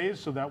younger days,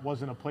 so that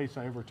wasn't a place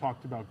I ever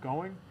talked about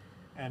going.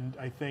 And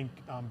I think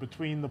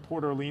between the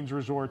Port Orleans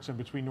resorts and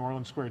between New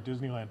Orleans Square at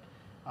Disneyland,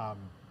 I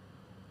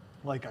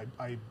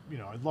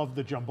love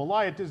the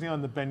jambalaya at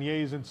Disneyland, the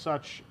beignets and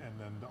such, and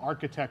then the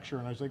architecture,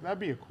 and I was like, that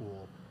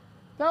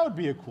would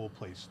be a cool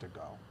place to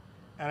go.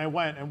 And I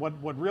went, and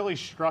what really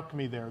struck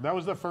me there, that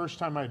was the first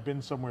time I'd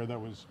been somewhere that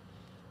was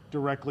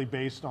directly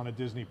based on a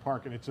Disney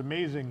park, and it's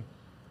amazing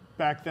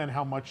back then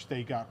how much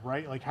they got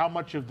right, like how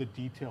much of the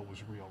detail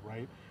was real,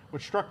 right?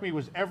 What struck me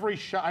was every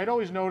shot, I'd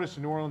always noticed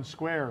in New Orleans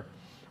Square,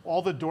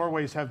 all the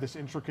doorways have this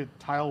intricate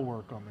tile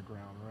work on the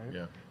ground, right?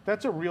 Yeah.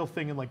 That's a real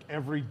thing in like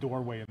every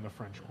doorway in the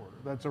French Quarter.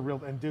 That's a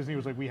real, and Disney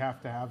was like, we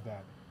have to have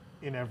that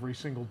in every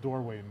single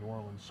doorway in New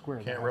Orleans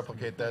Square. Can't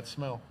replicate that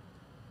smell.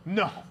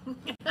 No.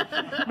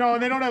 No,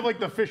 and they don't have like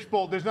the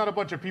fishbowl. There's not a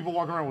bunch of people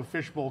walking around with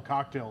fishbowl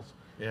cocktails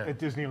at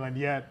Disneyland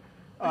yet.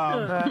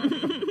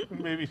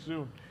 Maybe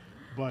soon.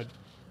 But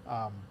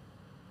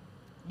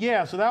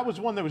so that was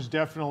one that was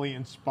definitely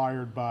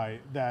inspired by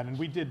that. And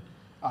we did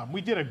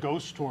a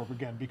ghost tour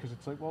again because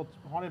it's like, well,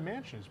 Haunted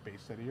Mansion is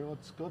based out of here.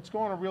 Let's go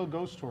on a real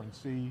ghost tour and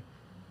see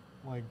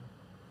like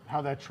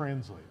how that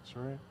translates,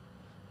 right?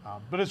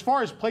 But as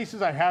far as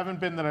places I haven't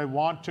been that I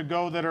want to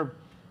go that are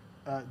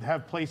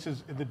have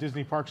places in the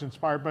Disney parks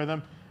inspired by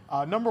them,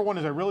 number one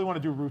is I really want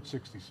to do Route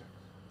 66.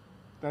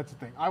 That's the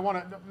thing.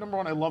 Number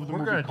one, I love the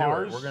movie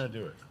Cars. We're going to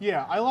do it.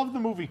 Yeah, I love the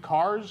movie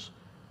Cars,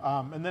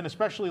 and then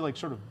especially like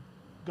sort of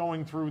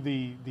going through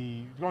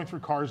going through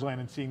Cars Land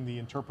and seeing the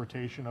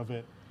interpretation of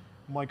it.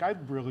 I'm like,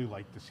 I'd really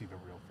like to see the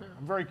real thing.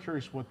 I'm very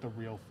curious what the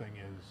real thing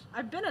is.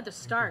 I've been at the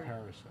start. In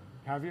comparison.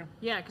 Have you?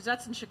 Yeah, because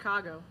that's in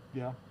Chicago.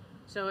 Yeah.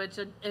 So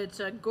it's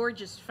a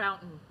gorgeous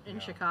fountain in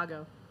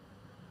Chicago.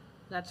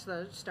 That's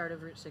the start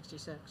of Route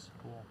 66.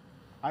 Cool.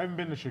 I haven't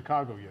been to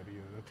Chicago yet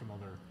either. That's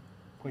another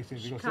place to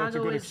go. So that's a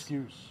good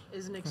excuse.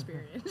 Is an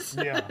experience.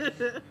 Yeah.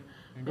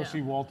 And go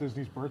see Walt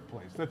Disney's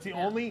birthplace. That's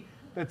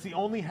the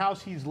only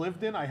house he's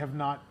lived in I have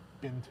not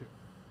been to.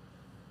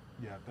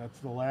 Yeah, that's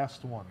the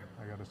last one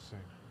I got to see.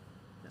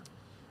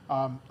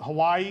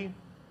 Hawaii.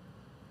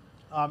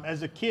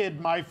 As a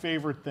kid, my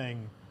favorite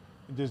thing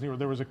in Disney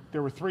World,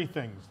 there were three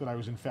things that I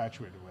was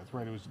infatuated with.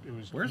 Right? It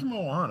was. Where's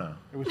Moana?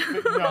 It was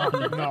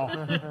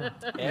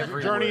no.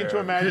 Journey into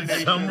Imagination.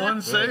 Did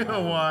someone say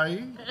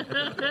Hawaii?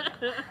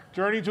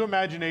 Journey into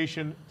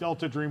Imagination,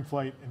 Delta Dream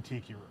Flight, and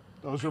Tiki Room.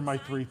 Those were my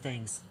three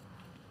things.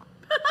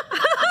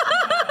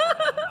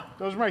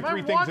 Those were my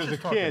three things as a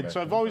kid.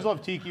 So I've always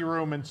loved Tiki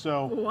Room, and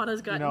so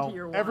Moana's got into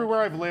your watch. Everywhere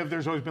I've lived,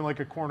 there's always been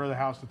like a corner of the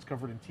house that's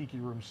covered in Tiki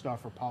Room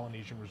stuff or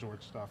Polynesian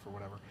resort stuff or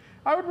whatever.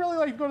 I would really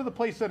like to go to the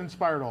place that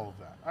inspired all of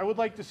that. I would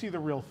like to see the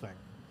real thing.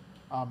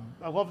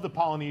 I love the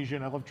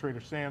Polynesian. I love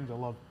Trader Sam's. I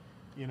love,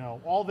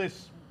 all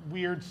this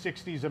weird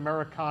 60s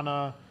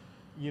Americana,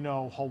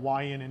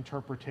 Hawaiian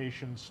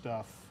interpretation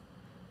stuff.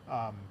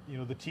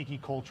 The tiki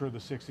culture of the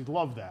 60s.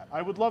 Love that.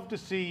 I would love to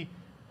see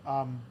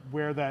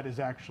where that is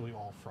actually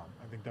all from.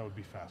 I think that would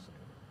be fascinating.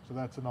 So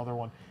that's another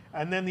one.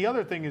 And then the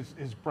other thing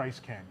is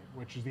Bryce Canyon,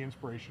 which is the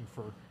inspiration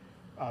for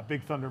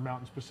Big Thunder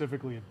Mountain,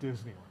 specifically at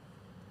Disneyland.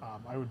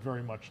 I would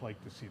very much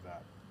like to see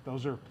that.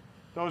 Those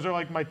are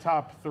like my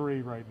top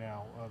three right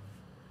now of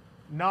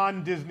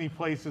non-Disney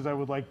places I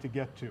would like to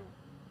get to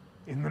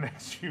in the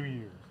next few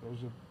years.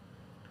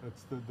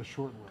 That's the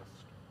short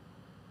list.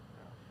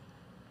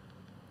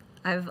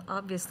 Yeah. I've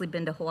obviously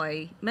been to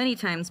Hawaii many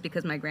times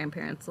because my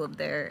grandparents lived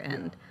there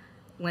and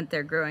went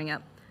there growing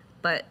up.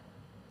 But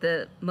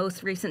the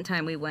most recent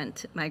time we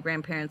went, my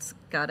grandparents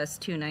got us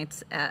 2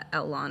 nights at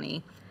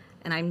Aulani.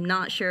 And I'm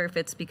not sure if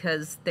it's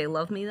because they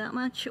love me that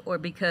much or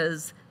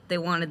because they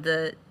wanted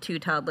the 2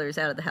 toddlers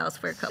out of the house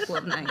for a couple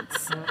of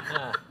nights.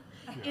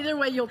 Either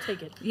way, you'll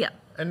take it. Yeah.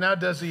 And now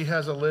Desi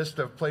has a list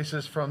of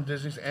places from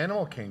Disney's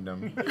Animal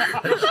Kingdom.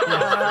 I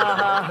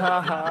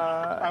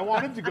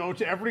wanted to go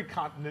to every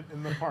continent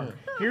in the park.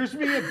 Here's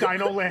me at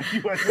Dino Land,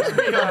 USA.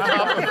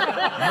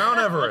 Mount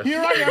Everest.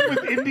 Here I am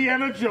with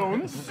Indiana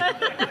Jones.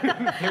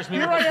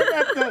 Here I am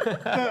at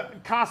the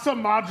Casa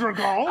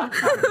Madrigal.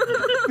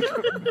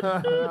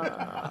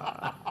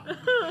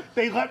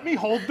 They let me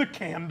hold the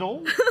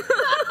candle.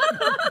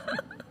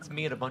 It's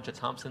me and a bunch of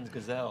Thompson's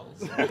gazelles.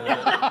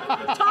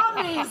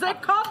 Tommies! They're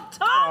called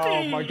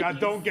Tommies! Oh my God,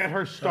 don't get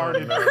her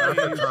started. Oh, no,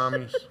 please.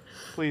 Tommy's.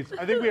 Please.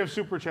 I think we have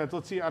super chats.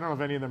 Let's see. I don't know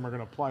if any of them are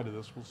going to apply to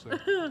this. We'll see.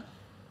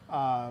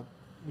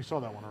 We saw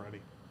that one already.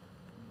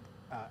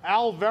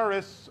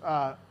 Alvarez,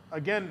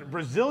 again,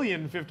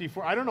 Brazilian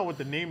 54. I don't know what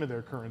the name of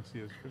their currency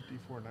is,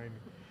 54.90.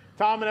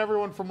 Tom and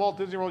everyone from Walt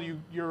Disney World,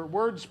 your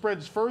word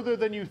spreads further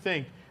than you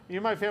think. Me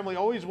and my family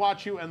always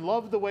watch you and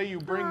love the way you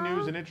bring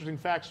news and interesting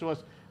facts to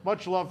us.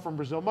 Much love from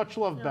Brazil. Much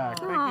love back.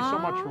 Thank you so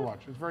much for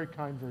watching. It's very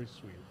kind, very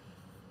sweet.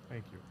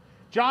 Thank you.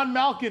 John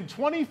Malkin,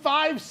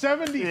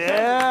 25.77.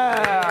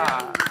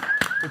 Yeah.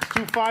 It's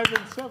 2, 5,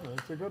 and 7.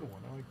 That's a good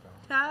one. I like that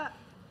one. Ah.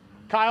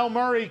 Kyle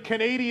Murray,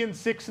 Canadian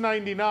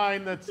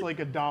 $6.99. That's like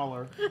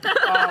 $1.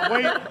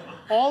 Wait,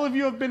 all of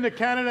you have been to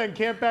Canada and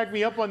can't back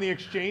me up on the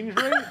exchange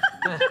rate?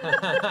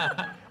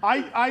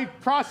 I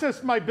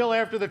processed my bill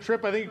after the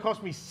trip. I think it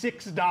cost me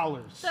 $6.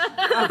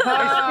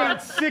 I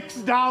spent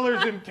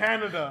 $6 in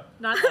Canada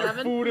Not on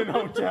 7? food and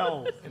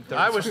hotels.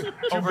 I was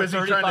too busy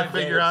trying to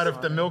figure out if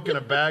the milk in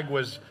a bag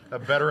was a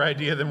better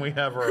idea than we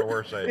have or a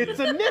worse idea. It's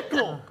a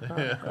nickel.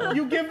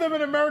 You give them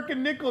an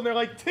American nickel, and they're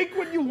like, take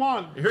what you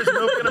want. Here's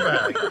milk in a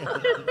bag.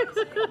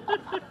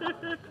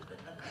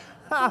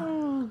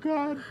 Oh,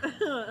 God.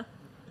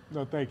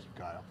 No, thank you,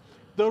 Kyle.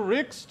 The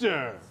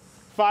Rickster,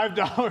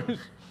 $5.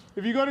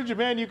 If you go to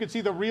Japan, you can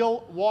see the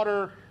real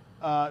water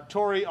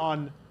torii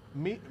on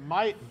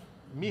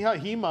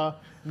Miyahima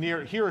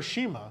near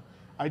Hiroshima.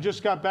 I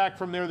just got back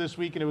from there this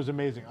week, and it was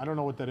amazing. I don't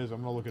know what that is.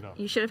 I'm going to look it up.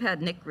 You should have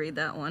had Nick read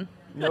that one.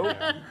 Nope.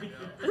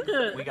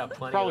 We got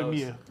plenty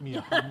Probably of those.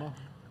 Miyahima.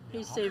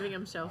 He's saving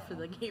himself for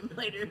the game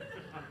later.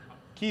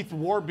 Keith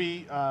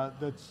Warby,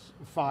 that's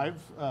 5.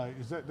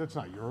 That's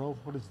not euro.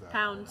 What is that?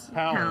 Pounds.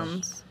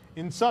 Pounds.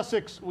 In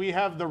Sussex, we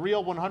have the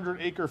real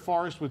 100-acre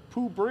forest with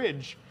Pooh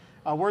Bridge.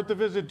 Worth a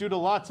visit due to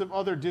lots of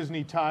other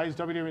Disney ties.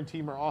 WDWN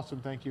team are awesome.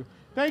 Thank you.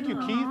 Thank you,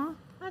 Keith.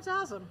 That's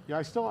awesome. Yeah,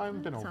 I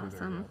haven't been over there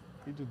awesome. yet.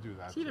 We did do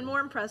that. It's even more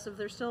impressive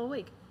they're still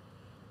awake.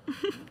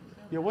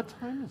 Yeah, what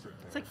time is it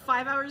there? It's like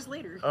 5 hours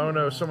later. Oh,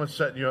 no, someone's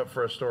setting you up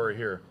for a story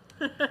here.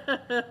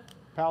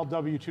 Pal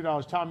W,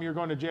 $2. Tom, you're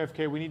going to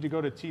JFK. We need to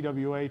go to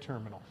TWA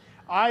terminal.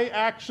 I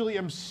actually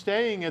am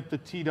staying at the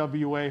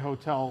TWA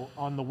hotel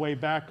on the way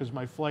back because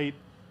my flight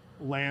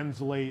lands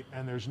late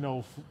and there's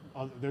no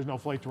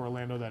flight to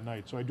Orlando that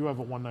night. So I do have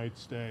a one-night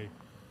stay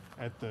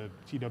at the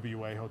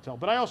TWA hotel.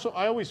 But I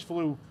always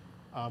flew,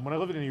 when I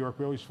lived in New York,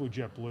 we always flew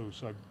JetBlue.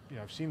 So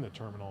I've seen the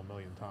terminal a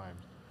million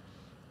times.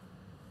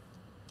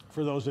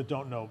 For those that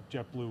don't know,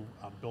 JetBlue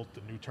built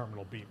the new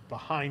terminal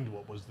behind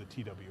what was the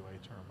TWA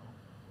terminal.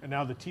 And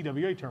now the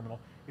TWA terminal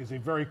is a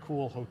very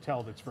cool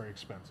hotel that's very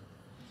expensive.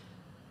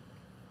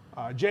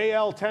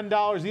 JL,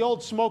 $10. The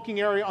old smoking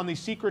area on the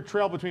secret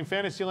trail between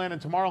Fantasyland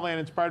and Tomorrowland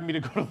inspired me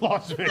to go to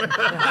Las Vegas.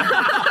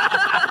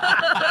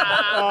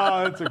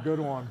 Oh, that's a good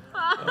one.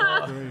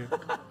 Great.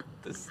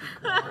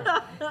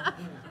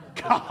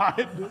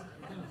 God.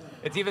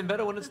 It's even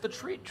better when it's the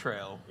treat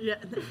trail. Yeah,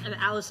 and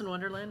Alice in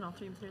Wonderland, all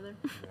three of them are there.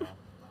 Yeah.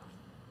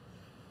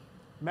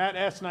 Matt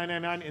S,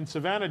 999. In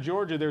Savannah,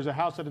 Georgia, there's a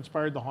house that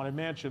inspired the Haunted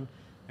Mansion.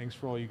 Thanks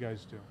for all you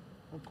guys do.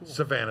 Oh, cool.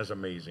 Savannah's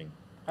amazing.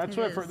 That's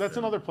what that's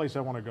another place I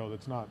want to go.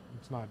 It's not.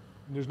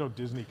 There's no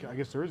Disney. I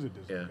guess there is a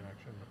Disney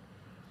connection. But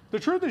the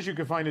truth is, you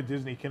can find a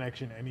Disney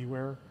connection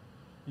anywhere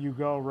you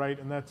go, right?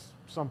 And that's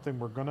something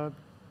we're gonna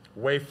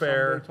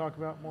Wayfair. talk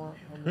about more.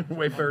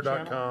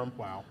 Wayfair.com.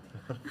 Wow.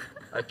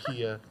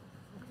 IKEA.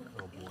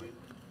 Oh boy. Is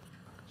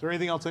there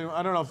anything else?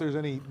 I don't know if there's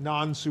any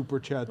non-super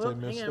chats I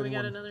missed. Hang on, we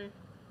got another.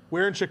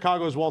 Where in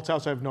Chicago is Walt's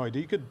house? I have no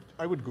idea.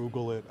 I would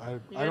Google it. I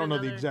don't know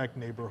the exact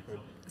neighborhood.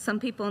 Some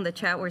people in the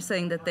chat were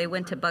saying that they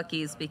went to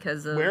Buc-ee's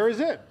because of... Where is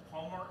it?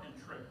 Palmer and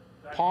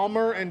Tripp.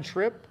 Palmer and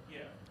Tripp?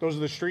 Yeah. Those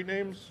are the street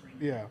names?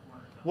 Yeah.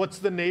 What's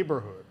the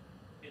neighborhood?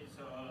 It's,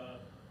 I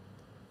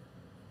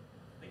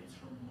think it's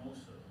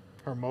Hermosa.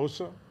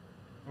 Hermosa?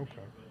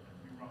 Okay.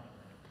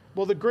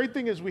 Well, the great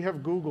thing is we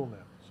have Google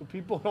now, so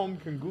people at home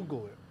can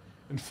Google it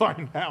and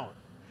find out.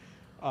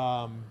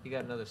 You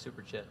got another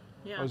super chat.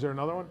 Yeah. Oh, is there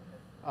another one?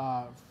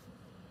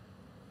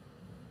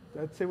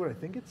 Let's say what I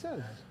think it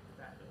says.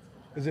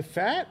 Is it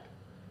fat?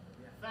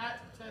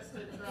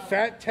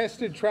 Fat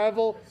tested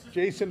travel.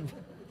 Jason.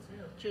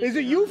 Is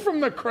it you from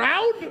the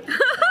crowd?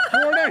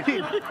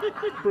 490.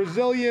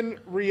 Brazilian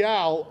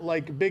real,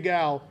 like Big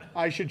Al.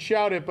 I should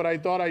shout it, but I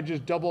thought I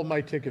just doubled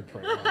my ticket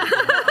price.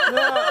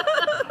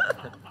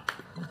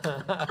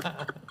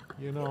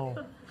 You know,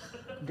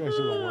 you guys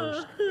are the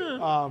worst.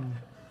 I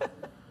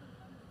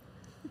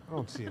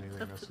don't see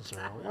anything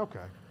necessarily. Okay.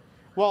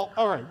 Well,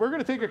 all right. We're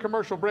going to take a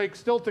commercial break.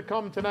 Still to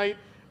come tonight,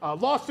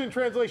 Lost in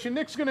translation,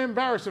 Nick's going to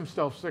embarrass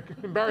himself. Stick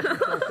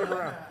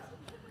around.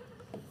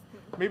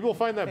 Maybe we'll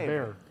find that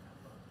bear.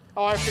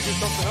 Oh, I have to do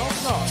something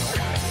else? No.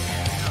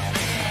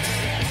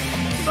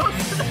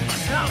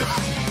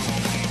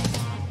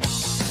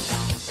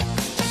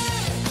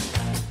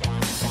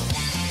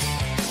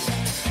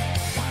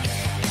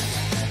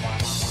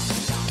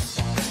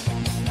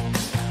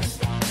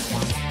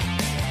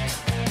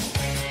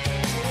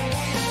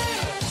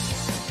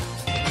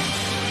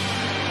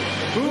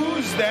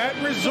 Who's that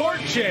resort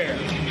chair?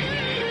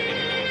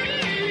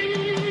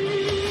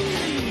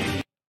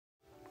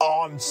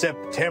 On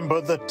September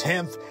the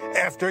 10th,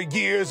 after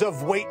years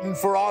of waiting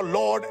for our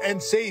Lord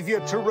and Savior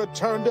to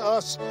return to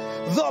us,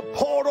 the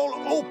portal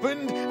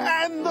opened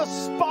and the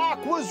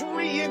spark was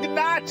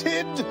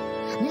reignited.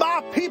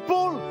 My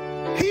people,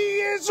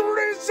 he is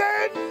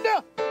risen!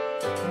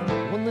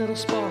 One little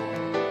spark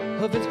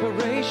of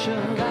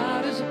inspiration.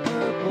 God is a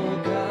purple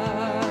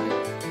God.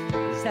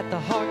 Is that the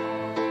heart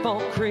of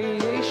all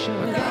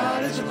creation?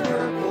 God is a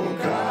purple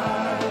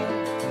God.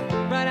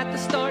 Right at the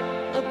start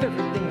of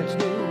everything that's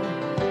new.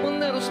 One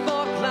little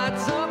spark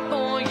lights up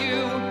on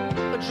you.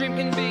 A dream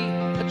can be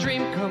a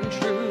dream come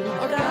true.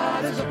 Our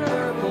God is a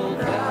purple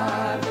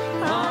God.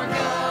 Our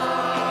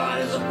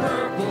God is a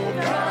purple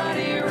God.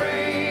 He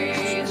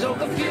reigns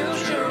over the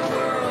future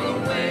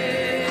world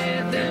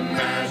with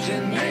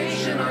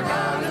imagination. Our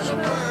God is a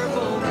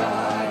purple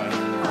God.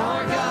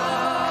 Our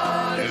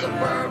God is a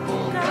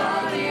purple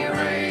God. He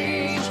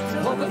reigns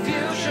over the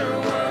future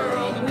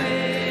world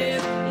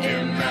with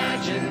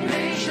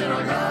imagination.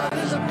 Our God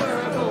is a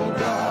purple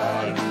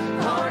God.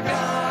 Our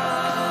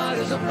God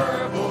is a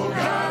purple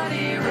God.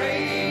 He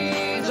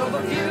reigns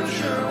over the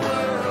future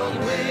world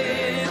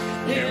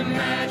with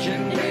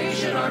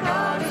imagination. Our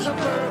God is a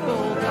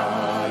purple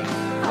God.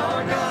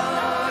 Our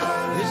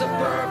God is a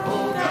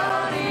purple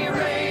God. He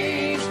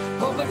reigns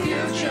over the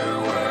future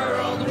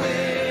world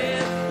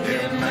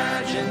with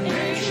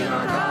imagination.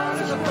 Our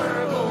God is a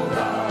purple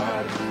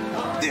God.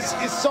 This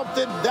is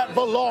something that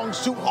belongs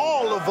to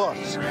all of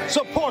us.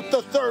 Support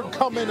the third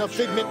coming of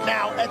Figment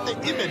now at the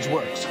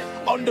Imageworks,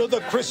 under the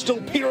crystal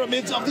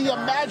pyramids of the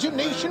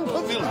Imagination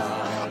Pavilion,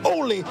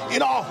 only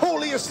in our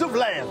holiest of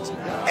lands,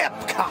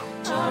 Epcot.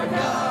 Our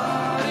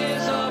God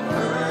is a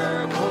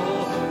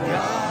purple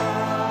God.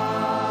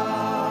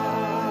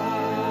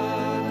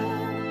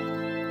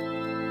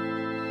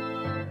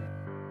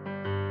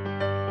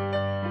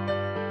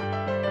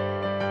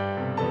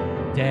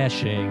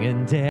 Dashing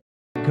and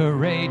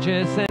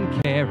courageous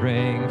and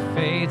caring,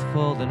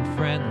 faithful and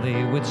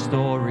friendly with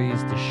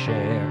stories to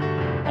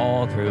share.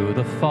 All through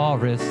the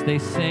forest they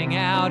sing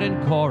out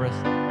in chorus,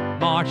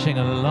 marching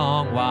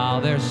along while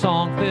their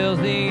song fills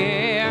the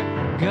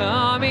air.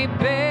 Gummy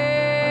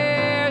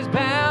bears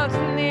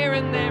bouncing here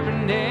and there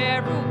and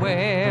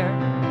everywhere.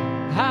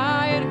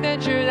 High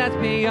adventure that's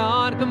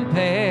beyond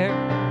compare.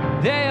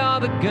 They are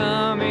the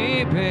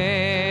gummy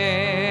bears.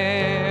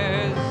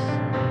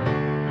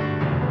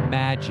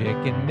 Magic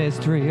and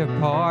mystery are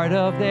part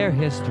of their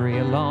history,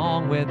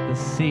 along with the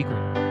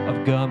secret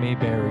of gummy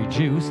berry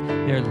juice.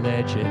 Their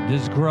legend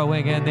is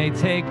growing and they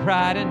take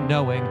pride in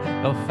knowing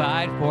they'll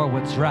fight for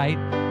what's right,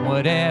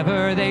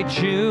 whatever they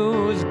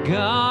choose.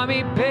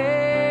 Gummy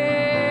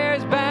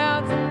bears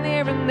bouncing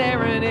here and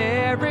there and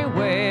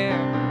everywhere.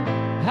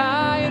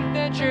 High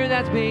adventure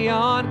that's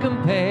beyond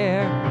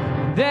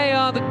compare. They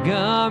are the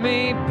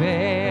gummy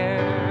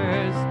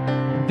bears.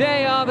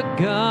 They are the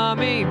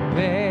gummy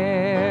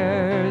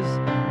bears.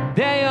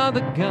 They are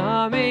the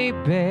gummy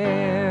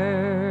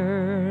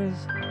bears.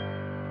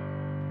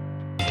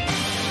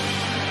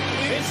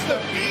 It's the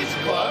Beach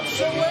Club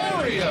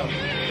Solarium.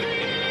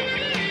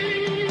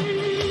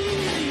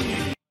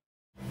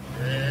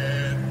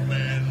 Dead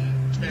men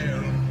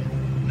tell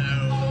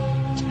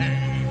no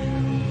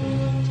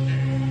tale.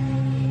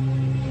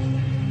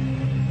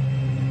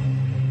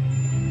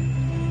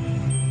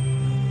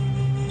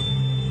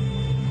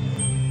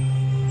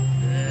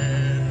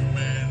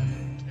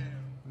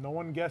 No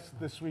one guessed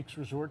this week's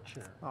resort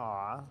chair.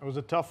 Aw. It was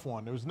a tough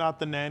one. It was not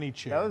the nanny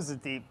chair. That was a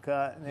deep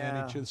cut. Yeah.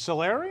 Nanny chair.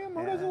 Solarium?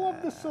 Who doesn't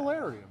love the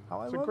solarium?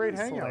 Oh, It's I a love great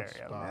the hangout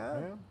solarium, spot. yeah.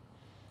 Yeah.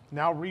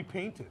 Now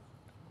repainted.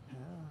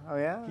 Oh,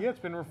 yeah? Yeah, it's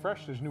been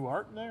refreshed. There's new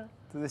art in there.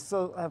 Do they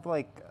still have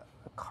like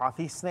a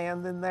coffee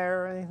stand in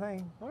there or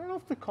anything? I don't know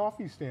if the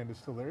coffee stand is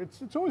still there.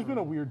 It's always been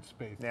a weird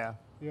space. Yeah.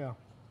 Yeah.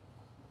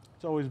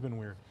 It's always been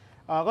weird.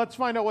 Let's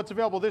find out what's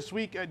available this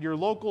week at your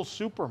local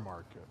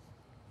supermarket.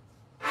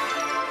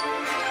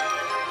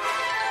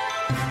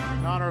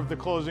 In honor of the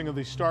closing of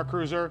the Star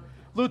Cruiser,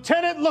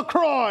 Lieutenant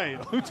LaCroix.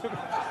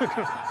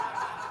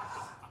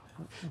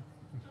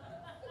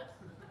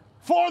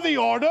 For the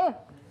order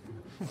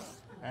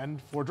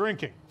and for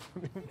drinking.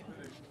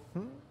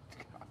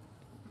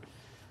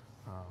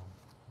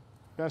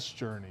 Best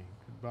journey.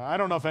 I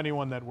don't know if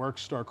anyone that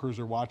works Star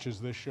Cruiser watches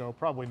this show.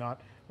 Probably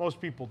not. Most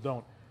people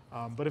don't.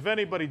 But if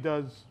anybody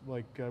does,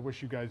 I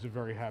wish you guys a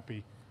very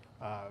happy,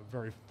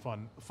 very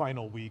fun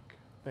final week.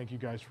 Thank you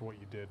guys for what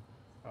you did.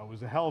 It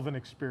was a hell of an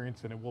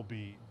experience, and it will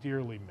be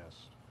dearly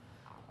missed.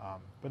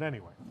 But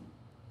anyway,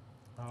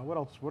 What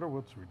else? What are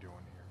we doing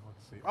here?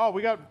 Let's see. Oh,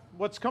 we got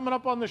what's coming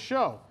up on the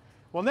show.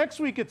 Well, next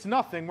week it's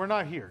nothing. We're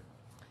not here.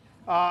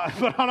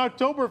 But on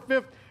October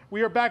 5th,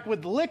 we are back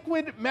with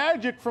Liquid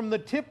Magic from the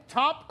Tip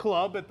Top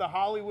Club at the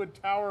Hollywood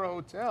Tower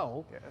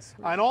Hotel. Yes.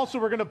 And also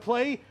we're going to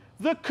play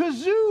the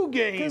Kazoo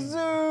game.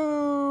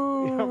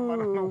 Kazoo! Yeah, I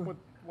don't know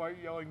why you're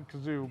yelling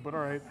Kazoo, but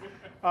all right.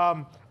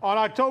 On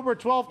October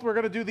 12th, we're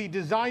going to do the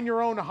Design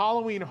Your Own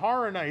Halloween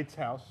Horror Nights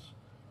house.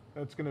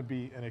 That's going to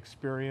be an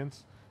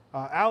experience.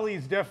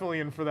 Allie's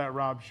definitely in for that,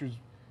 Rob. She's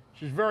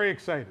very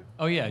excited.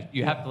 Oh, yeah.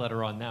 You have to let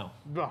her on now.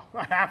 No,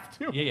 I have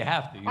to. Yeah, you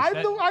have to.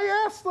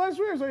 I asked last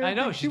week. I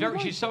know.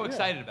 She's so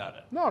excited about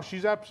it. No,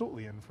 she's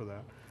absolutely in for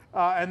that.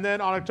 And then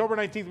on October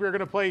 19th, we're going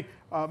to play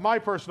my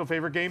personal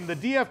favorite game, the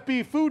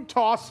DFB Food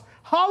Toss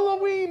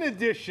Halloween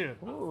Edition.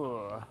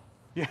 Ooh.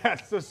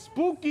 Yes, a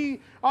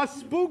spooky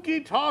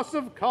toss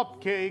of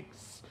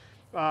cupcakes.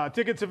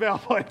 Tickets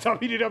available at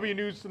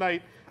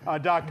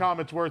WDWNewsTonight.com.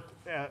 It's worth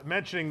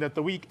mentioning that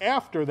the week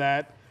after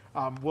that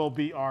will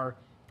be our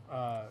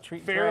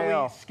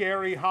fairly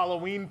scary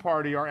Halloween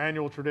party, our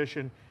annual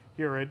tradition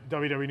here at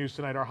WDW News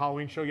Tonight, our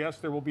Halloween show. Yes,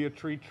 there will be a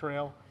treat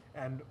trail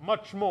and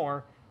much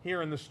more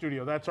here in the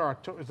studio. That's our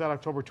is that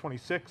October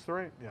 26th,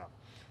 right? Yeah.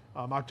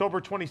 October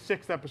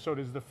 26th episode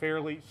is the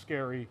fairly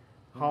scary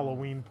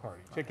Halloween party.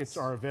 Tickets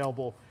are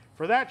available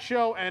for that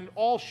show and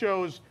all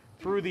shows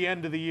through the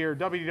end of the year.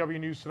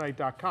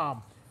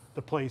 WDWNewsTonight.com,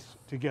 the place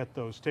to get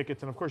those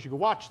tickets. And of course, you can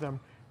watch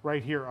them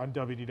right here on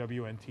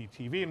WDWNT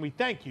TV. And we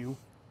thank you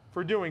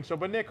for doing so.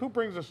 But Nick, who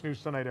brings us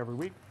News Tonight every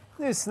week?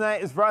 News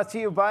Tonight is brought to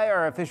you by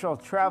our official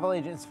travel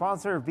agent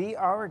sponsor, Be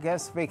Our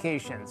Guest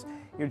Vacations.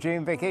 Your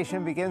dream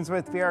vacation begins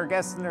with Be Our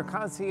Guest and their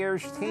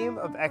concierge team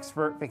of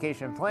expert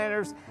vacation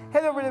planners.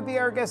 Head over to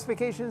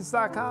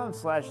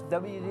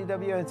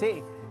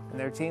beourguestvacations.com/WDWNT, and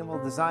their team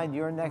will design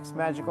your next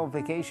magical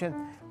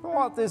vacation from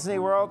Walt Disney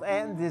World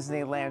and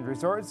Disneyland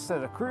resorts to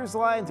the cruise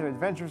line to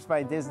Adventures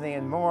by Disney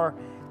and more.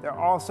 They're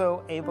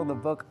also able to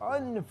book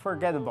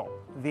unforgettable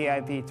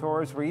VIP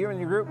tours where you and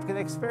your group can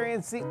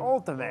experience the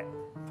ultimate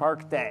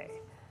park day.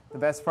 The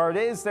best part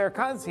is their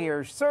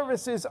concierge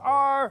services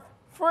are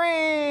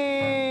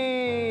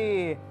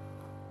free.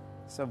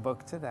 So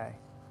book today.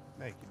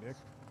 Thank you, Nick.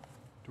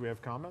 Do we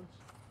have comments?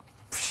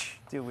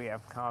 Do we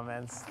have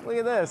comments? Look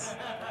at this.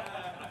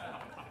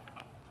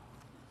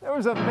 There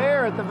was a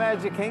bear at the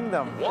Magic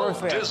Kingdom.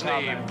 Walt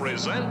Disney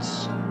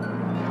presents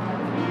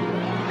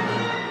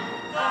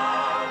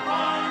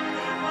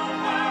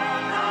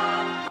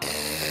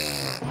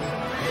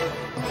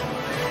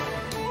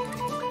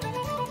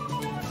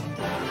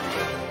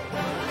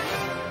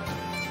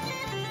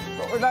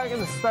We're not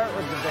going to start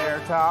with the bear,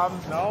 Tom.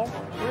 No?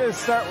 We're going to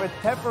start with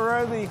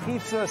pepperoni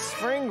pizza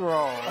spring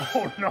roll.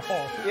 Oh, no.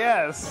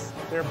 Yes.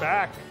 They're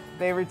back.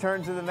 They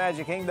returned to the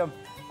Magic Kingdom.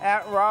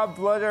 At Rob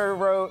Blooder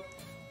wrote,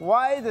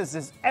 "Why does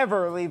this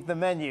ever leave the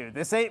menu?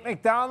 This ain't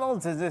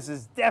McDonald's, and this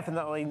is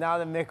definitely not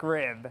a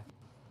McRib."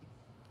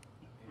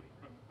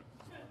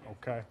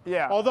 Okay.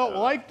 Yeah. Although,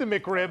 like the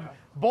McRib,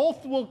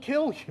 both will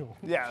kill you.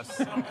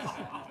 Yes.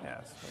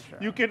 Yes, for sure.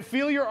 You can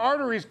feel your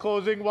arteries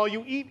closing while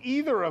you eat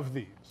either of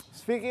these.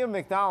 Speaking of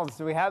McDonald's,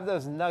 do we have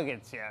those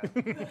nuggets yet?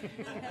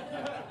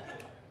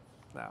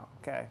 No.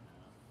 Okay.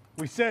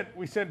 We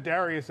sent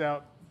Darius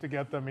out to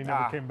get them. He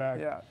never came back.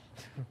 Yeah.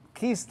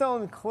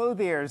 Keystone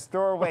Clothier's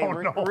doorway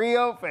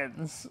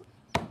reopens.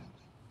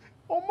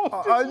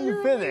 Almost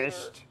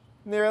unfinished.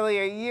 Nearly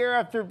a year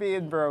after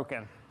being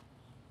broken.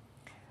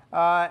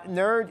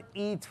 Nerd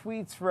E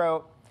Tweets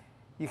wrote,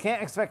 "You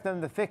can't expect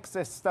them to fix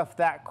this stuff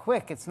that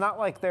quick. It's not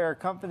like there are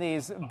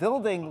companies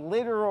building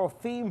literal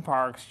theme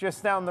parks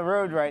just down the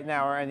road right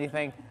now or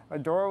anything. A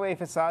doorway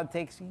facade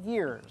takes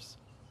years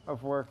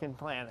of work and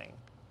planning.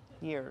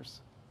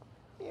 Years.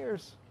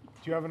 Years."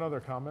 Do you have another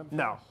comment?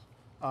 No.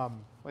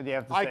 What do you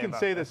have to say? I can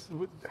say this.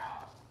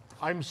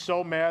 I'm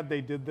so mad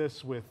they did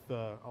this with,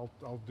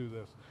 I'll do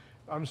this.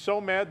 I'm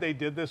so mad they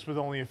did this with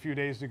only a few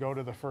days to go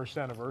to the first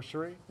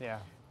anniversary. Yeah.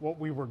 What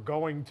we were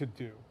going to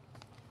do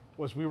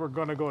was we were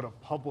going to go to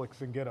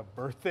Publix and get a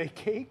birthday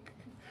cake.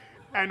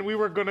 And we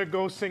were going to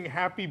go sing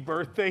happy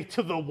birthday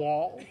to the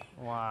wall.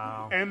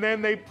 Wow. And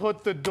then they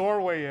put the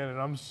doorway in,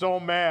 and I'm so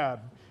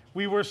mad.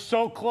 We were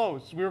so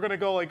close. We were going to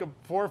go, like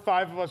 4 or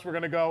 5 of us were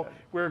going to go.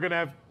 We were going to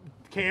have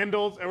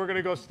candles, and we're going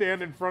to go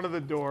stand in front of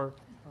the door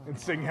and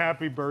sing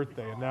happy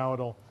birthday. And now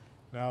it'll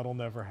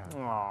never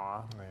happen.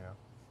 Aww. Yeah.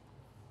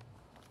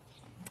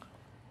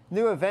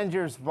 New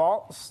Avengers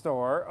Vault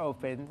store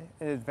opened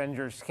at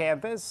Avengers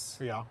Campus.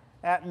 Yeah.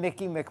 At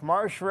Mickey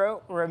McMarsh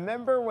wrote,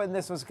 "Remember when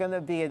this was going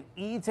to be an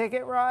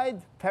e-ticket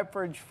ride?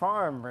 Pepperidge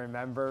Farm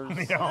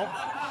remembers."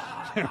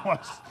 Yeah.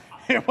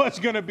 It was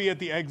going to be at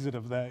the exit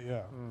of that,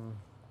 yeah.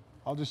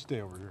 I'll just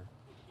stay over here.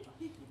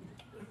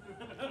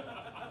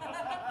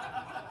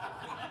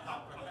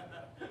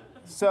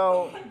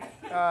 So,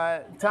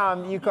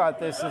 Tom, you caught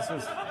this.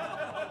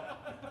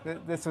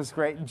 This was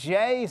great.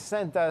 Jay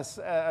sent us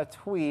a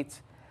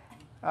tweet.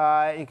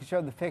 You can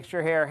show the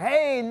picture here.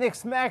 "Hey,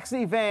 Nick's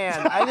Maxi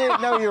van. I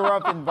didn't know you were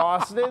up in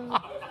Boston."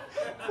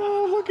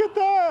 Oh, look at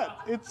that.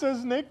 It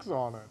says Nick's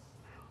on it.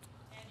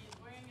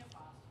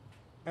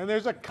 And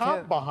there's a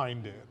cop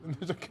behind it. And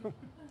there's a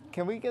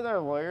Can we get our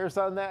lawyers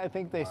on that? I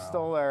think they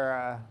stole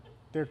our...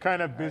 They're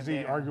kind of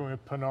busy arguing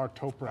with Pinar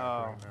Toprak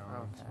right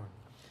now.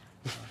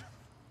 Okay.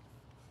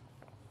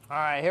 All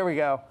right, here we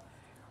go.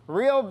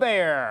 Real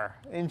bear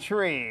in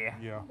tree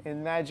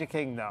in Magic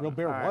Kingdom. Real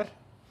bear what?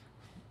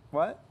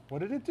 What? What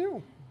did it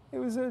do? It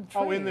was a tree.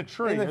 Oh, in the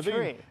tree. In the I think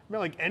tree. you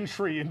meant like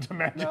entry into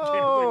Magic Kingdom.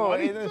 No,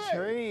 Like, in the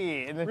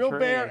tree. In the Real tree.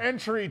 bear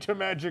entry to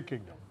Magic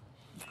Kingdom.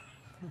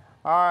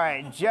 All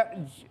right,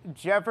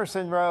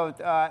 Jefferson wrote,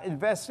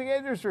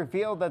 investigators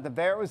revealed that the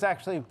bear was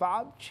actually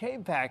Bob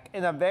Chapek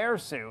in a bear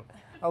suit.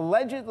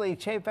 Allegedly,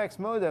 Chapek's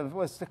motive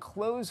was to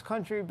close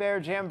Country Bear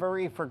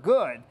Jamboree for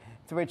good,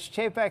 to which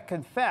Chapek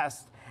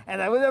confessed,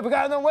 and I would have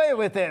gotten away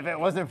with it if it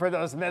wasn't for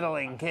those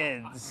meddling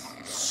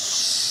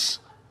kids.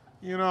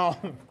 You know,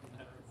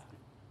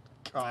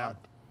 God.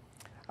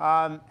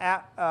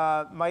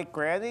 Mike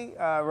Granny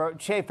wrote,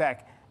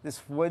 Chapek, this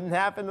wouldn't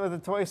happen with a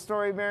Toy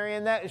Story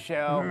marionette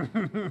show.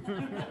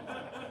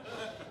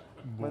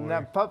 Wouldn't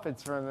have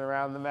puppets running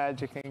around the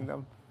Magic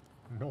Kingdom.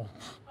 No.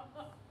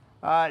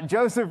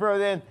 Joseph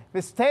wrote in,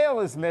 his tail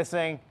is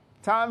missing.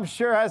 Tom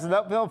sure has an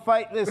uphill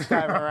fight this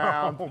time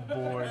around. Oh,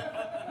 boy.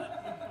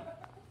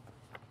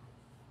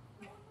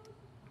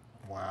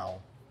 Wow.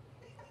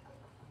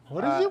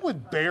 What is it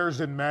with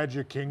bears in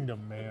Magic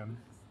Kingdom, man?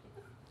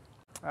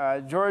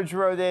 George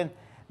wrote in,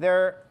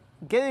 they're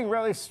getting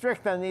really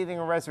strict on needing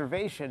a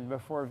reservation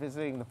before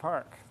visiting the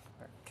park.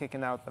 They're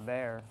kicking out the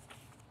bear.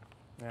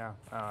 Yeah,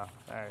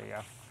 there you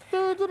go.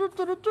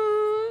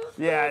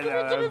 Yeah, I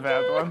know, that was a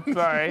bad one.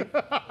 Sorry.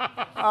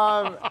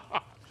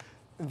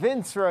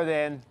 Vince wrote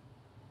in,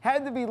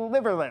 had to be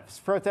Liver Lips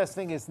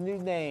protesting his new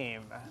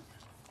name.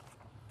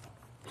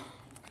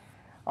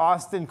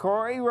 Austin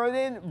Corey wrote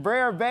in,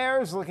 Brer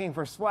Bears looking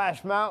for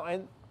Splash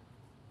Mountain.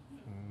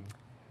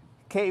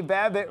 Kay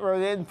Babbitt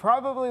wrote in,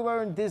 probably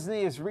learned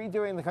Disney is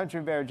redoing the Country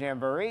Bear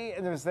Jamboree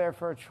and was there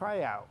for a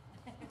tryout.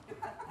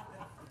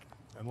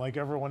 And like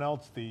everyone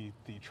else, the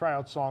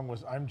tryout song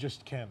was I'm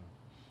Just Ken.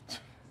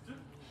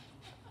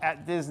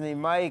 At Disney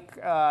Mike,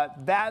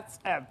 bats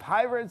at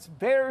Pirates,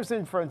 bears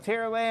in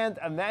Frontierland,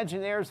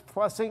 Imagineers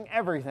plussing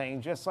everything,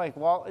 just like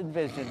Walt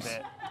envisioned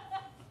it.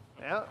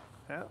 Yeah.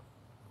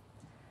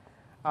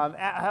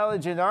 At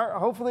Halogen Art,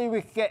 hopefully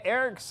we can get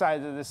Eric's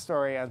side of the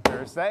story on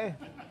Thursday.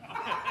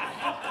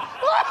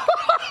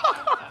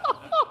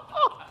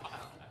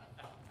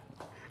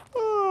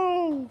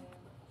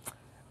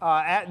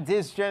 At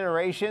Diz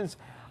Generations,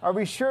 are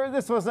we sure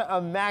this wasn't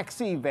a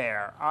maxi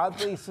bear?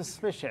 Oddly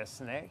suspicious,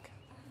 Nick.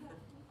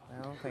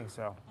 I don't think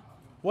so.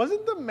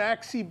 Wasn't the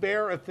maxi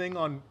bear a thing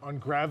on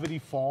Gravity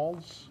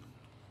Falls?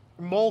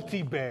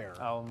 Multi-bear.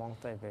 Oh,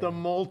 multi-bear. The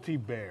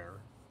multi-bear.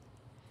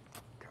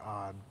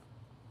 God.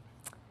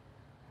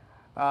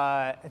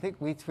 I think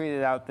we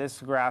tweeted out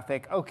this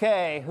graphic.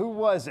 Okay, who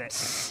was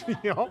it?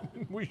 Yep,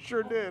 we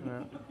sure did.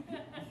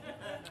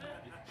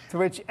 To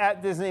which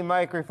at Disney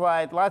Mike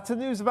replied, lots of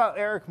news about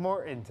Eric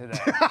Morton today.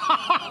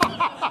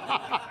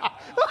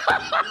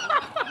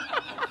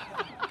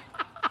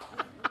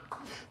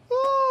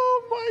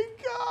 Oh my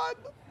God.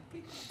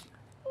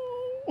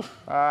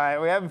 All right,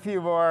 we have a few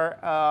more.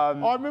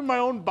 I'm in my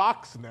own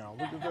box now.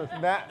 Look at this.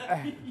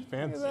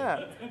 Fancy. Look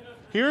at that.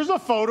 Here's a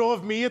photo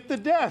of me at the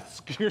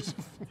desk.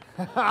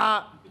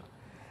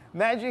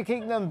 Magic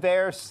Kingdom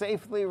bear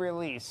safely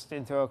released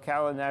into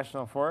Ocala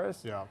National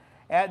Forest. Yeah.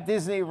 At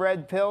Disney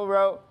Red Pill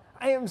wrote,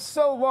 I am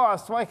so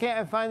lost. Why can't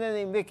I find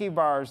any Mickey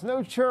bars?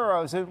 No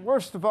churros, and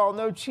worst of all,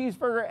 no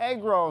cheeseburger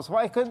egg rolls.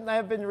 Why couldn't I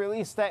have been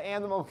released at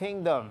Animal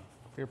Kingdom?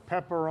 They're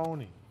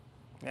pepperoni.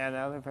 Yeah,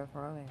 now they're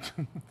pepperoni.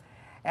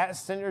 At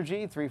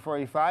Synergy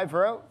 345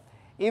 wrote,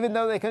 even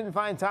though they couldn't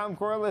find Tom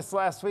Corless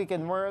last week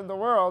in Where in the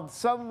World,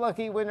 some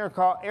lucky winner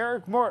caught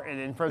Eric Morton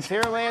in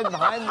Frontierland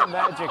behind the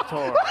Magic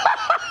Tour.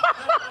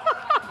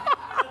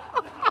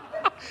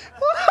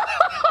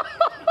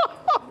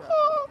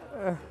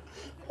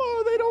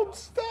 Oh, they don't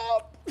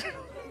stop.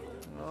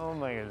 Oh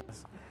my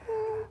goodness.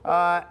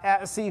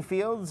 At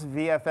Seafields,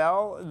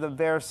 VFL, the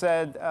bear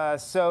said,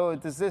 so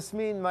does this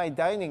mean my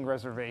dining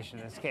reservation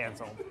is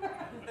canceled?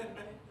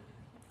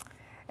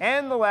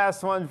 And the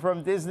last one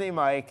from Disney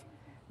Mike,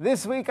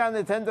 this week on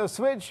Nintendo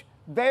Switch,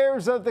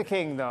 Bears of the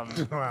Kingdom.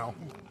 Wow.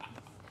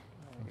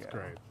 That's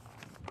great.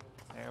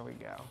 There we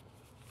go.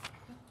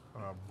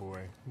 Oh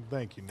boy.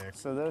 Thank you, Nick.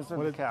 So those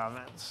are the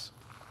comments.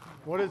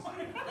 What is...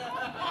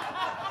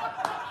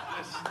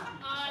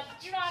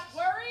 Do not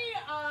worry,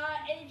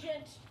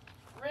 Agent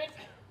Rick,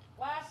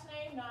 last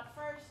name, not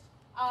first.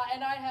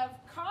 And I have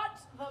caught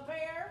the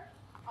bear.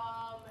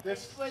 It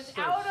was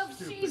so out of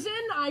stupid. season.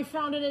 I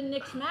found it in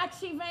Nick's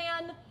maxi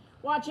van,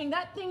 watching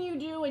that thing you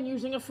do and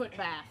using a foot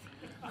bath.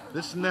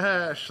 This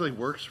actually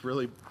works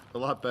really a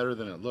lot better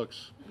than it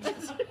looks.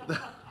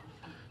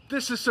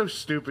 This is so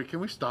stupid. Can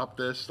we stop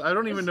this? I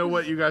don't even know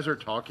what you guys are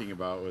talking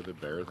about with the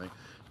bear thing.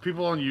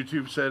 People on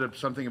YouTube said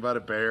something about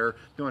a bear.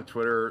 People on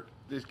Twitter,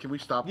 can we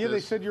stop this? Yeah, they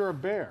said you're a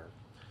bear.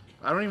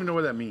 I don't even know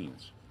what that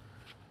means.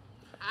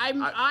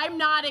 I'm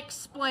not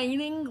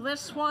explaining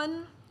this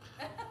one.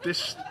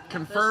 This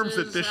confirms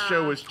that this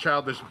show is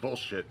childish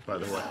bullshit, by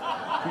the way.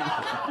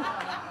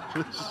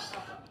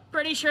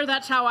 Pretty sure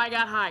that's how I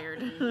got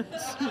hired.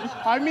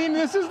 I mean,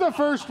 this is the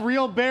first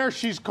real bear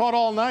she's caught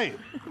all night.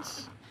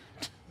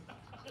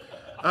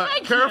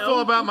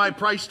 Careful about my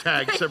price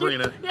tag,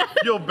 Sabrina.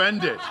 You'll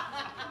bend it.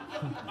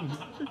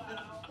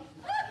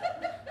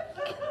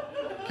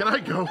 Can I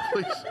go,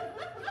 please?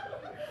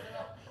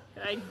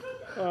 I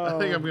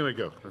think I'm going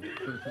to go.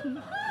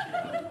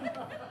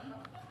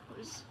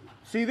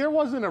 See, there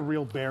wasn't a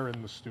real bear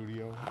in the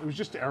studio. It was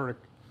just Eric.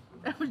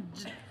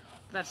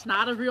 That's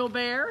not a real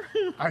bear.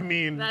 I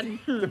mean,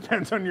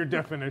 depends on your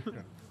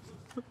definition.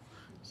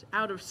 It's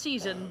out of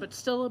season, but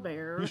still a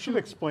bear. You should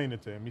explain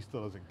it to him. He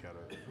still doesn't get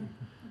it.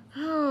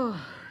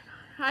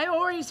 I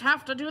always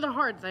have to do the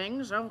hard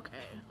things. Okay,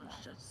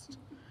 let's just...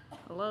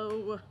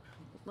 Hello,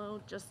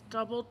 just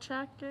double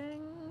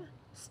checking.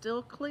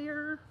 Still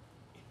clear.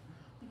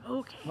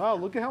 Okay. Wow,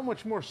 look at how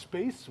much more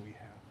space we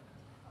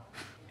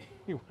have.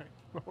 Anyway,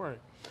 all right.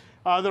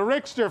 The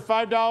Rickster,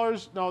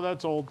 $5. No,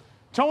 that's old.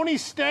 Tony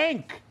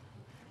Stank,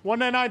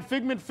 $1.99.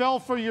 Figment fell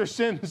for your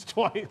sins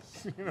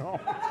twice. You know.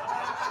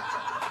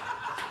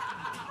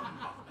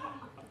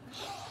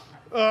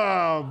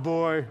 Oh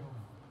boy.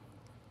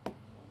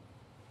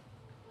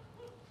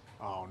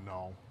 Oh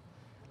no.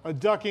 A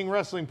Ducking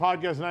Wrestling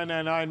Podcast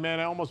 999. Man,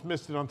 I almost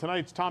missed it. On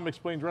tonight's Tom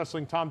Explains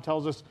Wrestling, Tom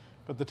tells us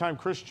about the time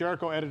Chris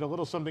Jericho added a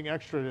little something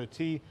extra to a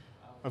tea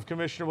of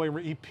Commissioner William.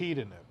 He peed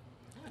in it.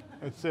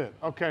 That's it.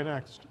 Okay,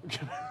 next.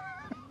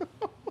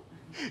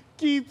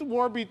 Keith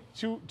Warby,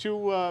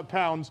 2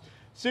 pounds.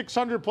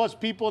 600 plus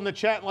people in the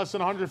chat and less than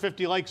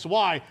 150 likes.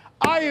 Why?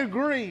 I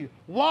agree.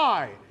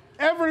 Why?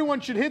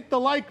 Everyone should hit the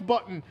like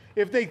button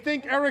if they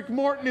think Eric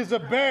Morton is a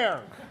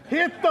bear.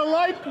 Hit the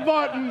like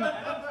button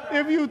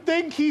if you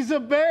think he's a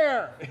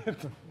bear.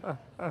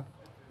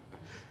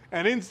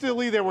 And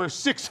instantly there were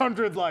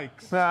 600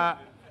 likes. That's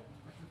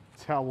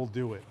how we'll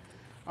do it.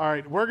 All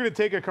right, we're going to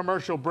take a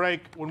commercial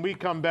break. When we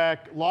come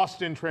back,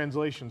 Lost in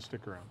Translation,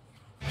 stick around.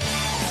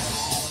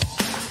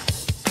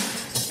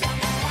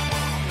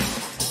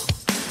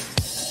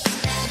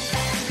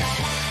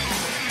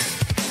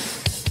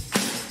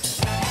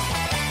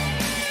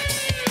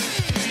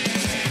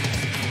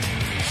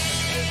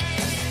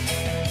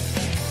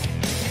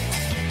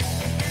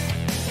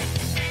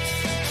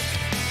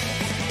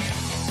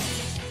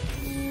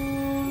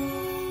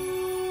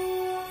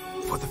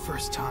 For the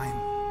first time,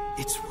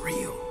 it's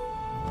real.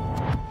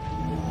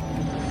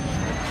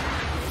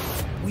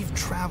 We've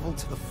traveled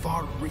to the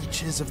far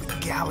reaches of the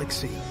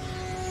galaxy.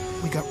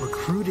 We got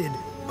recruited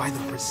by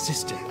the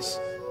Resistance.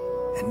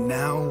 And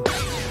now,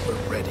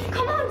 we're ready.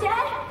 Come on,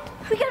 Dad!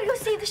 We gotta go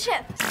save the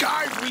ship.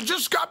 Guys, we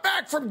just got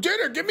back from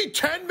dinner. Give me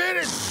 10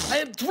 minutes. I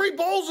had 3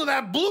 bowls of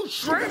that blue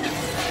shrimp.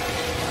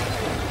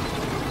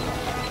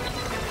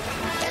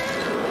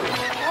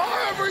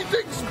 Oh,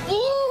 everything's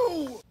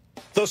blue!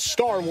 The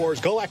Star Wars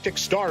Galactic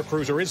Star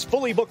Cruiser is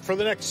fully booked for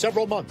the next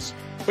several months,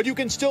 but you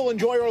can still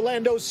enjoy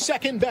Orlando's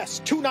second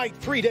best 2-night,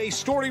 3-day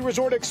story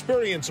resort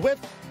experience with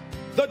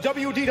the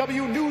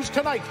WDW News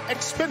Tonight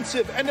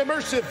expensive and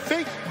immersive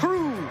fake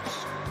cruise.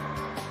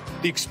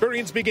 The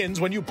experience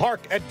begins when you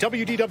park at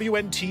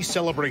WDWNT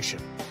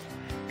Celebration.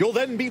 You'll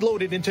then be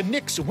loaded into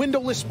Nick's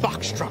windowless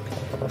box truck,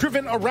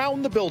 driven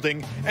around the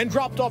building, and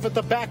dropped off at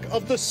the back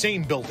of the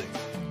same building.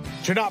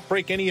 To not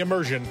break any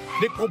immersion,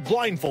 Nick will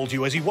blindfold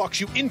you as he walks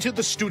you into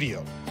the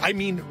studio. I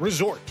mean,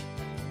 resort.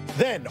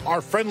 Then, our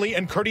friendly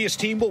and courteous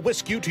team will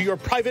whisk you to your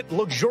private,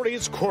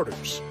 luxurious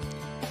quarters.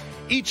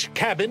 Each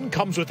cabin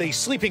comes with a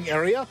sleeping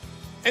area,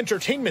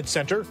 entertainment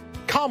center,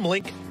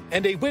 comlink,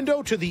 and a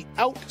window to the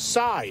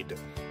outside.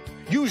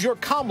 Use your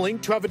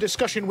comlink to have a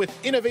discussion with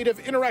innovative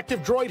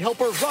interactive droid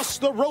helper Russ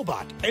the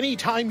Robot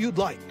anytime you'd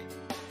like.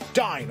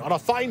 Dine on a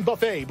fine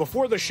buffet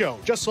before the show,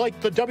 just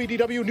like the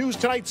WDW News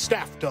Tonight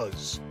staff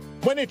does.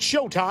 When it's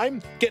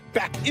showtime, get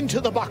back into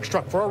the box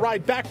truck for a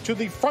ride back to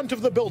the front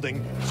of the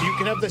building so you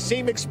can have the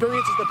same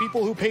experience as the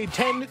people who paid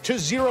 $10 to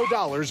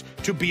 $0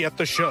 to be at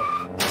the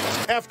show.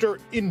 After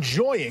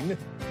enjoying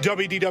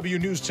WDW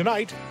News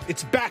Tonight,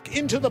 it's back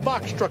into the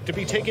box truck to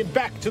be taken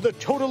back to the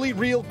totally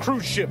real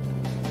cruise ship.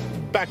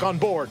 Back on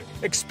board,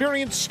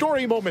 experience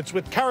story moments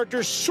with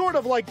characters sort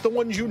of like the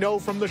ones you know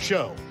from the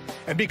show,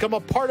 and become a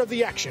part of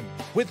the action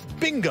with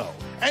bingo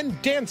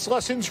and dance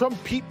lessons from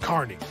Pete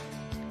Carney.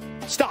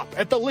 Stop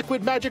at the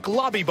Liquid Magic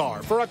Lobby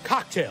Bar for a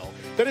cocktail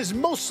that is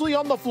mostly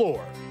on the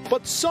floor,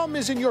 but some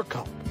is in your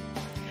cup.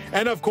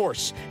 And of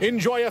course,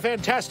 enjoy a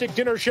fantastic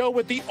dinner show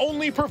with the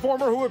only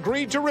performer who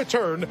agreed to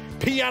return,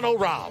 Piano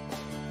Rob.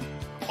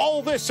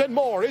 All this and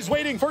more is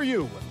waiting for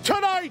you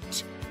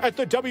tonight at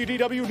the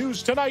WDW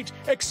News Tonight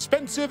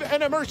expensive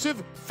and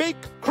immersive fake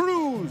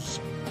cruise.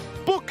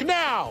 Book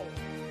now.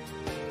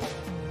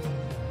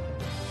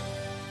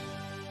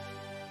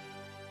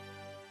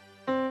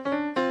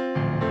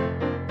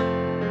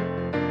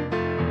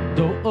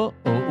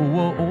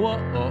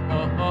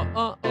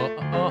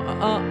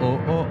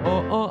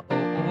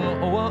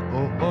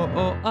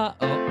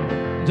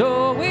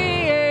 Do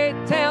we a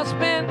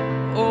tailspin?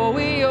 Oh,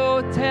 we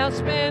oh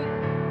tailspin.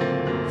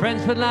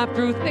 Friends for life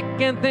through thick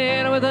and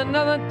thin with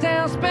another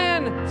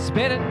tailspin.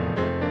 Spin it.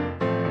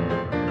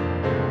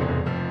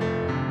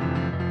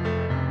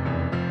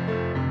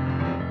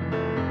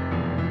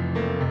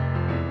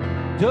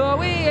 Do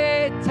we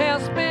a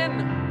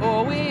tailspin?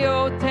 Oh, we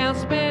oh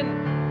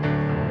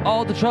tailspin.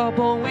 All the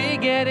trouble we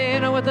get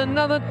in with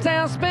another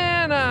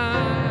tailspin.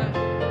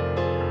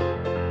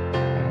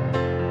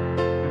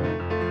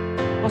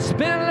 Well,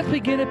 spin it, let's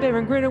begin it, bear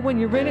and grin it. When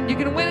you're in it, you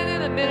can win it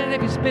in a minute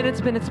if you spin it,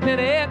 spin it, spin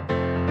it.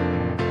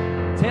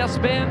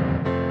 Tailspin.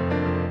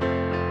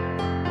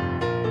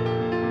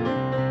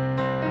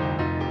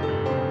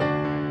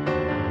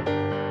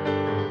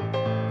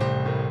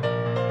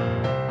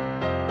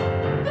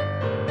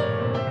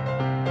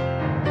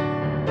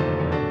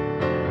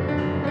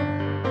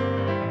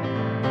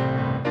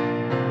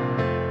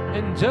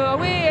 Do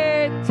we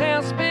a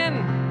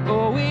tailspin?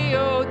 Oh, we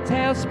oh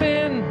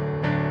tailspin.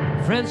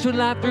 Friends who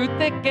laugh through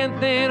thick and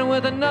thin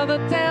with another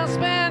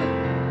tailspin.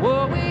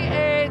 Oh, we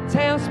a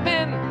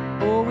tailspin.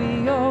 Oh,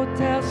 we oh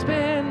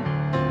tailspin.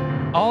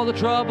 All the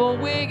trouble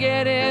we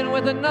get in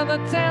with another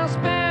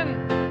tailspin.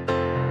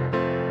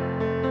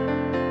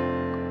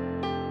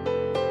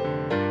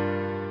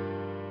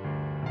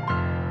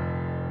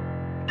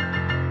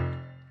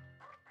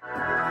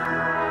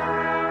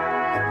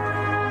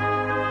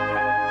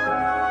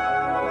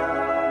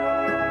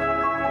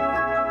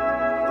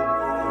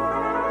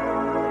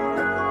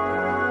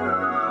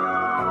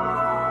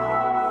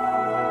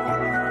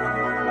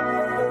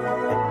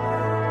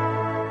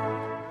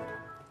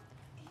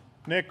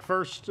 Nick,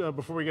 first,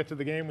 before we get to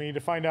the game, we need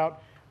to find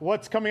out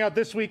what's coming out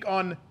this week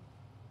on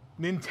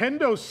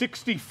Nintendo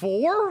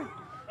 64?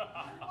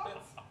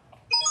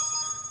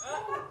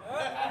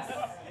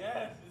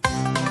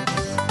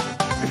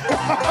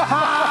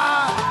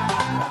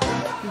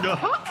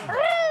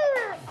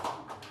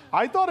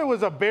 I thought it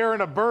was a bear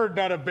and a bird,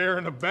 not a bear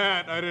and a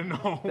bat. I didn't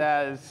know.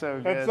 That is so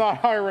good. That's not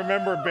how I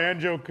remember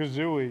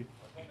Banjo-Kazooie.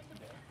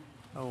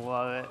 I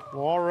love it.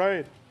 Well, all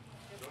right.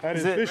 That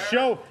is this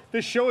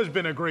show has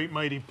been a great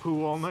mighty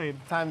poo all night.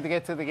 Time to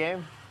get to the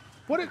game.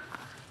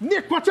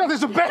 Nick, watch out,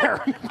 there's a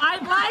bear!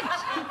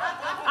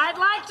 I'd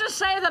like to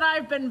say that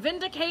I've been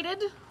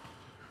vindicated.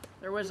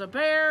 There was a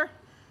bear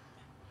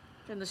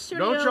in the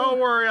studio. Don't y'all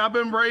worry, I've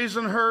been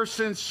raising her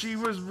since she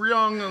was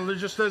young,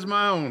 just as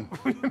my own.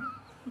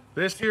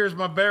 This here is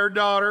my bear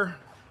daughter.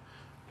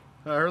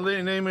 Her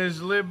name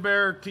is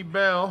Liberty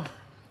Bell.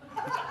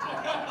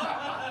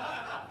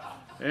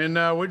 And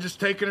we're just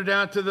taking her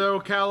down to the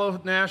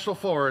Ocala National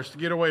Forest to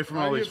get away from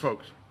all these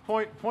folks.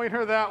 Point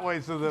her that way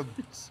so the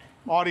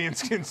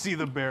audience can see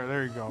the bear.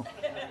 There you go.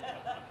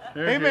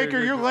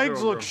 Haymaker, your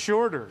legs look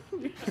shorter.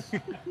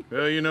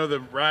 Well, you know,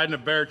 riding a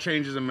bear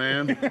changes a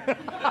man.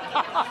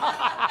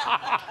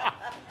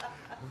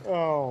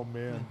 Oh,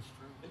 man.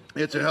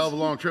 It's a hell of a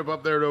long trip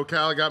up there to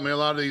Ocala. Got me a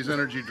lot of these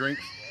energy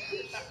drinks.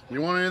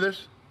 You want any of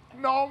this?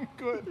 No, I'm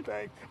good,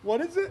 thanks.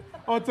 What is it?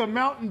 Oh, it's a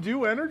Mountain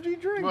Dew energy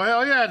drink? Well,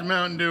 hell yeah, it's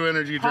Mountain Dew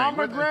energy drink.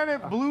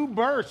 Pomegranate Blue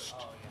Burst.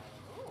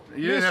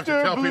 You didn't have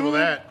to tell people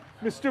that.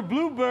 Mr.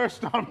 Blue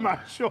Burst on my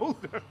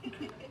shoulder.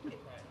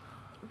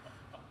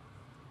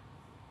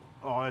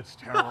 Oh, it's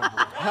terrible.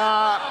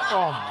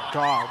 Oh, my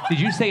God. Did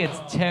you say it's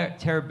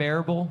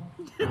terrible?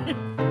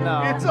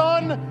 No.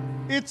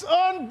 It's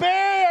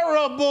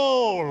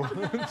unbearable.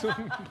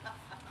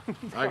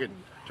 I could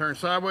turn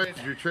sideways,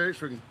 do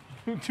tricks. We can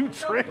do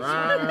tricks.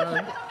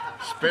 Ride,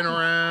 spin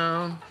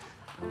around,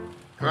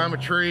 climb a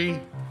tree.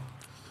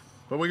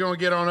 But we're going to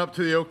get on up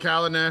to the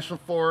Ocala National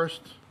Forest.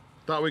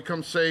 Thought we'd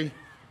come say,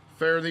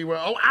 fare thee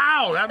well. Oh,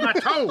 ow, that's my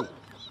toe.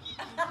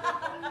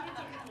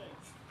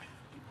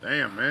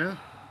 Damn, man.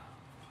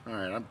 All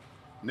right,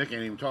 Nick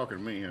ain't even talking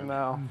to me. Huh?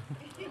 No.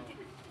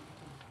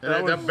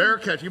 That bear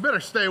catch, you better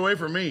stay away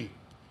from me.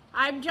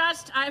 I'm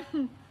just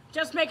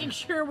making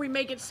sure we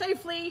make it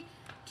safely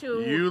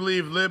to... You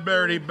leave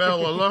Liberty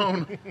Bell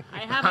alone.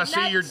 I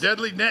see your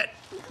deadly net.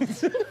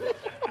 With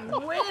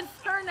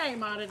her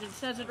name on it. It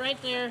says it right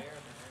there.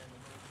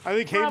 I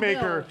think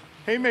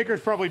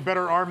Haymaker's probably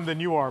better armed than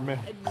you are, man.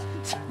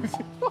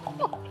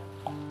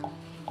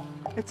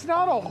 It's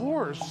not a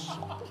horse.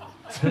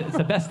 It's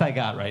the best I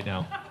got right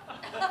now.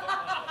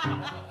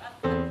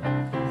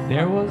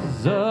 There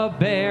was a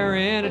bear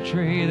in a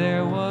tree.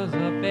 There was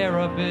a bear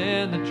up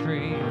in the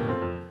tree.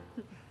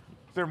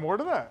 Is there more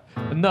to that?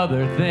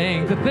 Another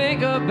thing to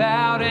think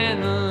about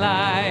in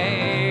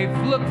life.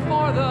 Look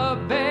for the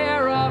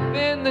bear up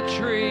in the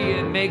tree.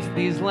 It makes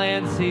these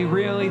lands see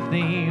really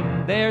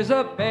themed. There's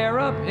a bear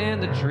up in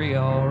the tree,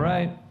 all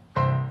right.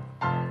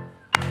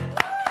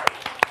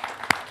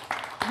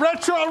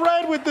 Retro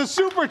Red with the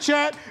super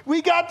chat.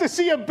 We got to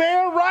see a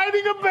bear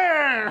riding a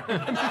bear.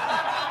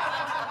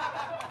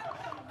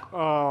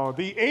 Oh,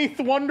 the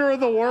eighth wonder of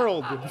the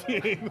world.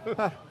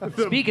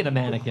 Speaking of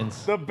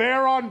mannequins. The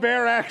bear on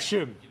bear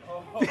action.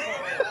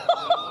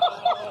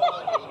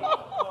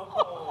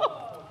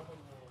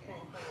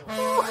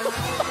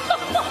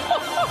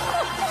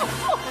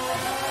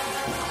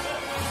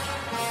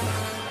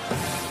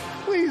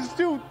 Please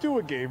do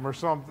a game or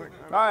something.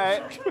 All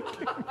right.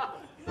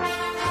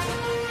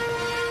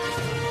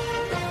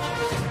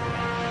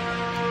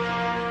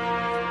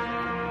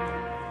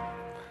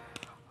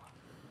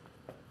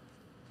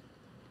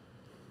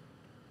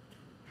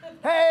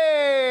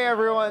 Hey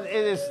everyone, it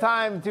is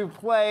time to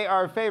play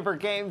our favorite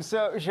game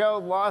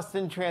show, Lost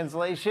in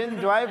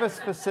Translation. Do I have a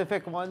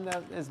specific one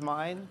that is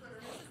mine?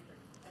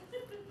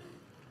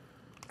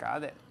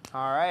 Got it.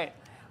 All right.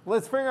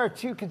 Let's bring our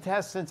two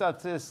contestants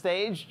up to the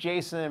stage,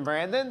 Jason and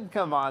Brandon.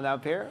 Come on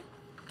up here.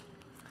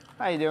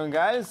 How you doing,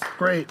 guys?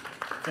 Great.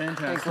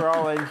 Fantastic. I think we're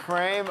all in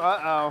frame.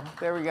 Uh-oh.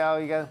 There we go.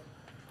 You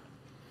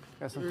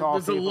got some tall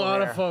people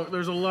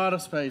There's a lot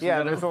of space.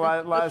 Yeah, there's a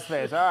lot of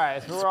space. All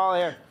right, so we're all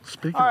here.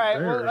 Speaking all right,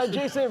 of bears. well,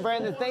 Jason and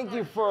Brandon, thank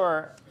you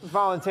for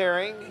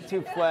volunteering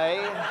to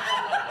play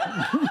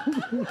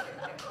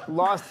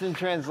Lost in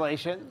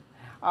Translation.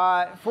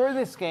 For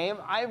this game,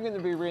 I'm going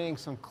to be reading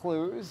some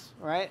clues,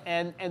 right?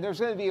 And there's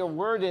going to be a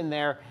word in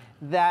there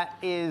that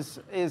is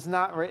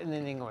not written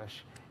in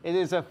English. It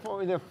is a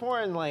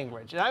foreign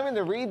language. And I'm going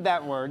to read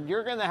that word.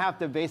 You're going to have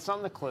to, based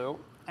on the clue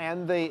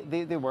and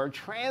the word,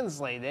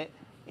 translate it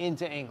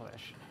into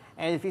English.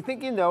 And if you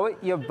think you know it,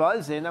 you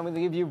buzz in. I'm going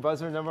to give you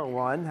buzzer number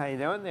 1. How you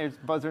doing? There's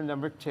buzzer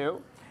number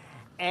 2.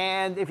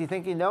 And if you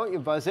think you know it, you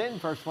buzz in.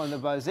 First one to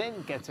buzz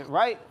in gets it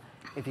right.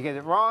 If you get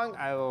it wrong,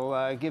 I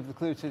will give the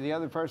clue to the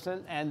other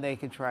person, and they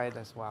can try it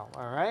as well.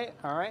 All right?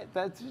 All right?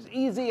 That's as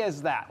easy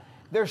as that.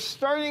 They're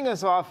starting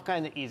us off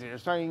kind of easy. They're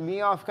starting me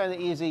off kind of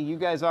easy, you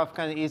guys off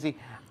kind of easy.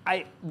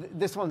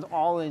 This one's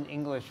all in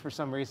English for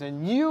some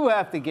reason. You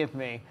have to give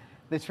me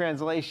the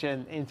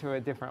translation into a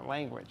different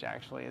language,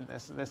 actually, in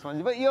this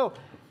one. But you'll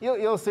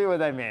see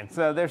what I mean.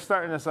 So they're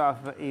starting us off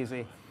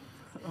easy.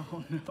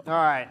 Oh, no. All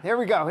right, here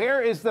we go.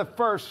 Here is the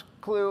first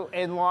clue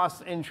in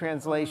Lost in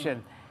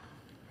Translation.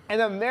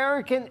 An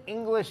American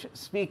English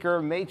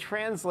speaker may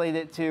translate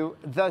it to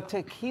the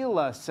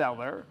tequila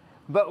cellar,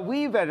 but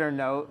we better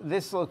know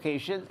this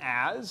location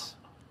as...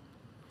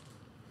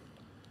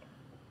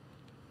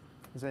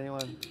 Is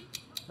anyone...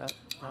 No?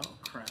 Oh,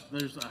 crap.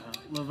 There's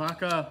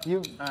Lavaca.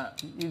 You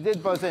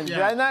did buzz in. Yeah.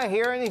 Did I not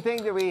hear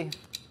anything? Did we...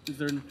 Is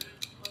there...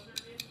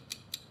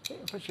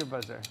 Push your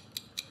buzzer.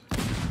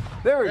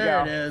 There we go.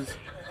 There it is.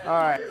 All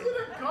right.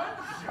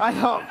 I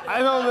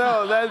don't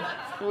know.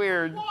 That's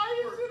weird.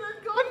 Why is it a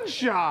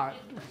gunshot?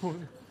 All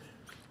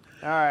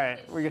right.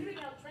 We get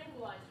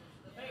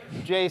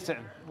Jason.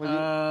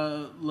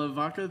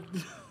 Lavaca.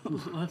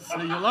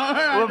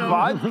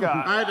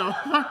 Vodka.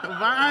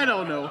 I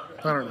don't know.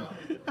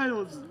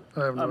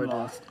 I have no idea.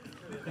 Lost.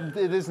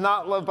 It is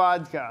not La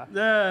Vodka.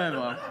 Yeah,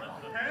 well.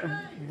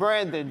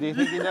 Brandon, do you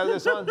think you know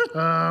this one?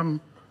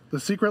 The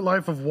Secret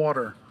Life of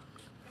Water.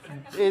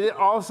 It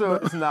also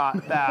is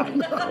not that.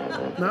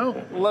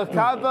 No? La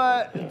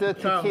Cava de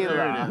Tequila.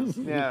 There it is.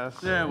 Yes.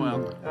 Yeah,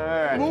 well. All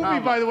right. The movie,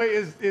 by the way,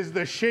 is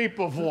The Shape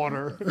of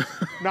Water,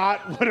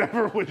 not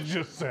whatever was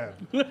just said.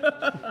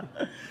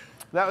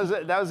 That was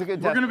a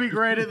good test. We're going to be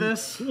great at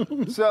this.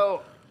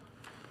 So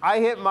I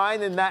hit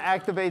mine and that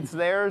activates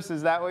theirs.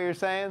 Is that what you're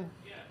saying?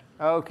 Yeah.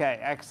 Okay,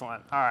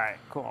 excellent. All right,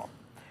 cool.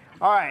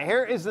 All right,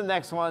 here is the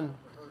next one.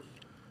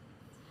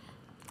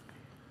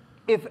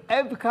 If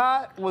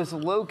Epcot was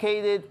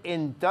located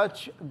in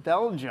Dutch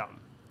Belgium,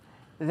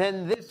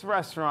 then this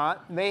restaurant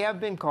may have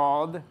been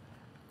called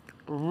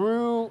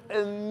Rue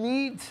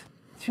Meat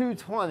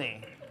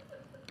 220.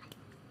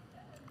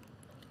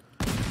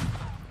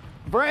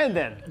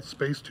 Brandon.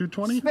 Space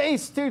 220?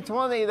 Space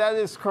 220, that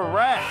is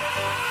correct.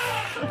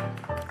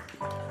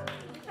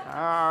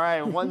 All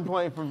right, 1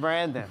 point for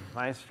Brandon.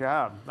 Nice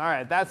job. All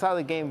right, that's how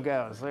the game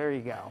goes. There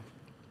you go.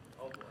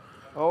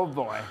 Oh,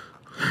 boy.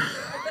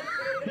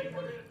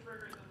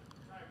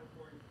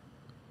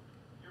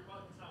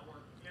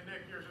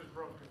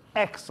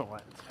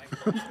 Excellent.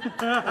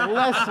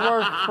 Less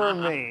work for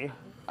me.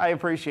 I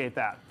appreciate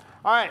that.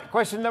 All right,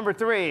 question number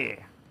 3.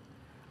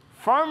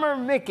 Farmer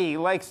Mickey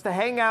likes to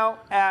hang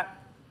out at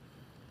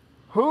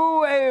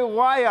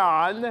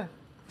Huewayan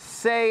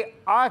Se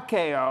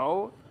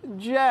Akeo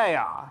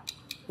Jaya,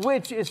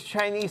 which is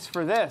Chinese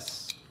for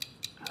this.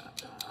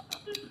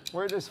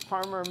 Where does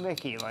Farmer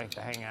Mickey like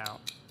to hang out?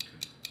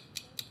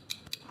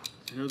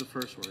 I know the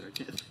first word. I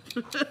can't.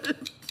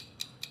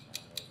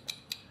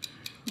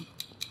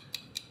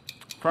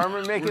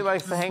 Farmer Mickey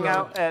likes to hang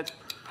out at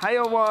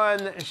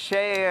Haiwan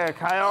Se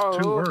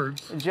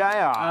Akeo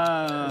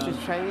Jaya, which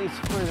is Chinese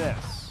for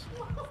this.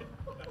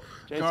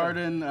 Jason.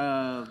 Garden.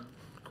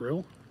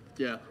 Grill?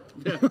 Yeah.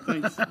 Yeah,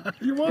 thanks.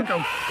 You're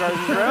welcome.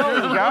 Garden Grill,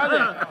 you got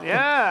it.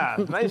 Yeah,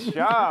 nice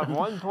job.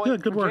 1 point. Yeah,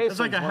 good work. It's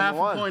like a half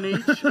a point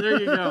each. There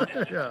you go.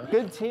 Yeah.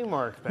 Good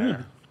teamwork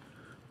there.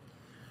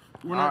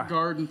 We're not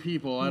garden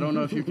people. I don't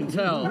know if you can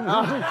tell.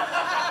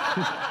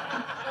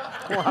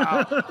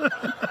 Wow.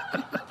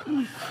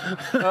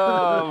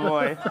 Oh,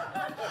 boy.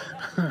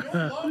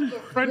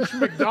 French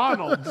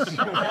McDonald's.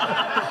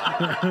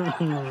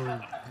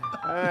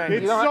 Right,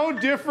 it's so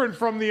different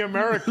from the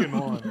American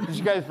one. Did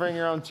you guys bring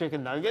your own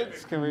chicken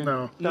nuggets? Can we?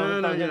 No.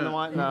 Don't get in the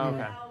one?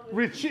 No,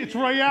 okay. It's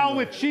Royale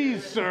with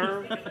cheese,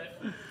 sir.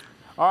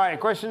 All right,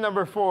 question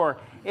number 4.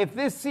 If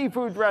this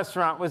seafood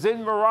restaurant was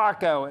in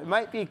Morocco, it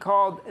might be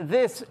called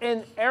this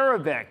in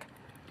Arabic.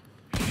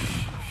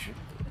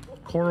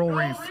 Coral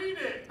Reef.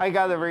 I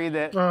gotta read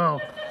it. Oh,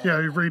 yeah,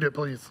 you read it,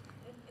 please.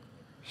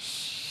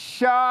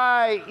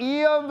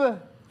 Shaib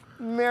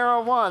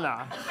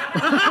marijuana.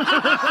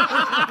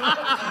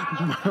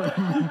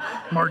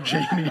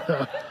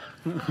 Margania.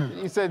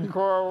 You said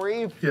Coral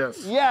Reef?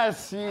 Yes.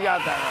 Yes, you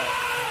got that right.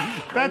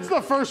 That's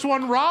the first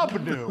one Rob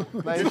knew.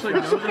 Nice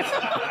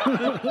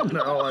job.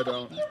 No, I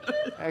don't.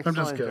 Excellent I'm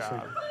just guessing.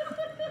 job.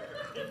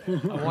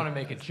 I want to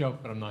make a joke,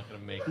 but I'm not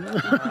going to make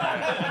it.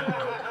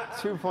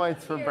 2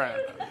 points for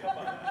Brent.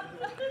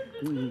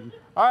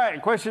 All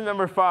right, question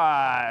number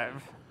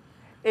 5.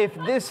 If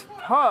this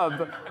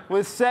pub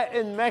was set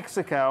in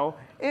Mexico,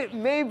 it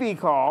may be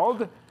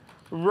called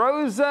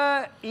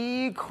Rosa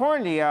y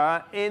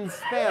Cornea in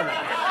Spanish.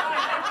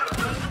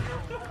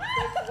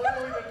 That's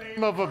literally the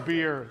name of a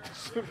beer.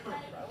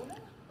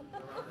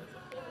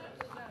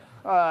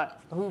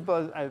 Who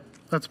was?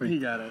 That's me. He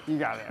got it. You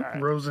got it. All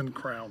right.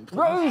 Rosencrown.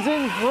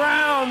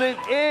 Rosencrown, it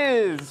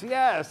is.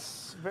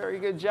 Yes. Very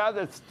good job.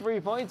 That's 3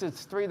 points.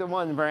 It's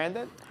 3-1,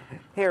 Brandon.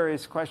 Here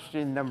is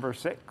question number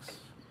 6.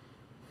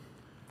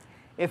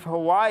 If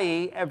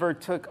Hawaii ever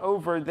took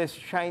over this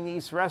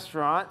Chinese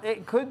restaurant,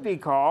 it could be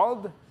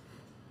called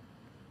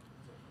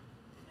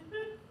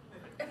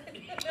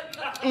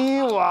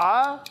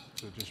Iwa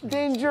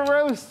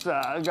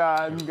Dangerosa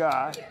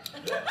Ganga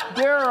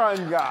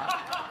Deranga.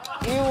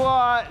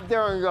 Iwa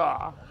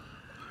Deranga.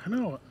 I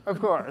know. Of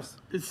course.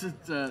 Is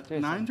it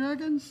 9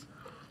 dragons?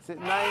 Is it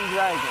 9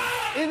 dragons?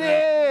 It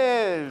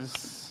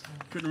is!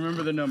 Couldn't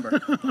remember the number.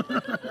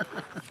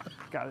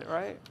 Got it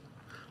right.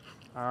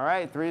 All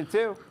right,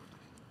 3-2.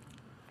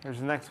 Here's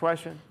the next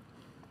question.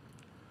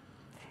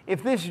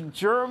 If this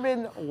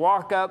German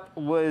walk-up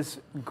was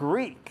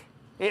Greek,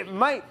 it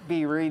might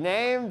be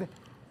renamed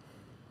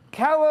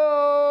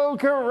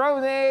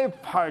Calocarone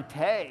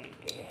Parte.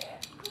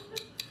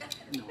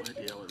 No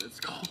idea what it's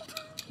called.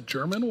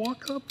 German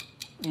walk-up?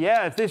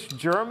 Yeah, if this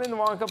German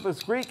walk-up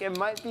was Greek, it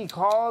might be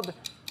called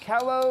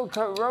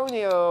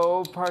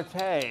Calocaronio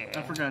Parte.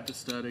 I forgot to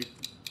study.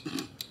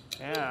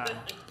 Yeah.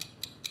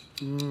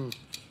 Mm.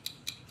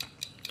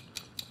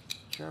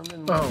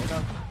 German Oh.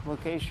 walk-up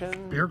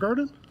location. Beer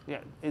garden? Yeah,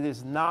 it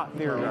is not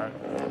beer garden.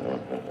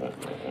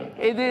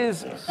 It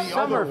is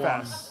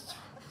Summerfest.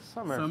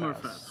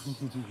 Summerfest.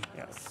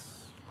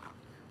 Yes.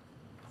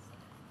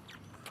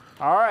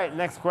 All right,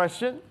 next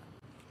question.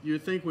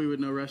 You'd think we would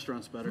know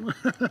restaurants better.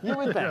 You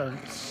would think. Yeah.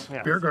 Yes.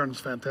 Beer garden's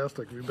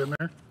fantastic. Have you been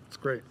there? It's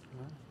great.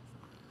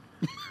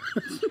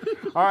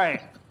 All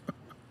right.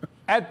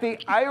 At the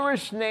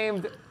Irish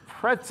named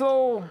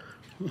Pretzel,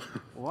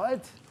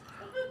 what?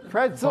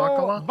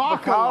 Pretzel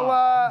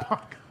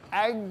Bacala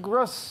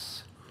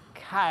Agros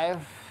Cave.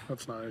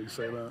 That's not how you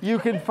say that. You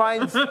can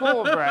find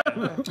school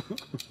bread.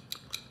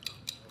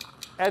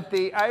 At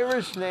the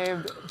Irish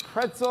named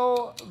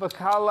Pretzel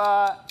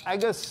Bacala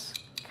Agus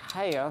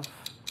Cave,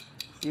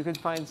 you can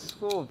find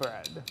school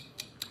bread.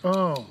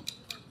 Oh.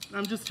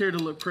 I'm just here to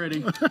look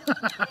pretty.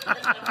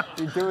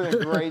 You're doing a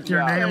great You're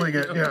job. nailing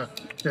it. Yeah.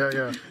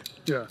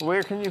 Yeah.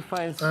 Where can you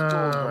find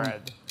school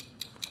bread?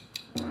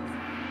 I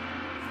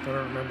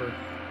don't remember.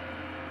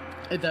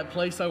 At that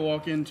place I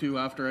walk into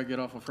after I get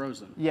off of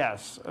Frozen.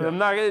 Yes. I'm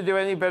not going to do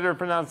any better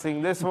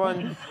pronouncing this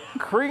one.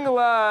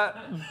 Kringla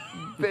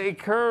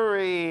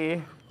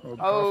Bakery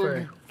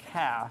Old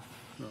Calf.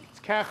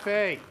 It's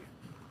cafe.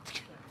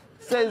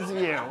 Says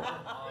you.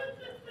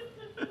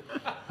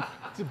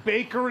 It's a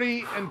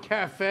bakery and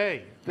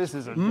cafe. This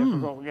is a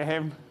difficult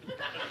game.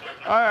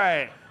 All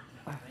right.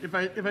 If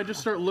I just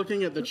start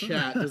looking at the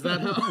chat, does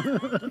that help?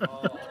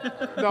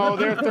 No,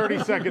 they're 30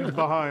 seconds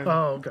behind.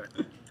 Oh, okay.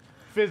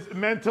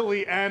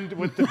 Mentally and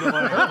with the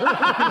delay.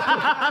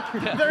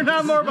 They're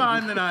not more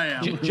behind than I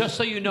am. Just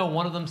so you know,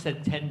 one of them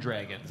said 10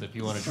 dragons, if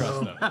you want to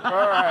trust them.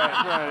 All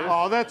right.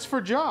 Oh, that's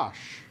for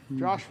Josh.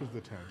 Josh was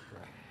the 10th.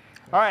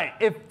 All right.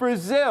 If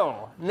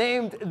Brazil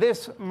named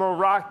this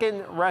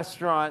Moroccan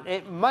restaurant,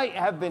 it might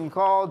have been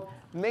called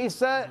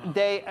Mesa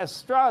de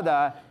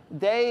Estrada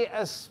de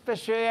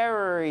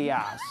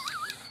Especiarias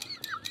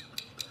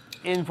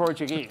in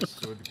Portuguese.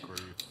 Good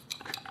grief.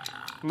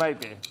 Might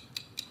be.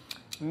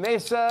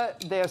 Mesa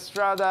de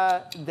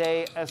Estrada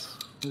de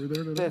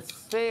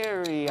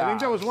Especiarias. I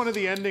think that was one of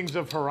the endings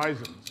of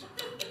Horizons.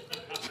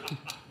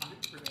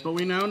 But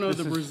we now know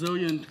the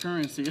Brazilian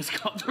currency is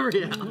called the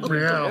real.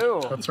 Real.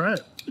 That's right.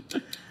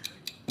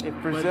 If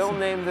Brazil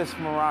named this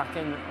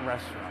Moroccan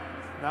restaurant.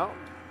 No?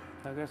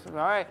 I guess, all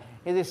right.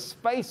 It is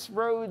Spice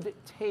Road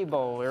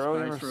Table. We're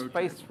over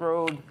Spice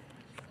Road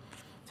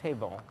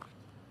Table.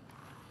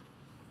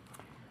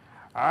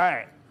 All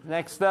right.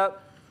 Next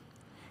up.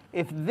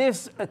 If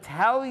this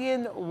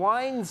Italian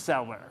wine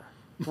cellar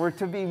were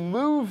to be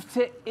moved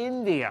to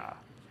India,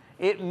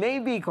 it may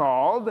be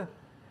called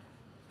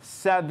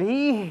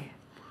Sabhi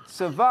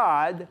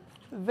Savad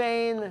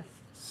Vain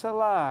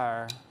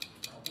Salar.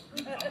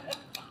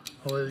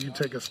 I'll let you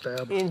take a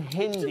stab. In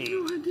Hindi.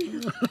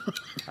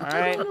 All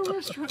right.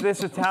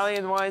 This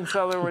Italian wine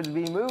cellar would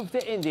be moved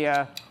to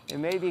India. It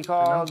may be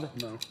called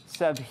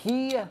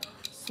Sabhi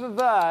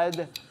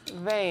Svad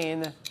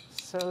Vain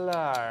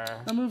Cellar.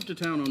 I moved to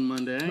town on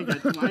Monday.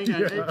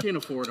 I can't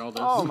afford all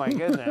this. Oh my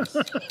goodness.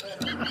 You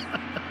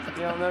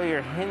don't know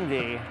your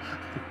Hindi.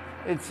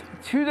 It's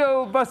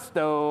Tudo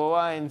Busto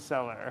Wine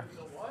Cellar.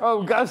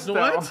 Oh, Gusto.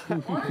 What?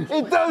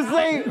 It does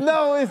say,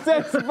 no, it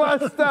says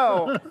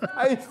Busto.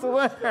 I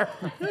swear.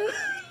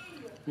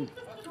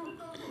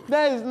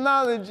 That is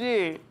not a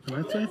G.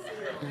 What's that?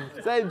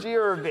 Is that a G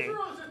or a B?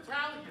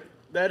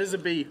 That is a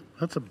B.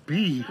 That's a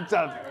B. It's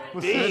a B.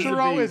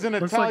 LoCicero is an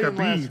Looks like a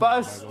Italian B.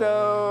 last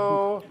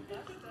Busto.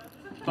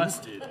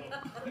 Busted.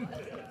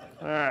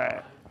 All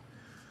right.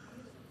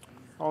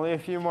 Only a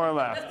few more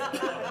left.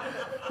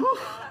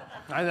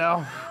 I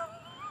know.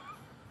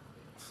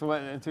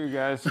 Sweating it too,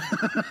 guys.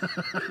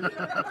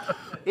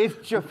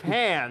 If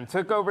Japan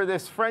took over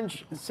this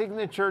French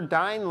signature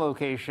dine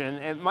location,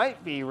 it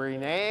might be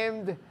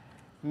renamed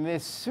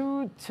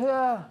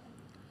Misuta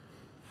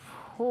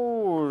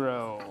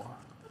Foro.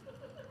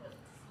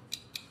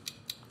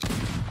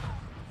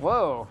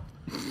 Whoa.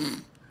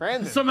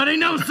 Brandon. Somebody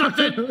knows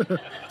something.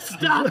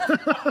 Stop.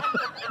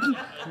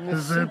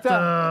 Is it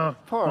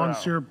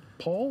Monsieur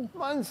Paul?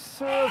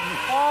 Monsieur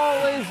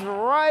Paul is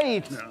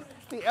right.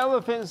 The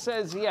elephant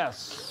says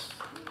yes.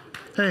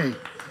 Hey,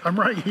 I'm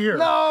right here.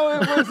 No,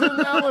 it was an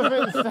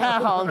elephant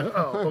sound.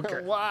 Oh,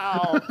 okay.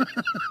 Wow.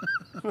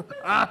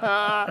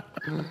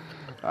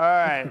 All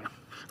right,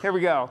 here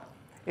we go.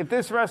 If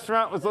this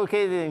restaurant was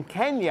located in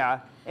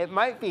Kenya, it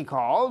might be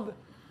called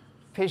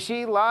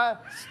Pishi La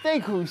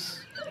Steakhouse.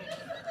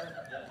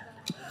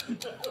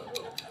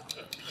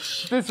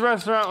 If this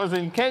restaurant was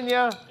in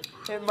Kenya,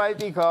 it might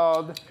be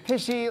called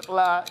Pishi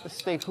La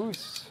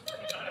Steakhouse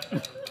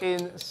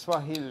in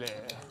Swahili.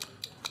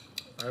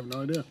 I have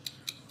no idea.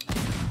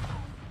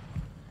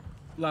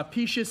 La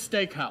Pisha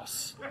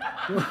Steakhouse.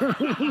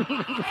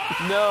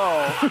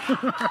 No.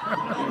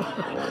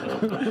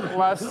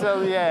 La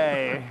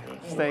Cellier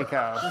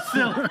Steakhouse.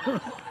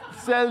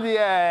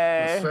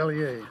 Cellier.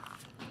 Cellier.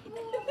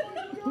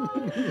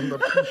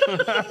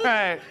 All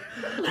right.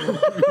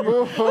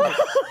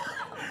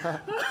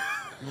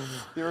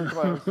 You were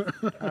close.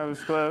 I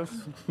was close.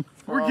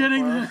 We're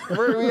getting there.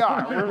 We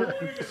are. We're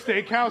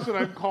Steakhouse, and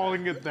I'm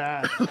calling it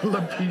that.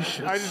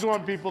 I just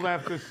want people to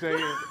have to say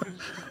it.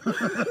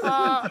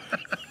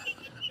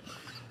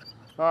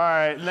 All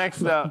right,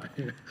 next up.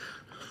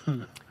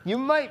 You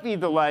might be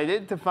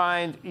delighted to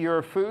find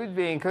your food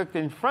being cooked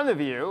in front of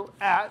you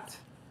at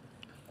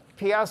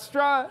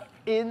Piastra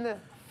in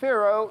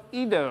Ferro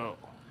Ido,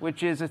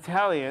 which is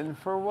Italian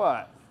for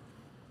what?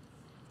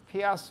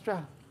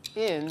 Piastra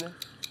in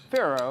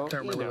Ferro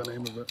Can't remember Ido. the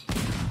name of it.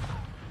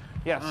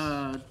 Yes.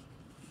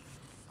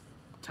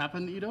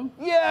 Tapanito?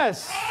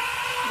 Yes!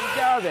 You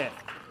got it.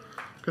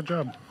 Good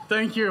job.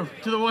 Thank you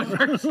to the one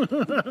person.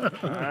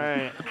 All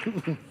right.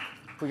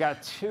 We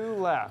got 2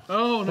 left.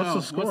 Oh, no. What's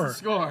the score? What's the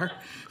score?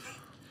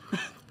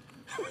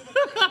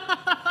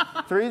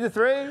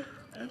 3-3?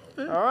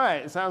 All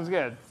right, sounds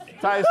good.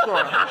 Tie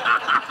score.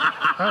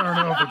 I don't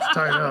know if it's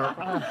tied up.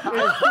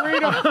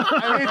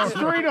 It's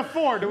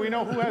 3-4. Do we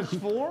know who has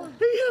 4?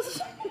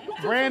 Yes.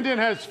 Brandon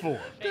has 4.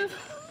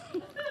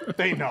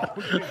 They know.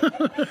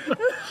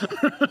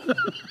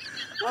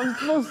 I'm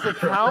supposed to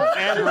count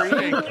and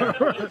read.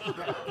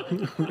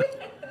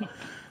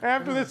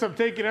 After this, I'm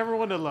taking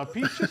everyone to La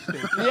Pisha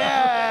Steak.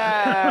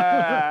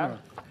 Yeah!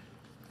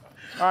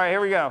 All right, here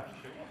we go.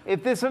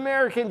 If this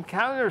American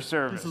counter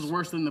service... This is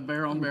worse than the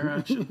bear-on-bear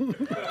action.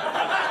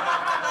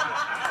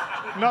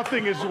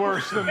 Nothing is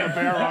worse than the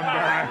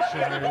bear-on-bear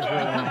action.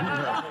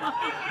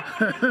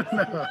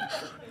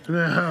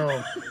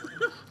 No.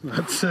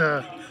 That's,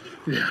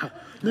 yeah.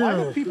 Why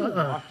No. do people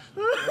watch?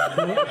 I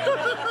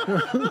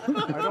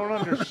don't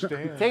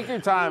understand. Take your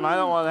time. I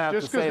don't want to have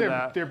Just to say because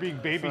that. they're being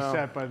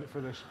babysat for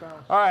their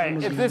spouse. All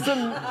right,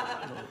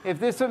 if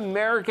this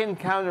American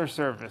counter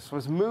service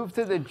was moved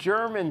to the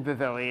German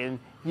pavilion,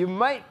 you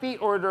might be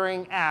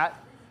ordering at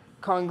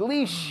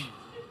Conglish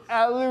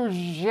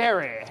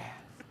Alligators.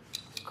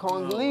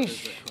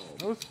 Conglish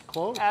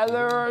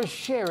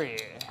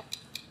Alligators.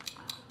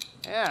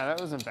 Yeah, that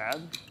wasn't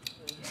bad.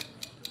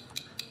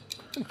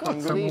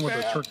 Someone with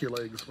the turkey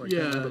legs. I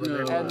can't remember the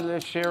name of it.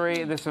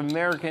 Alligators, this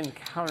American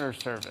counter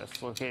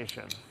service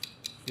location.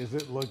 Is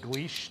it La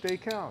Gleiche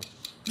Steakhouse?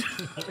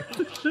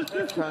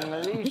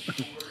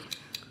 Conglish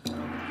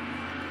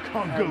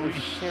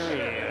Congolese.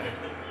 Alligators.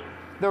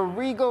 The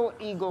Regal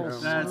Eagle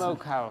Yeah.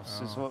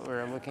 Smokehouse is what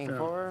we're looking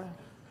for.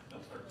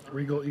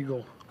 Regal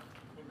Eagle.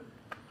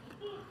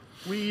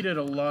 We eat at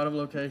a lot of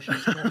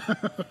locations.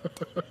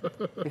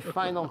 The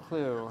final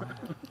clue.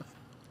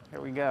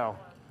 Here we go.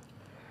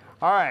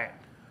 All right.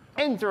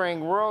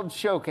 Entering World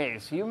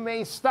Showcase, you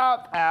may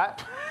stop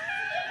at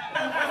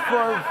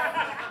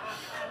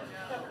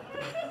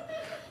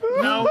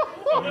No.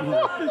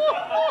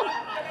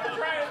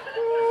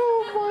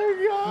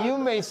 You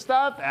may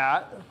stop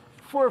at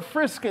for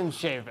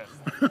Friskinshaven,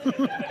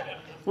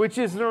 which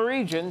is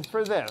Norwegian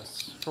for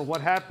this. For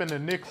what happened to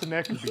Nick's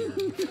neck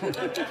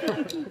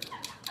beard.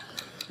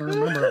 I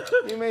remember.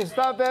 You may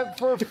stop at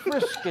for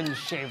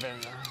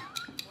Frischenshaven.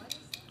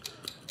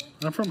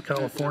 I'm from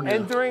California.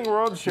 And during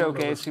World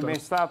Showcase, you may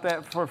stop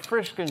at for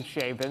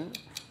Frischenshaven,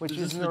 which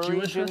is this the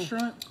Jewish Norwegian,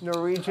 restaurant?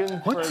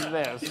 Norwegian for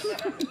this.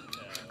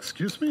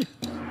 Excuse me?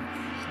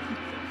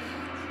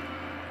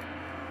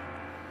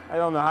 I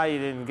don't know how you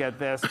didn't get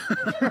this.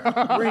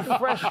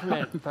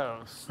 Refreshment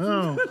post.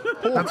 Oh,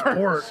 that's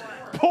port.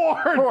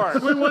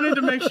 Port. We wanted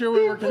to make sure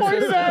we were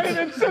Pointed consistent. at it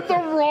and said the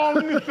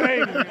wrong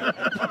thing.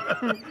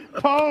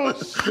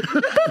 Post.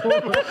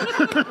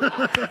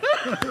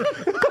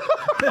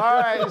 All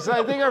right, so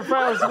I think our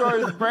final score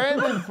is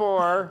Brandon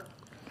 4,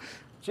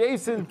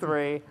 Jason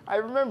 3. I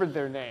remembered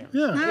their names.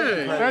 Yeah.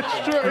 Hey,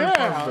 that's true.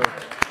 Yeah.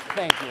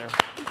 Thank you.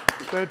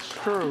 That's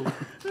true.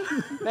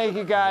 Thank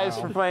you guys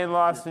for playing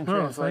Lost in Oh,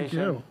 Translation.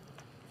 thank you.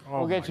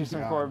 We'll get you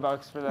some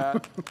 $4 for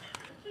that.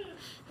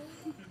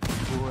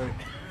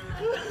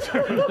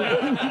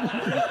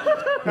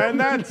 And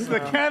that's the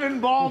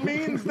cannonball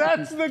means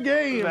that's the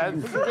game.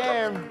 That's the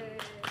game.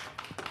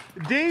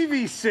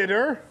 Davy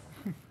Sitter,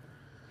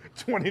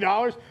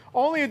 $20.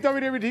 Only at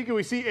WDWNT can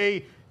we see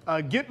a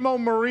Gitmo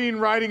Marine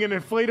riding an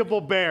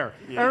inflatable bear.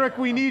 Yeah. Eric,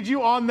 we need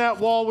you on that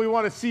wall. We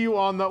want to see you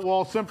on that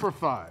wall. Semper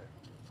Fi.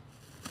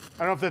 I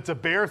don't know if that's a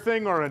bear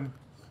thing or a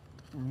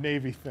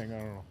Navy thing. I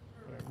don't know.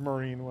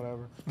 Marine,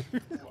 whatever.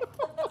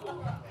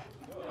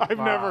 I've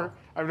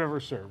never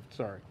served.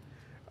 Sorry.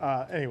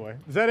 Anyway,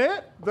 is that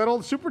it? That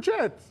old super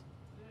chat?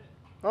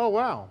 Oh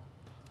wow!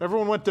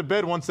 Everyone went to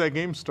bed once that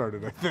game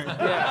started. I think.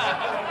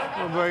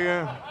 Yeah. But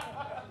yeah.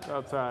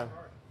 About time.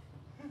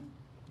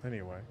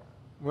 Anyway,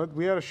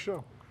 we had a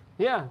show.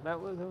 Yeah, that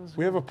was.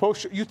 We have a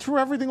post. You threw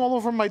everything all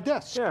over my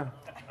desk. Yeah.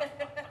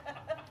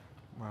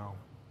 Wow.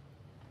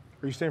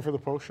 Are you staying for the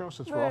post show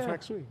since we're off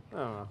next week? I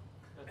don't know.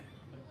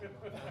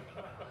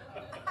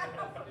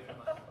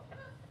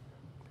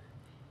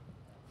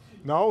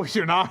 No,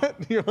 you're not.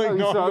 You're like, you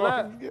no, saw no.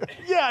 that?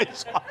 Yeah, I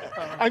saw it.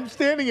 I'm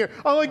standing here.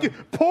 I'm like,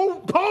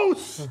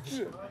 post.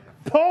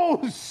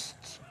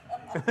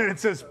 And then it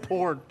says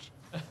port.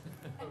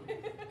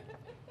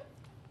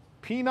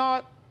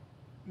 Peanut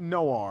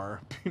Noir.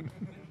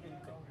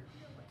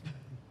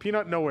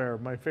 Peanut Nowhere,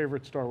 my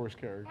favorite Star Wars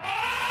character.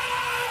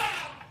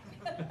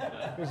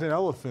 There's an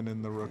elephant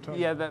in the rotunda.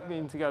 Yeah, that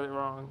means you got it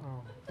wrong.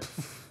 Oh.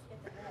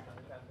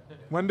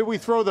 When do we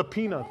throw the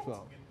peanut, though?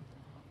 All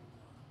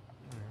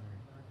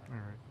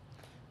right.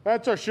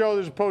 That's our show.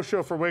 There's a post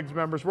show for WIGS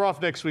members. We're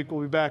off next week.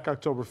 We'll be back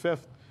October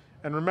 5th.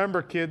 And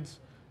remember, kids,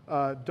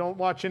 don't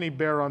watch any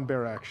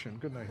bear-on-bear action.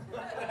 Good night.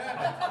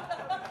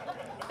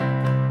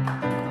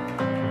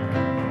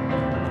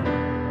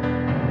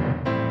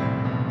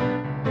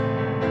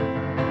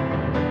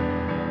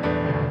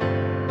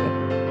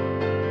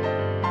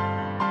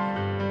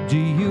 Do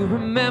you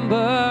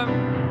remember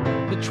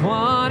the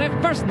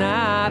 21st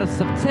night of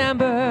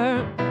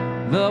September?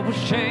 Love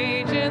was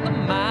changing the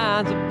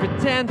minds of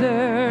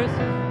pretenders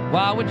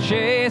while we're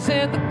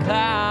chasing the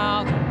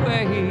clouds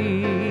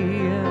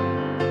away.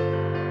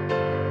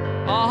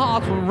 Our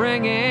hearts were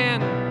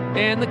ringing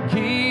in the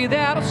key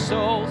that our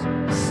souls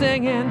were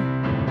singing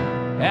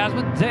as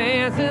we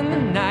danced in the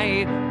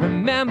night.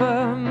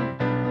 Remember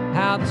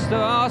how the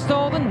stars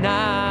stole the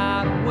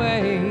night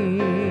away.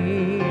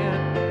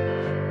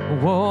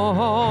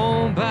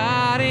 Whoa,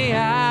 body,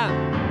 I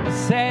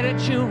say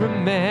that you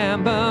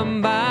remember,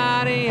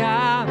 body,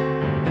 I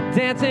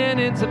dancing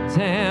in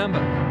September,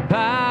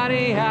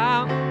 body,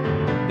 I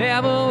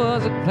never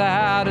was a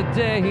cloudy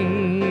day.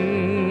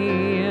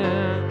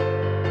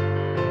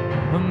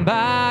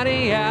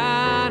 Body,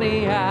 I,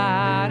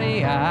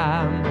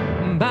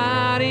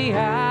 body,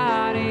 I.